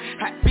up.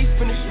 Hot beef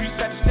in the streets,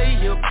 had to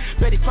stay up.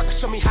 Betty Crocker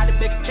show me how to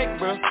bake a cake,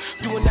 bro.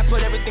 Doing that,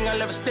 put everything I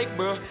love at stake,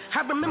 bro.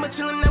 I remember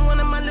chilling at one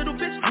of my little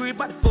bitch crib.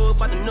 By the foot,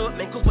 by the nut,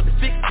 man, cause with the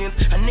fixins.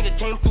 A nigga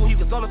came through, he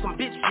was on some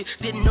bitch shit.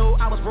 Didn't know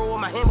I was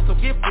rolling, my hand was so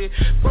gifted.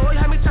 Boy,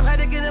 how many times had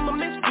to get him a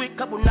mix quick.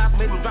 Couple knocks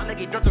made him drop like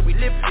he drunk and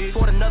relifted.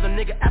 Fought another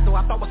nigga after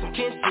I thought was some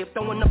kinship.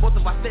 Throwing up both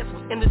of our sets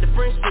was ended the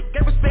friendship.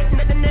 Gave respect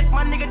at the neck,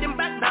 my nigga didn't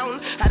back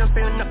down. Had him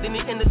feeling up, then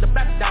he ended the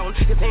back down.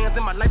 His hands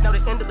in my life, now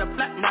they ended up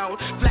flat now.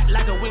 Flat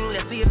like a wing,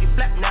 let's see if he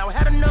flat now.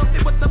 Had enough,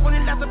 it was up when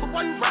it lasted for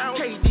 1 round.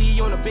 KD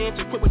on the bench,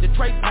 he quit with the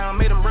tray pound.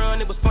 Made him run,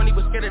 it was funny,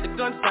 was scared of the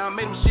gun sound.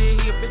 Made him shit,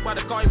 he a bitch while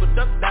the car, he was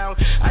ducked down.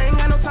 I ain't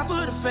got no time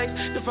for the fakes.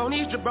 The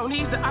phonies,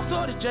 jabronis, that I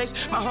saw the jakes.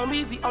 My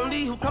homies, the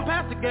only who come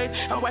past the gate.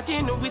 I'm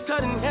whacking and we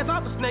cutting heads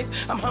off the snakes.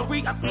 I'm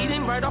hungry, I'm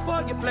eating right off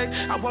of your plate.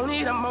 I won't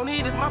eat, I'm on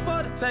it, it's my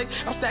fault to take.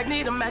 I'm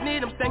stagnant, I'm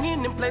magnet, I'm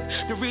staying in place.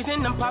 The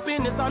reason I'm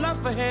popping is all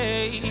up for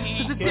hate.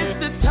 Since it's just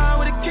the time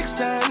with a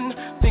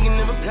kickstand. Thinking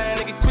never plan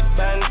to get quick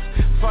bands.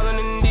 Falling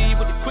in deep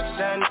with the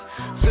quicksand.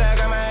 Flag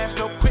on my ass,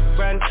 no quick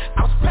brand.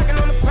 I was packing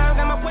on the pound,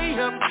 got my way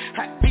up.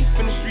 Hot beef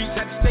in the streets,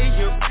 had to stay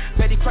up.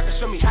 Betty Crocker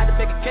show me how to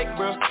bake a cake,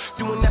 bro.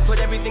 Doing that, put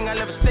everything I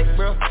love at stake,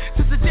 bro.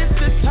 Since it's just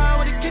the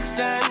time with a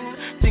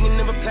kickstand. Thinking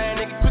never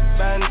plan to get quick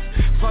bands.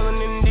 Falling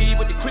in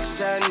deep with the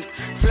quicksand.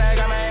 Flag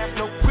on my ass,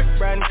 no quick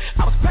brand.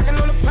 I was packing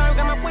on the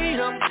pound, got my way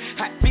up.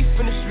 Hot beef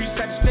in the streets,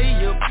 had to stay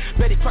up.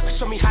 Betty Crocker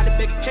show me how to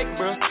bake a cake,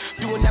 bro.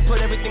 Doing that,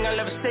 put everything I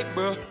love at stake,